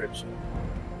of encryption.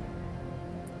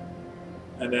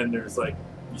 And then there's like,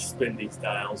 you spin these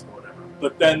dials or whatever.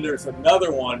 But then there's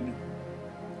another one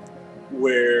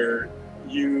where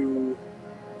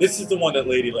this is the one that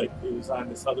Lady liked. It was on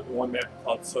this other one map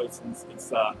called, so it's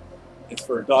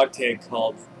for a dog tag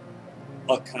called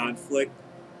A Conflict.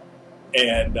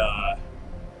 And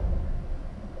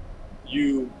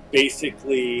you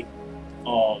basically,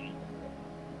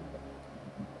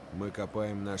 Мы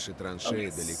копаем наши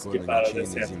траншеи далеко на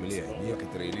ничейной земле.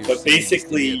 Некоторые лишь but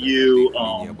basically you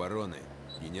обороны.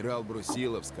 Генерал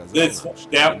Брусилов сказал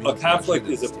that A Conflict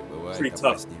is a pretty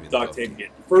tough dog tag to get.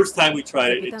 The first time we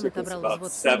tried it, it took us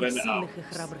about 7 hours.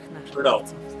 Or no,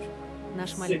 6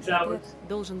 hours.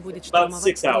 About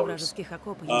 6 hours.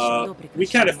 We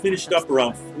kind of finished up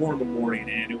around 4 in the morning,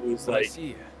 and it was like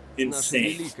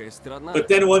insane. But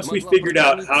then once we figured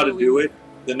out how to do it,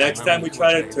 the next time we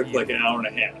tried it, it took like an hour and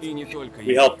a half.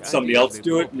 We helped somebody else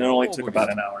do it, and it only took about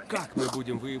an hour and a half.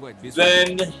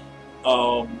 Then,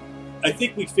 I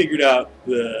think we figured out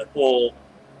there's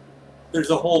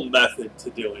a whole method to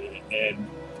doing it, and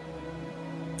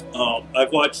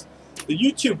I've watched, the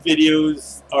YouTube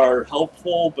videos are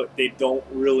helpful, but they don't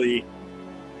really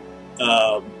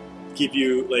give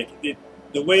you, like,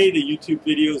 the way the YouTube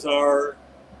videos are,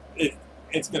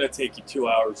 it's going to take you 2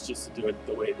 hours just to do it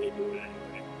the way they do it anyway.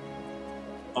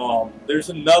 There's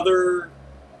another,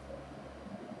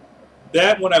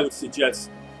 that one I would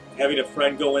suggest having a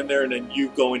friend go in there and then you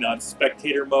going on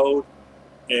spectator mode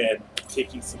and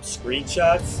taking some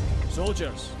screenshots.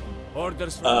 Soldiers,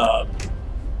 orders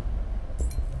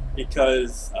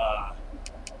because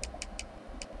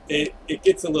it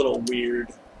gets a little weird.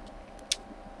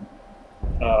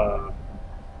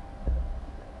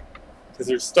 Because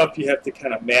there's stuff you have to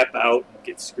kind of map out and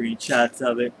get screenshots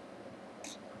of it.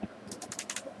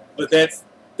 But that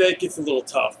gets a little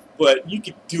tough. But you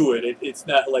could do it. It's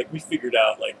not like we figured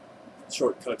out like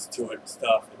shortcuts to it and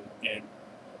stuff, and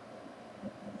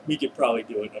we could probably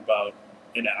do it in about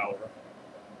an hour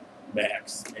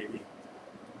max,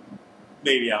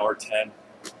 maybe hour 10.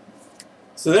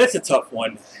 So that's a tough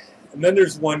one. And then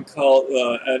there's one called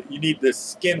you need this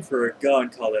skin for a gun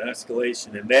called an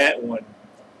escalation, and that one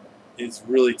is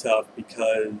really tough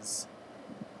because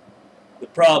the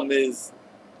problem is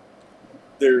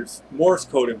there's Morse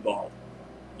code involved.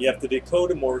 You have to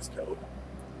decode a Morse code.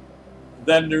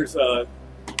 Then there's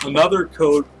another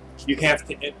code you have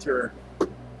to enter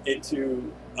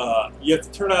into. You have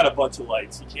to turn on a bunch of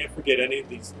lights. You can't forget any of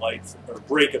these lights or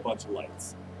break a bunch of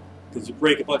lights, because you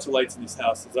break a bunch of lights in these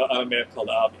houses on a map called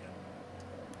Albion.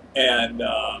 And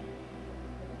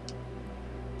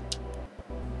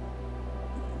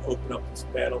open up this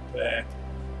battle pack.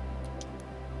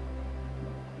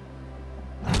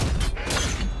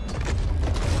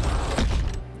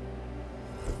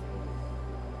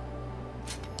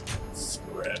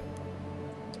 Scrap.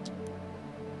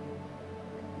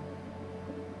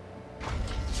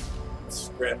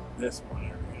 Scrap this one. I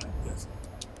got this one.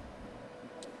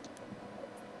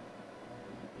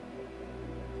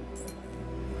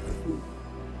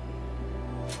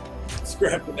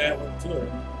 Scrapping that one too.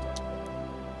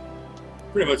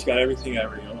 Pretty much got everything I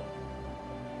already own.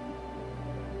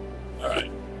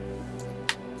 Alright.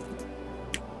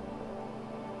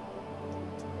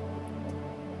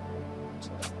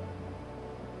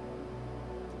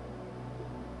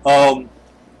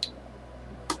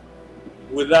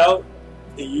 Without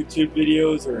YouTube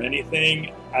videos or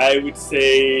anything, I would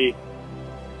say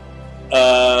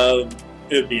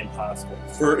it would be impossible,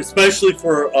 especially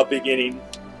for a beginning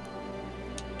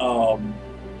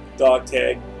dog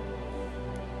tag.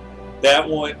 That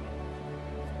one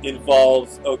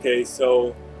involves, okay,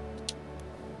 so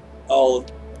I'll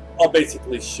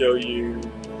basically show you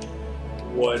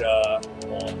what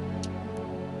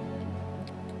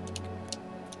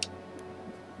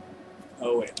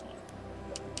oh wait,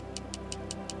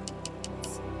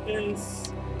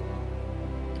 this.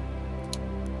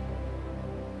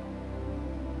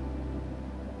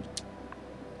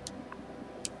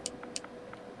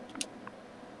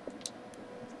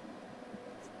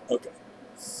 Okay,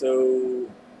 so,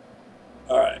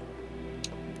 all right.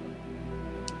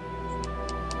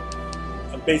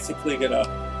 I'm basically gonna,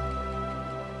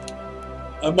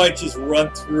 I might just run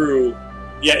through,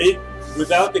 yeah,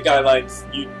 without the guidelines,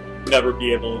 you'd never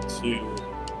be able to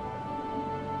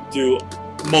do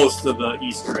most of the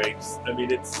Easter eggs. I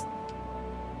mean, it's,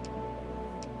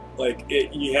 like,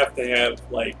 you have to have,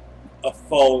 like, a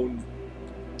phone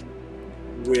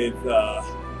with,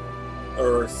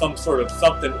 or some sort of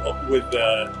something with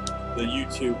the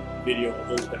YouTube video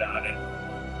open on it.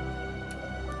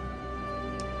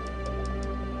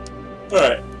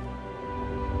 Alright.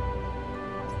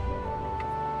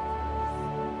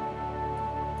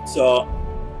 So,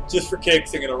 just for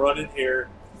kicks, I'm going to run in here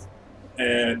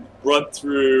and run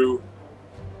through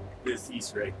this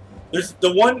Easter egg. There's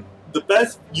the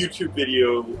best YouTube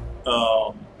video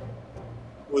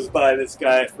was by this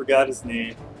guy, I forgot his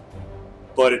name,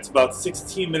 but it's about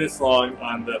 16 minutes long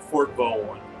on the Fort Bow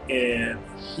one, and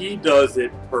he does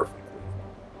it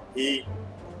perfectly.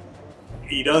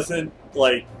 He doesn't,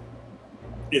 like,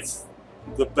 it's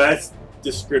the best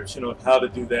description of how to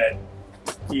do that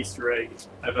Easter egg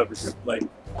I've ever seen, like,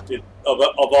 of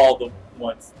all the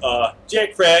ones.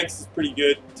 Jack Frags is pretty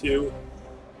good too.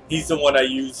 He's the one I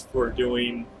use for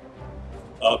doing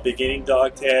beginning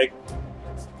dog tag.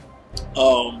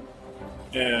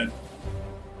 And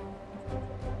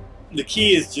the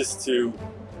key is just to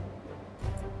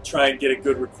try and get a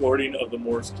good recording of the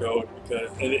Morse code, because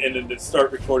and then to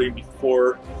start recording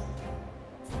before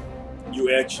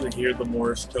you actually hear the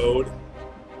Morse code.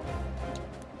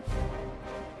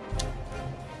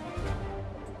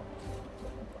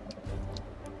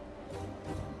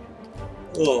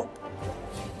 Well,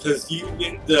 because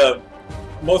the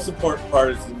most important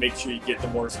part is to make sure you get the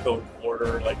Morse code in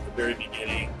order, like the very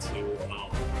beginning to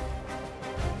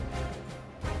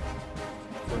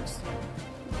first.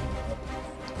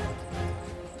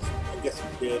 I guess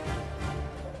we did.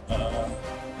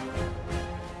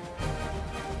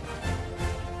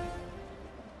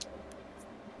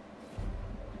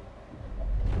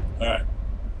 All right.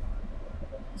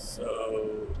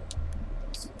 So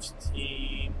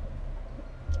 16.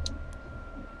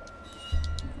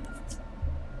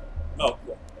 Oh,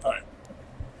 cool. All right.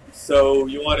 So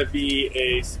you want to be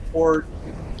a support,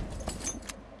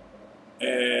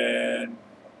 and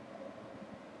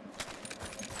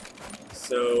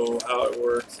so how it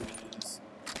works is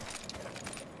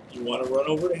you want to run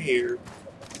over to here.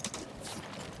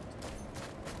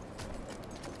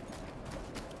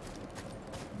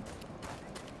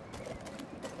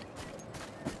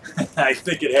 I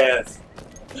think it has.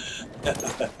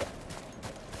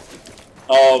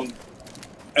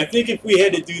 I think if we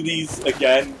had to do these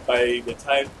again by the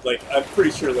time, like, I'm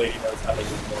pretty sure Lady knows how to do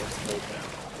Morse code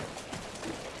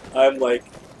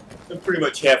now. I'm pretty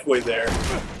much halfway there.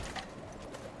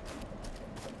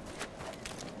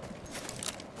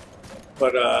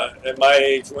 But at my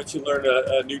age, once you learn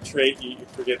a new trait, you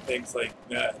forget things like,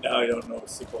 now I don't know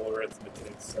simple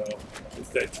arithmetic, so it's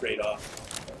that trade-off.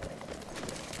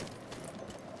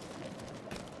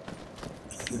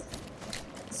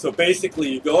 So basically,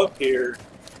 you go up here,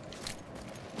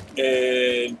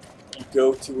 and you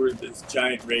go to where this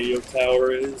giant radio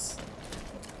tower is,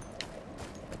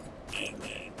 and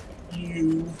then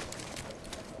you,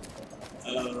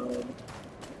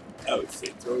 I would say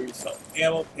throw yourself an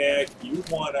ammo pack. You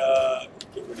want to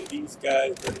get rid of these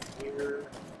guys right here.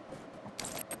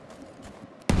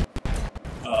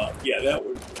 Yeah, that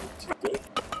would be too good.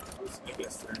 I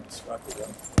guess they're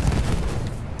indestructible.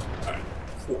 Alright,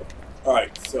 cool.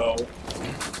 Alright, so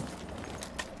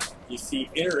you see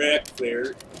interact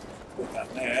there. Click on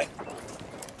that.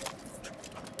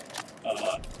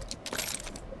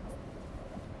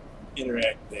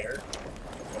 Interact there.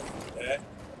 That.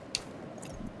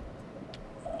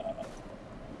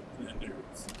 And then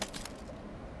there's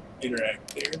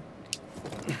interact there.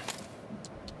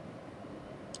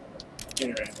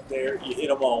 Interact there. You hit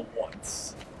them all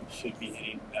once. You should be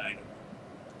hitting 9 of them.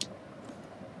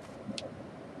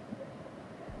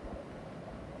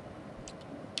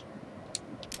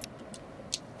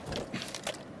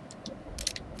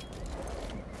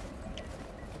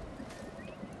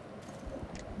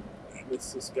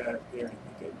 miss this guy up here?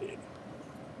 I think I did.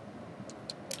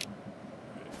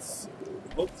 Alright, so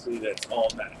hopefully that's all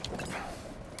 9.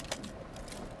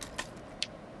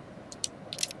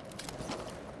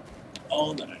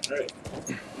 All 9, right.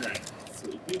 Alright, so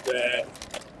you do that.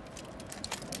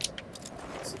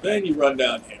 So then you run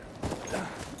down here.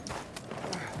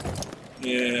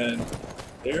 And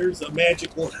there's a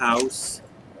magical house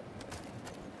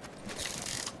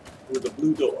with a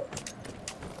blue door,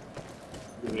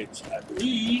 which I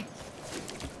believe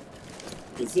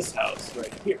is this house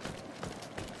right here.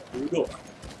 Blue door.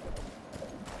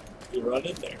 You run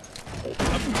in there, open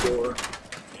up the door,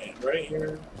 and right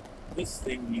here, this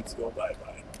thing needs to go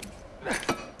bye-bye.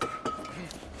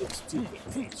 Looks too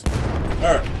big.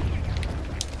 Alright.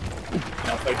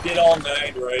 Now if I did all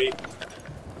 9 right,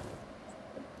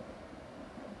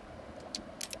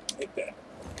 like that.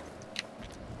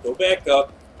 Go back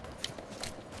up,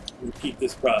 repeat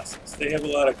this process. They have a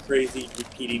lot of crazy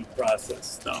repeating process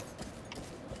stuff.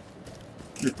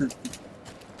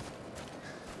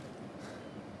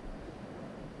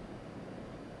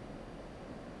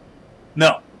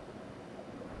 No.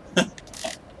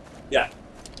 Yeah.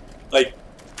 Like,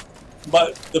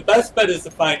 but the best bet is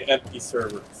to find empty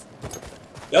servers.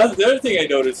 The other thing I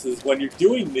noticed is when you're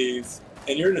doing these,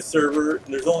 and you're in a server,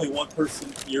 and there's only one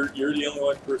person, you're the only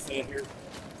one person in here,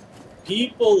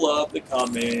 people love to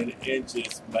come in and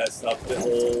just mess up the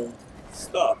whole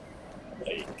stuff.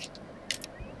 Like,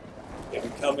 they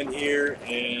can come in here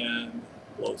and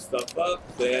blow stuff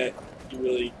up that you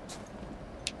really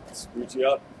screwed you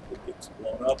up. It gets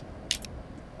blown up.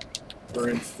 For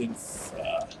instance,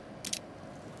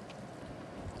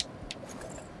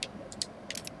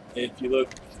 if you look,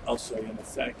 I'll show you in a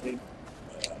second.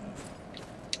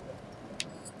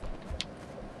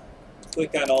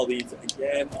 Click on all these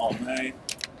again, all 9.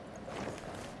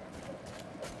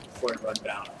 Before I run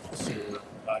down, I'll show you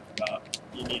what I'm talking about.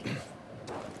 You need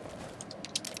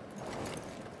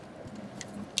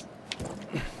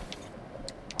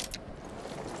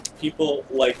people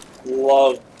like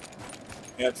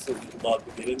absolutely love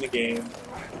to get in the game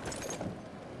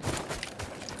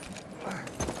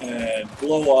and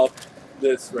blow up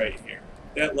this right here.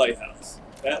 That lighthouse.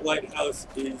 That lighthouse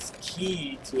is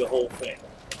key to the whole thing.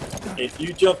 If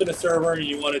you jump in a server and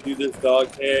you want to do this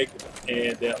dog tag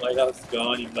and that lighthouse is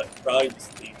gone, you must probably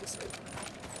just leave the server.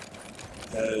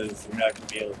 Because you're not going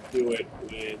to be able to do it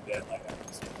with that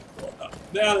lighthouse blown up.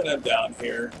 Now that I'm down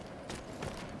here,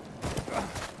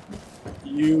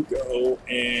 you go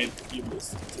and you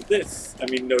listen to this. I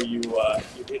mean, no, you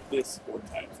hit this 4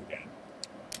 times again.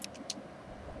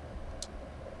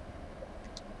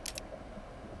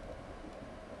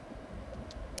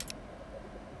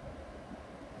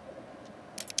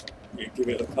 You give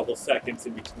it a couple seconds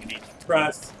in between each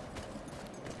press.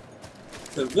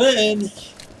 So then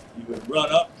you would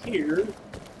run up here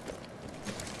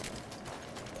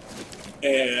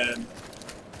and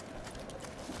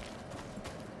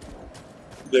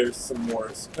there's some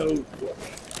Morse code for it.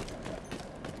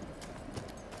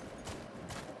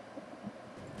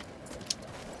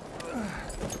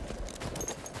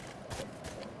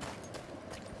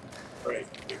 Right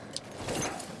here.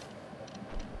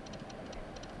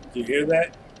 Do you hear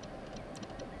that?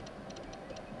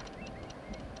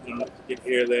 I don't know if you can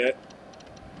hear that.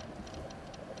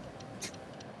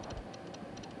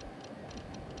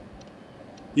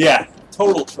 Yeah,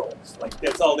 total trolls. Like,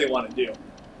 that's all they want to do.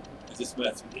 Just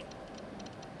mess with you.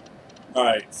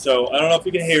 Alright, so I don't know if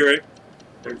you can hear it.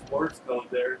 There's Morse code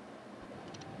there.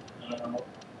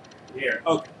 Here,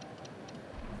 okay.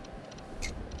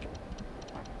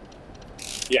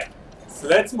 Yeah, so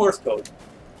that's Morse code.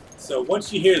 So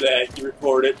once you hear that, you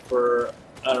record it for,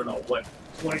 I don't know, what,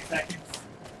 20 seconds?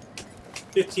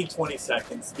 15, 20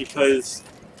 seconds, because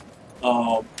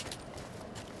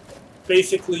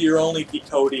basically you're only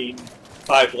decoding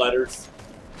 5 letters.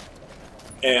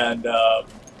 And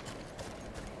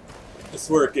this is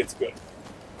where it gets good.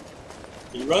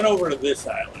 You run over to this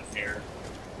island here,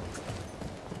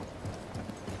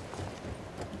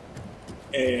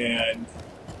 and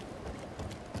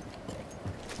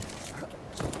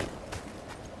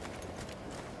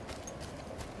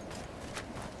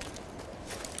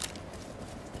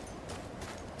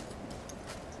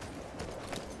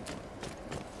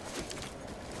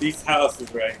these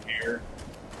houses right here,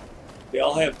 they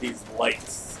all have these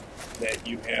lights that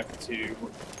you have to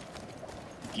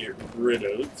get rid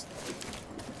of.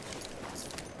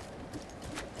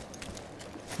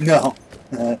 No.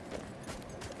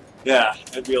 Yeah,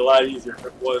 it'd be a lot easier if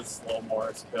it was slow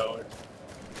Morse code.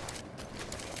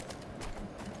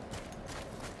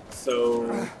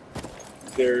 So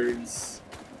there's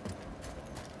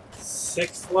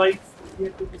 6 lights that you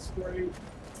have to destroy.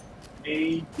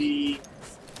 Maybe.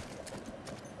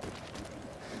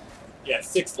 Yeah,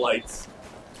 6 lights.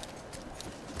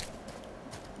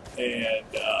 And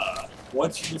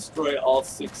once you destroy all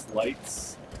 6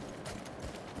 lights,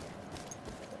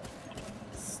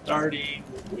 starting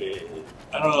with,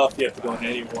 I don't know if you have to go in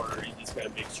any order, you just gotta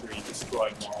make sure you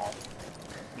destroy them all.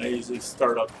 And I usually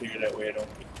start up here, that way I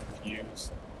don't get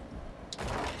confused.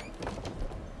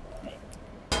 Alright.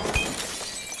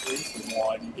 There's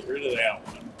one, you get rid of that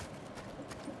one.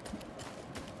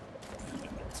 And then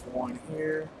there's one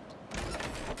here.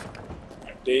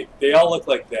 Right, they all look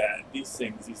like that. These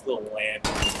things, these little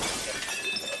lanterns.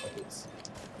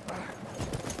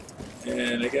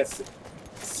 And I guess the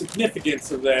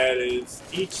significance of that is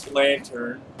each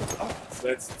lantern, so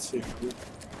that's 2,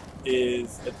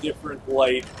 is a different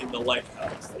light in the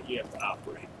lighthouse that you have to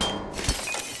operate.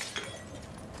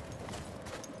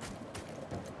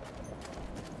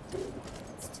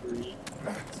 That's 3,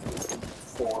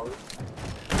 4.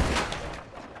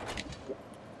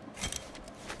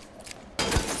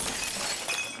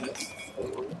 That's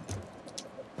 4.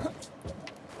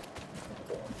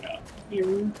 Going down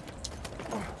here.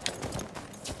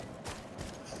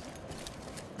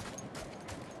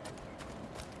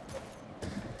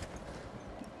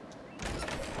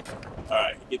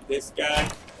 Alright, you get this guy.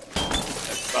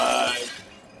 That's 5.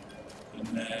 And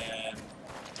then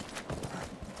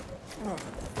I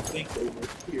think over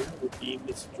here would be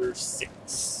Mr.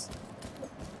 6.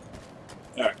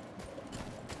 Alright.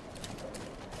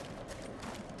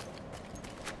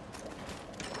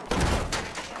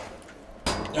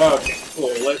 Okay,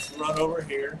 cool. Let's run over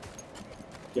here.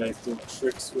 You guys doing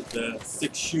tricks with the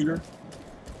 6-shooter.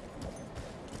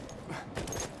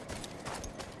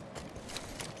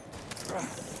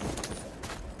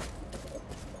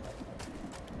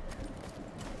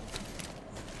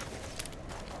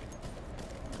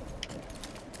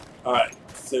 Alright,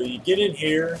 so you get in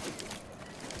here,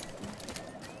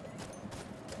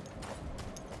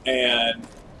 and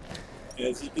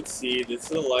as you can see, this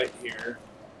little light here,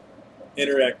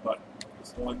 interact button.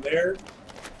 There's one there,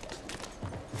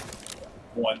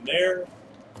 one there,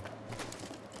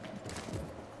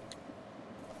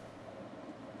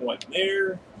 one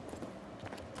there,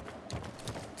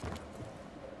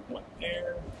 one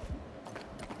there,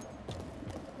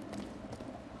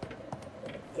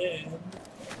 and then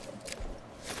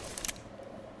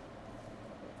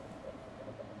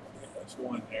there's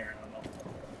one there, I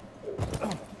don't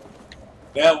know.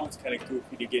 That one's kind of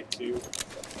goofy to get to.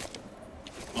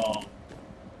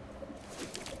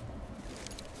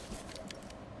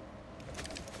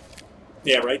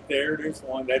 Yeah, right there, there's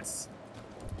one, that's,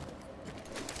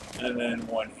 and then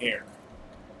one here.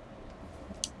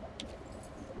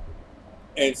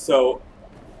 And so,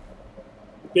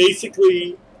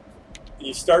 basically,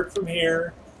 you start from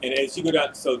here, and as you go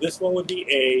down, so this one would be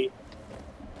A,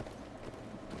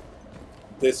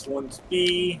 this one's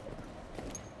B,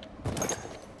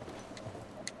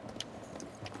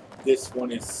 this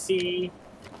one is C,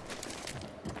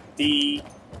 D,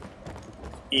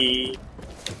 E,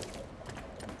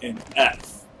 and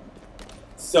F.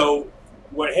 So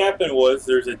what happened was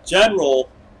there's a general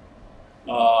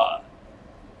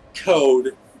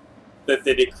code that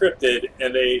they decrypted,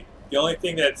 and the only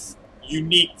thing that's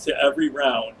unique to every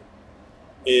round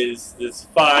is this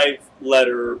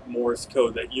 5-letter Morse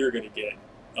code that you're going to get,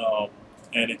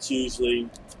 and it's usually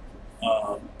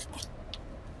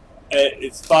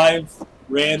it's 5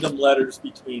 random letters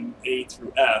between A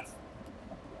through F.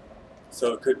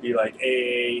 So it could be like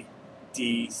A,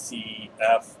 D, C,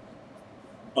 F,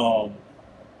 or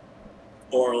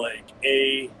like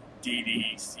A, D,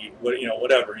 D, C,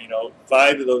 whatever,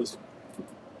 5 of those.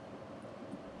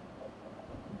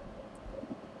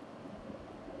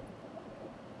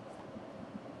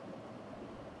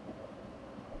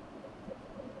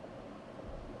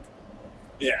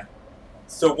 Yeah.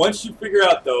 So once you figure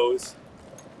out those,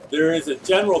 there is a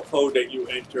general code that you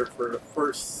enter for the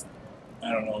first,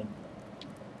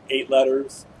 8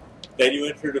 letters. Then you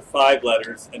enter the 5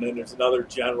 letters, and then there's another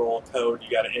general code you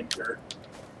got to enter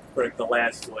for the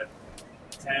last one.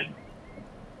 10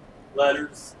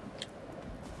 letters,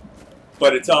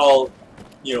 but it's all,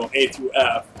 A through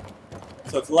F.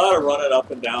 So it's a lot of running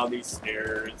up and down these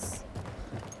stairs,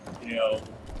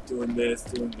 doing this,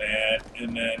 doing that,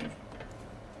 and then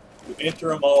you enter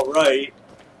them all right.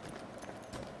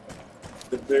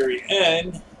 At the very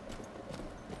end,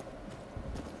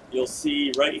 you'll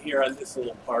see right here on this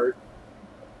little part,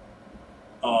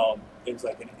 there's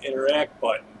like an interact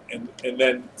button, and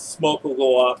then smoke will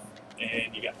go off,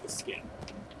 and you got the skin.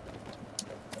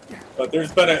 But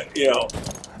there's been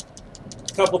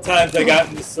A couple times I got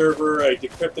in the server, I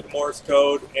decrypted Morse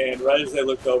code, and right as I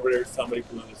looked over there, somebody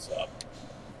blew this up.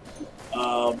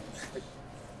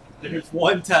 There's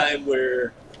one time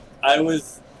where I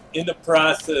was in the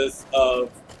process of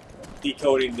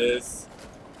decoding this,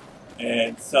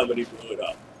 and somebody blew it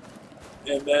up.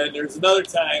 And then there's another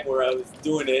time where I was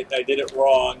doing it, I did it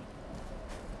wrong,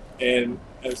 and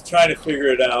I was trying to figure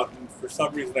it out, and for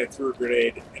some reason I threw a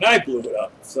grenade, and I blew it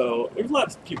up. So there's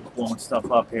lots of people blowing stuff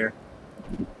up here.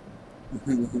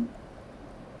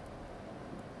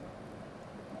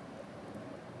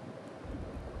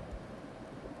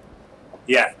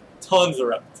 Yeah, tons of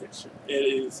repetition. It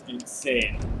is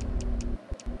insane.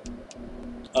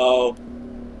 So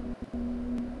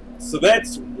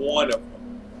that's one of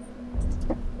them.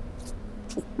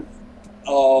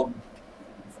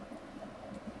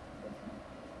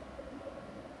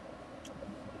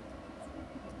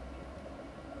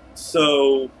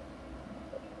 So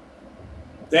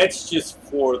that's just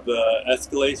for the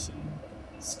escalation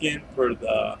skin for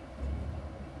the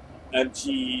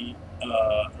MG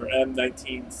or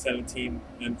M1917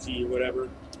 MG or whatever.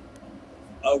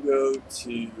 I'll go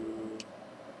to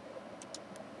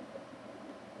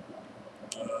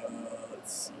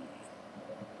let's see,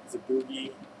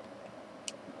 Zaboogie.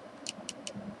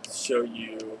 Show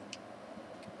you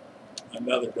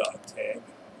another dog tag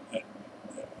that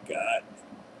we got.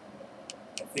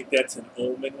 I think that's an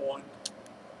Omen one.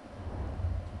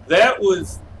 That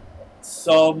was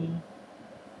some,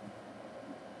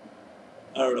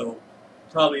 I don't know,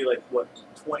 probably like what,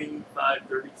 25,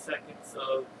 30 seconds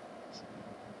of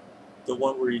the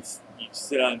one where you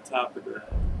sit on top of the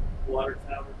water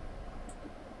tower.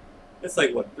 That's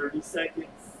like what, 30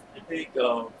 seconds, I think.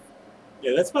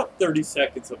 Yeah, that's about 30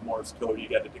 seconds of Morse code you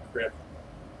got to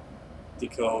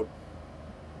decode.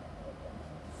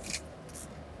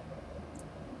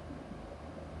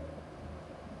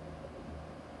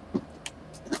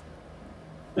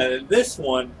 And in this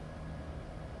one,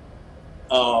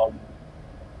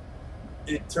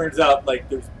 it turns out like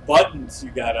there's buttons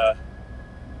you gotta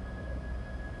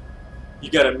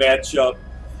match up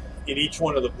in each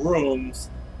one of the rooms,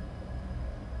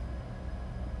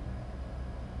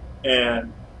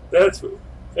 and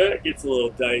that gets a little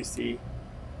dicey.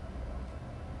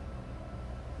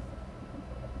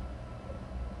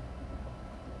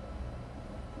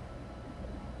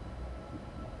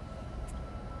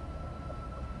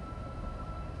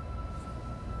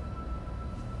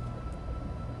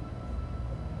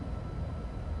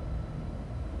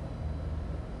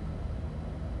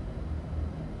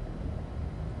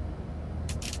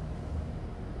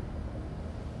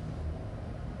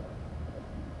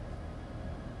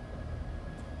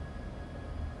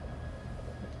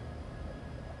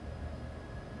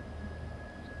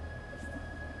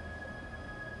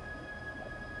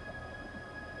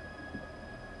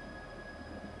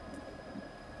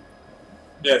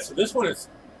 Yeah, so this one is,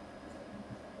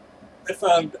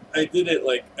 I did it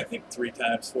like, I think 3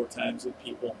 times, 4 times with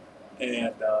people,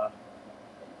 and,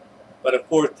 but a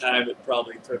 4th time it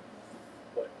probably took,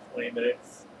 what, 20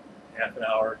 minutes, half an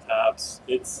hour tops.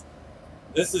 This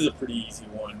is a pretty easy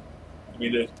one. I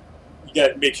mean, you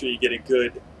gotta make sure you get a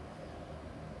good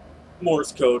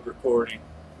Morse code recording.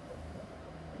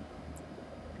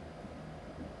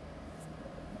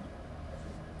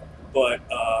 But,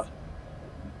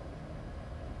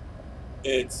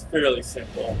 it's fairly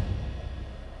simple.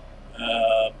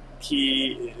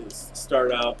 Key is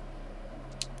start out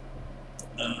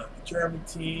the German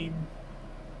team,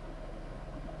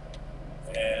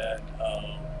 and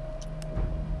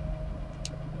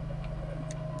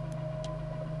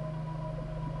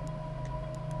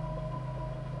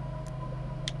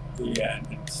yeah,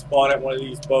 and spawn at one of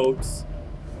these boats.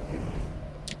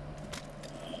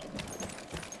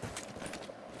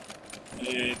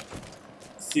 And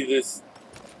see this.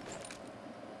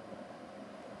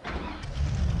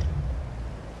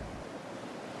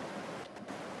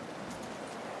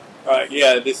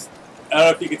 Yeah, this, I don't know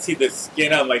if you can see the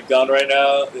skin on my gun right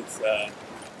now. It's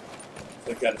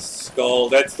got a skull.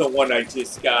 That's the one I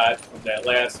just got from that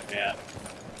last map.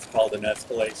 It's called an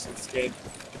escalation skin.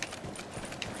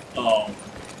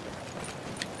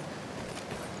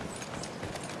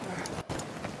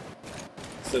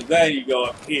 So then you go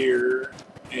up here,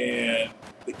 and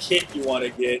the kit you want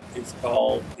to get is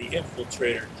called the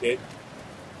Infiltrator Kit.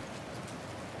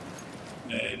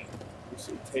 And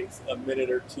usually takes a minute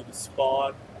or 2 to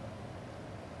spawn.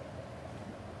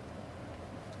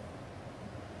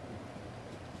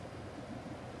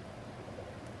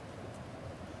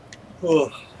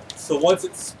 So once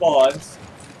it spawns,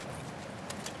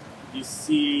 you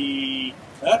see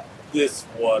not this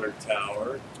water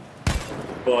tower,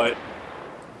 But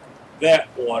that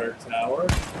water tower,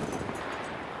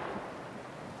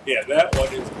 yeah, that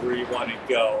one is where you want to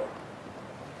go.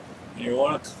 And you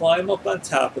want to climb up on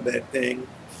top of that thing.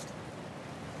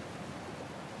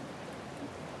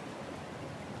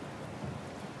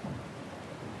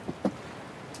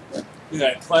 You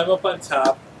gotta climb up on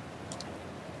top.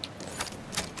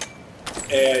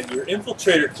 And your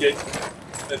infiltrator kit,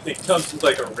 I think, comes with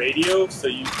like a radio, so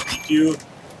you do,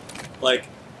 like,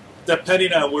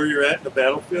 depending on where you're at in the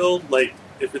battlefield, like,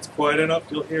 if it's quiet enough,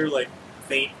 you'll hear, like,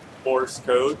 faint Morse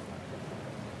code.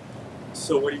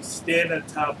 So when you stand on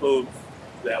top of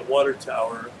that water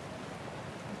tower,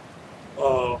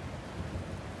 for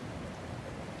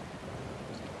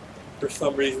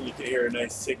some reason you can hear a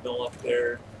nice signal up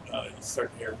there. You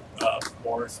start to hear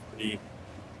Morse pretty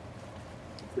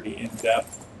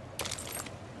in-depth.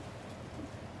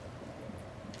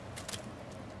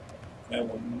 I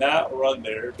will not run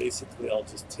there. Basically, I'll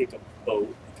just take a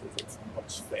boat because it's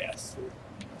much faster.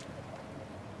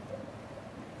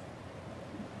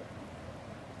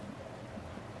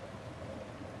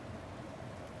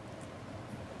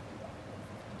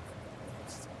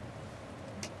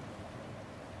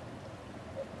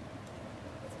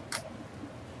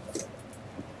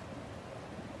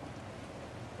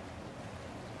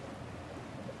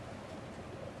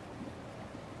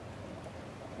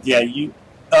 Yeah,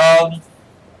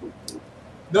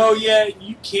 no, yeah,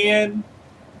 you can.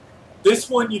 This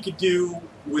one you could do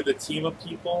with a team of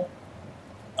people.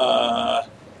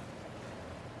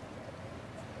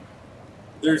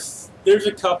 There's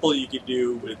a couple you could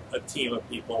do with a team of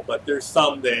people, but there's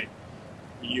some that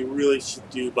you really should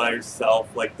do by yourself.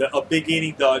 Like a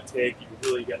beginning dog tag, you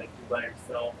really gotta do by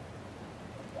yourself.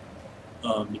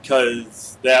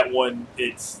 Because that one,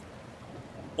 it's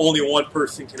only one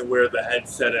person can wear the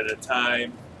headset at a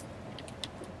time.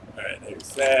 Alright, there's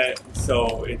that.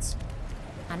 So it's...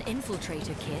 An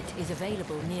infiltrator kit is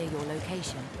available near your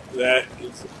location. That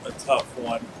is a tough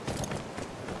one.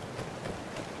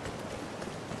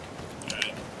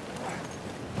 Alright.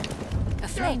 A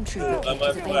flame trooper kit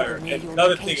is available near your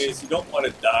another location. thing is, you don't want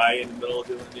to die in the middle of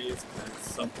doing these, because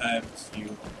sometimes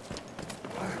you...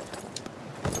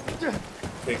 It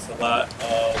takes a lot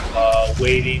of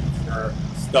waiting for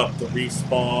stuff to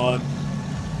respawn.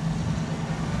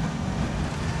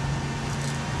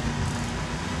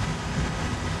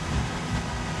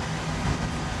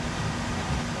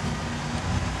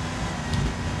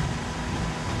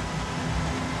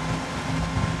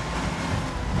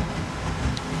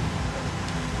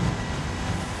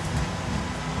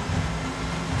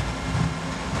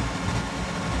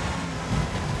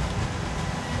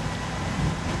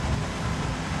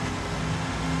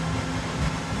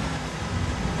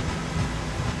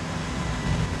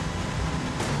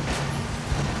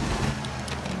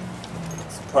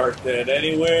 Park that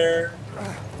anywhere.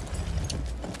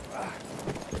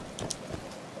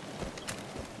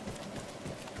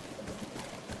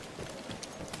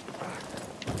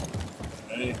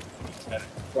 Alright, kind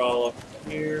of crawl up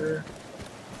here.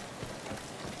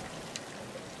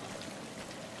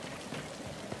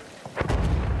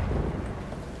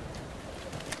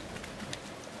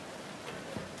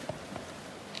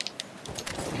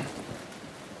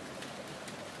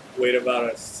 Wait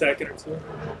about a second or two.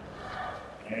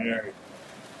 There.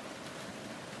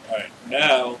 Alright,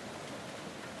 now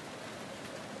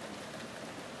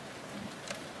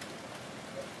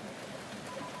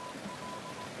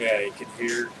yeah, you can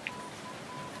hear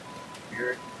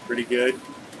it pretty good.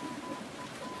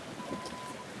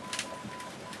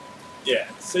 Yeah,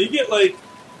 so you get like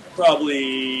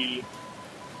probably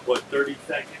what, 30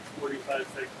 seconds, 45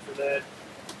 seconds of that.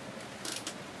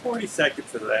 40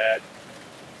 seconds of that.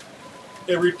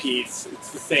 It repeats.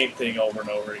 It's the same thing over and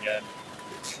over again.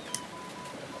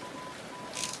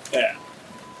 Yeah.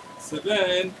 So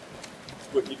then,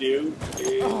 what you do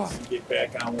is you get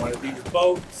back on one of these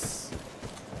boats.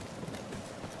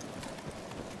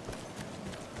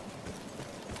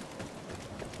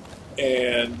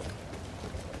 And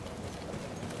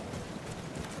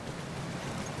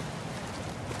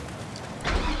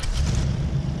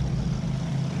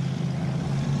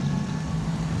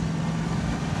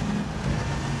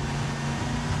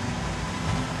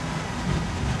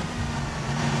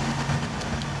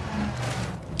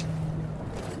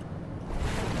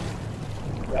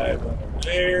dive under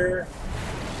there.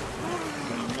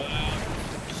 Come on.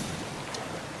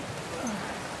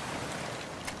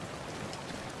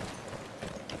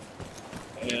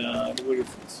 And what is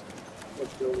this?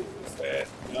 What building is that?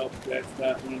 Nope, that's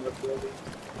not one of the buildings.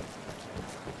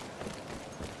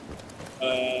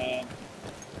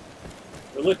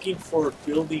 We're looking for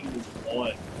building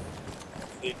 1.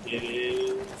 think it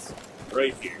is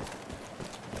right here.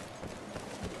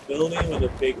 Building with a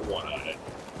big one on it.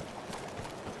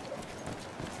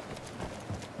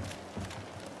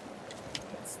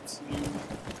 That's 2.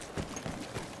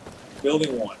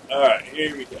 Building 1. Alright,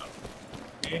 here we go.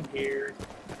 And here.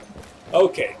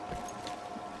 Okay.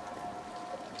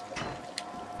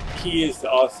 Key is to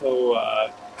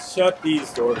also shut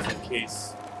these doors in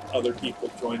case other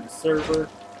people join the server.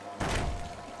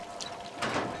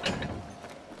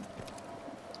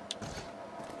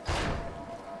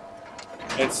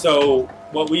 And so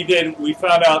what we did, we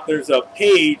found out there's a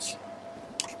page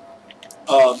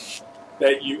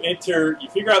that you enter, you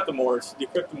figure out the Morse,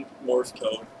 decrypt the Morse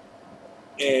code,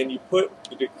 and you put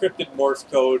the decrypted Morse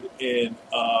code in,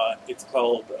 it's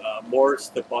called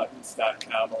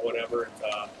morse2buttons.com or whatever.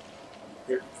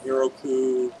 It's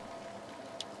Heroku,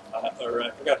 or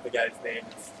I forgot the guy's name,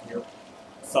 it's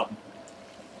something.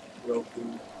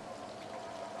 Heroku.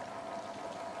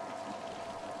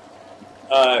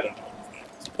 I don't know.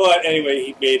 But anyway,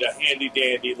 he made a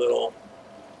handy-dandy little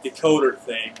decoder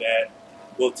thing that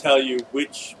will tell you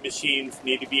which machines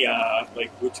need to be on, like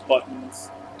which buttons.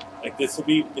 Like this will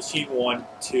be machine 1,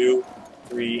 2,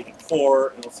 3, and 4.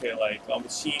 And it'll say like, oh,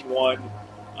 machine 1,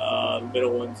 the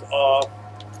middle one's off.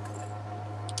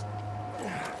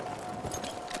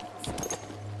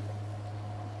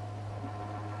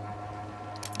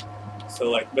 So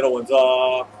like middle one's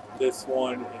off. This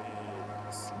one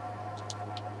is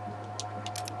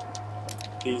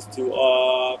these 2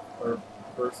 off, or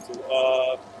first 2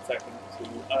 off, second 2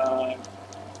 on.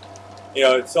 You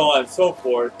know, and so on and so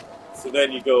forth. So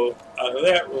then you go out of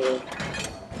that room.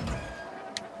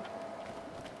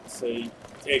 So you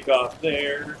take off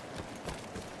there.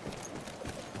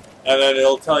 And then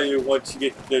it'll tell you once you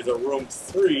get, there's a room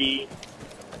 3,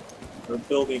 or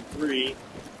building 3.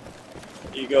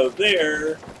 You go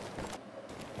there,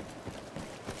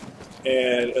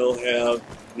 and it'll have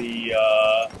the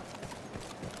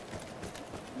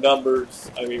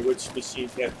numbers, I mean, which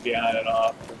machines have to be on and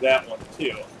off for that one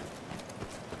too.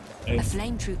 And a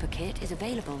flame trooper kit is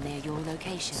available near your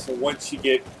location. So once you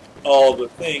get all the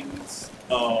things,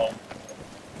 the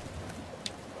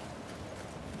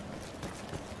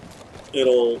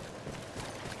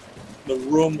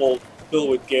room will fill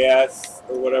with gas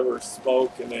or whatever,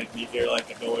 smoke, and then you hear like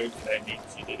a noise, and that means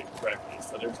you did it correctly.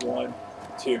 So there's 1,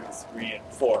 2, 3, and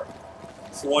 4.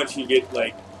 So once you get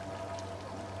like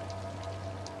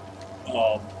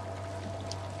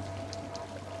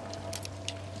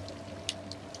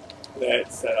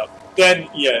that set up, then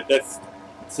yeah, that's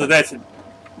a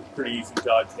pretty easy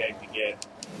dog tag to get.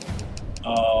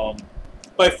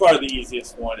 By far the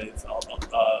easiest one is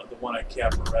the one on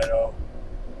Caporetto.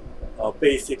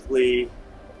 Basically,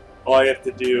 all you have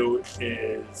to do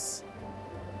is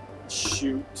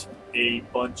shoot a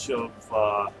bunch of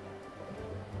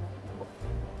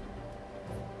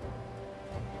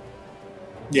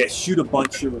shoot a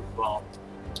bunch of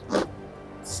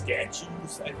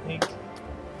statues, I think.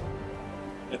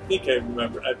 I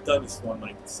remember. I've done this one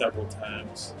like several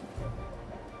times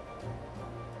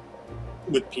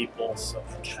with people, so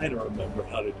I kind of remember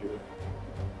how to do it.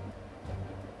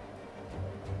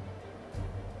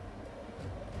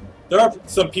 There are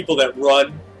some people that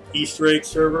run Easter egg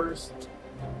servers,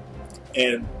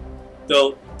 and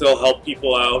they'll help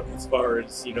people out as far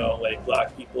as, you know, like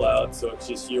lock people out. So it's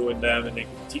just you and them, and they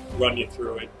can run you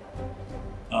through it,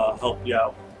 help you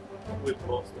out with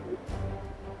most of it.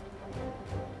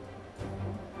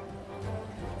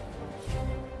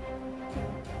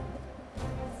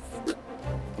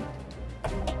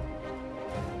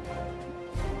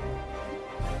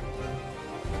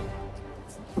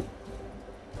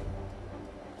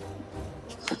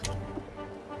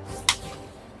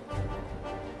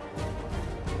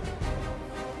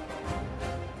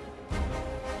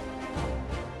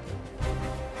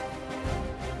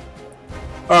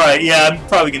 Alright, yeah, I'm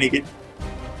probably gonna get...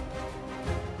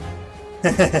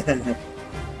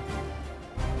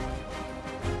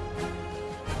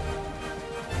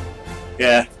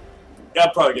 yeah,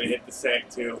 I'm probably gonna hit the sack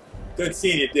too. Good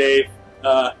seeing you, Dave.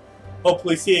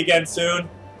 Hopefully see you again soon.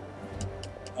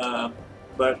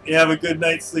 But you have a good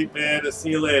night's sleep, man. I'll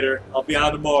see you later. I'll be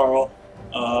on tomorrow.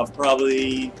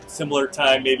 Probably similar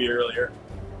time, maybe earlier.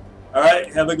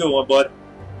 Alright, have a good one, bud.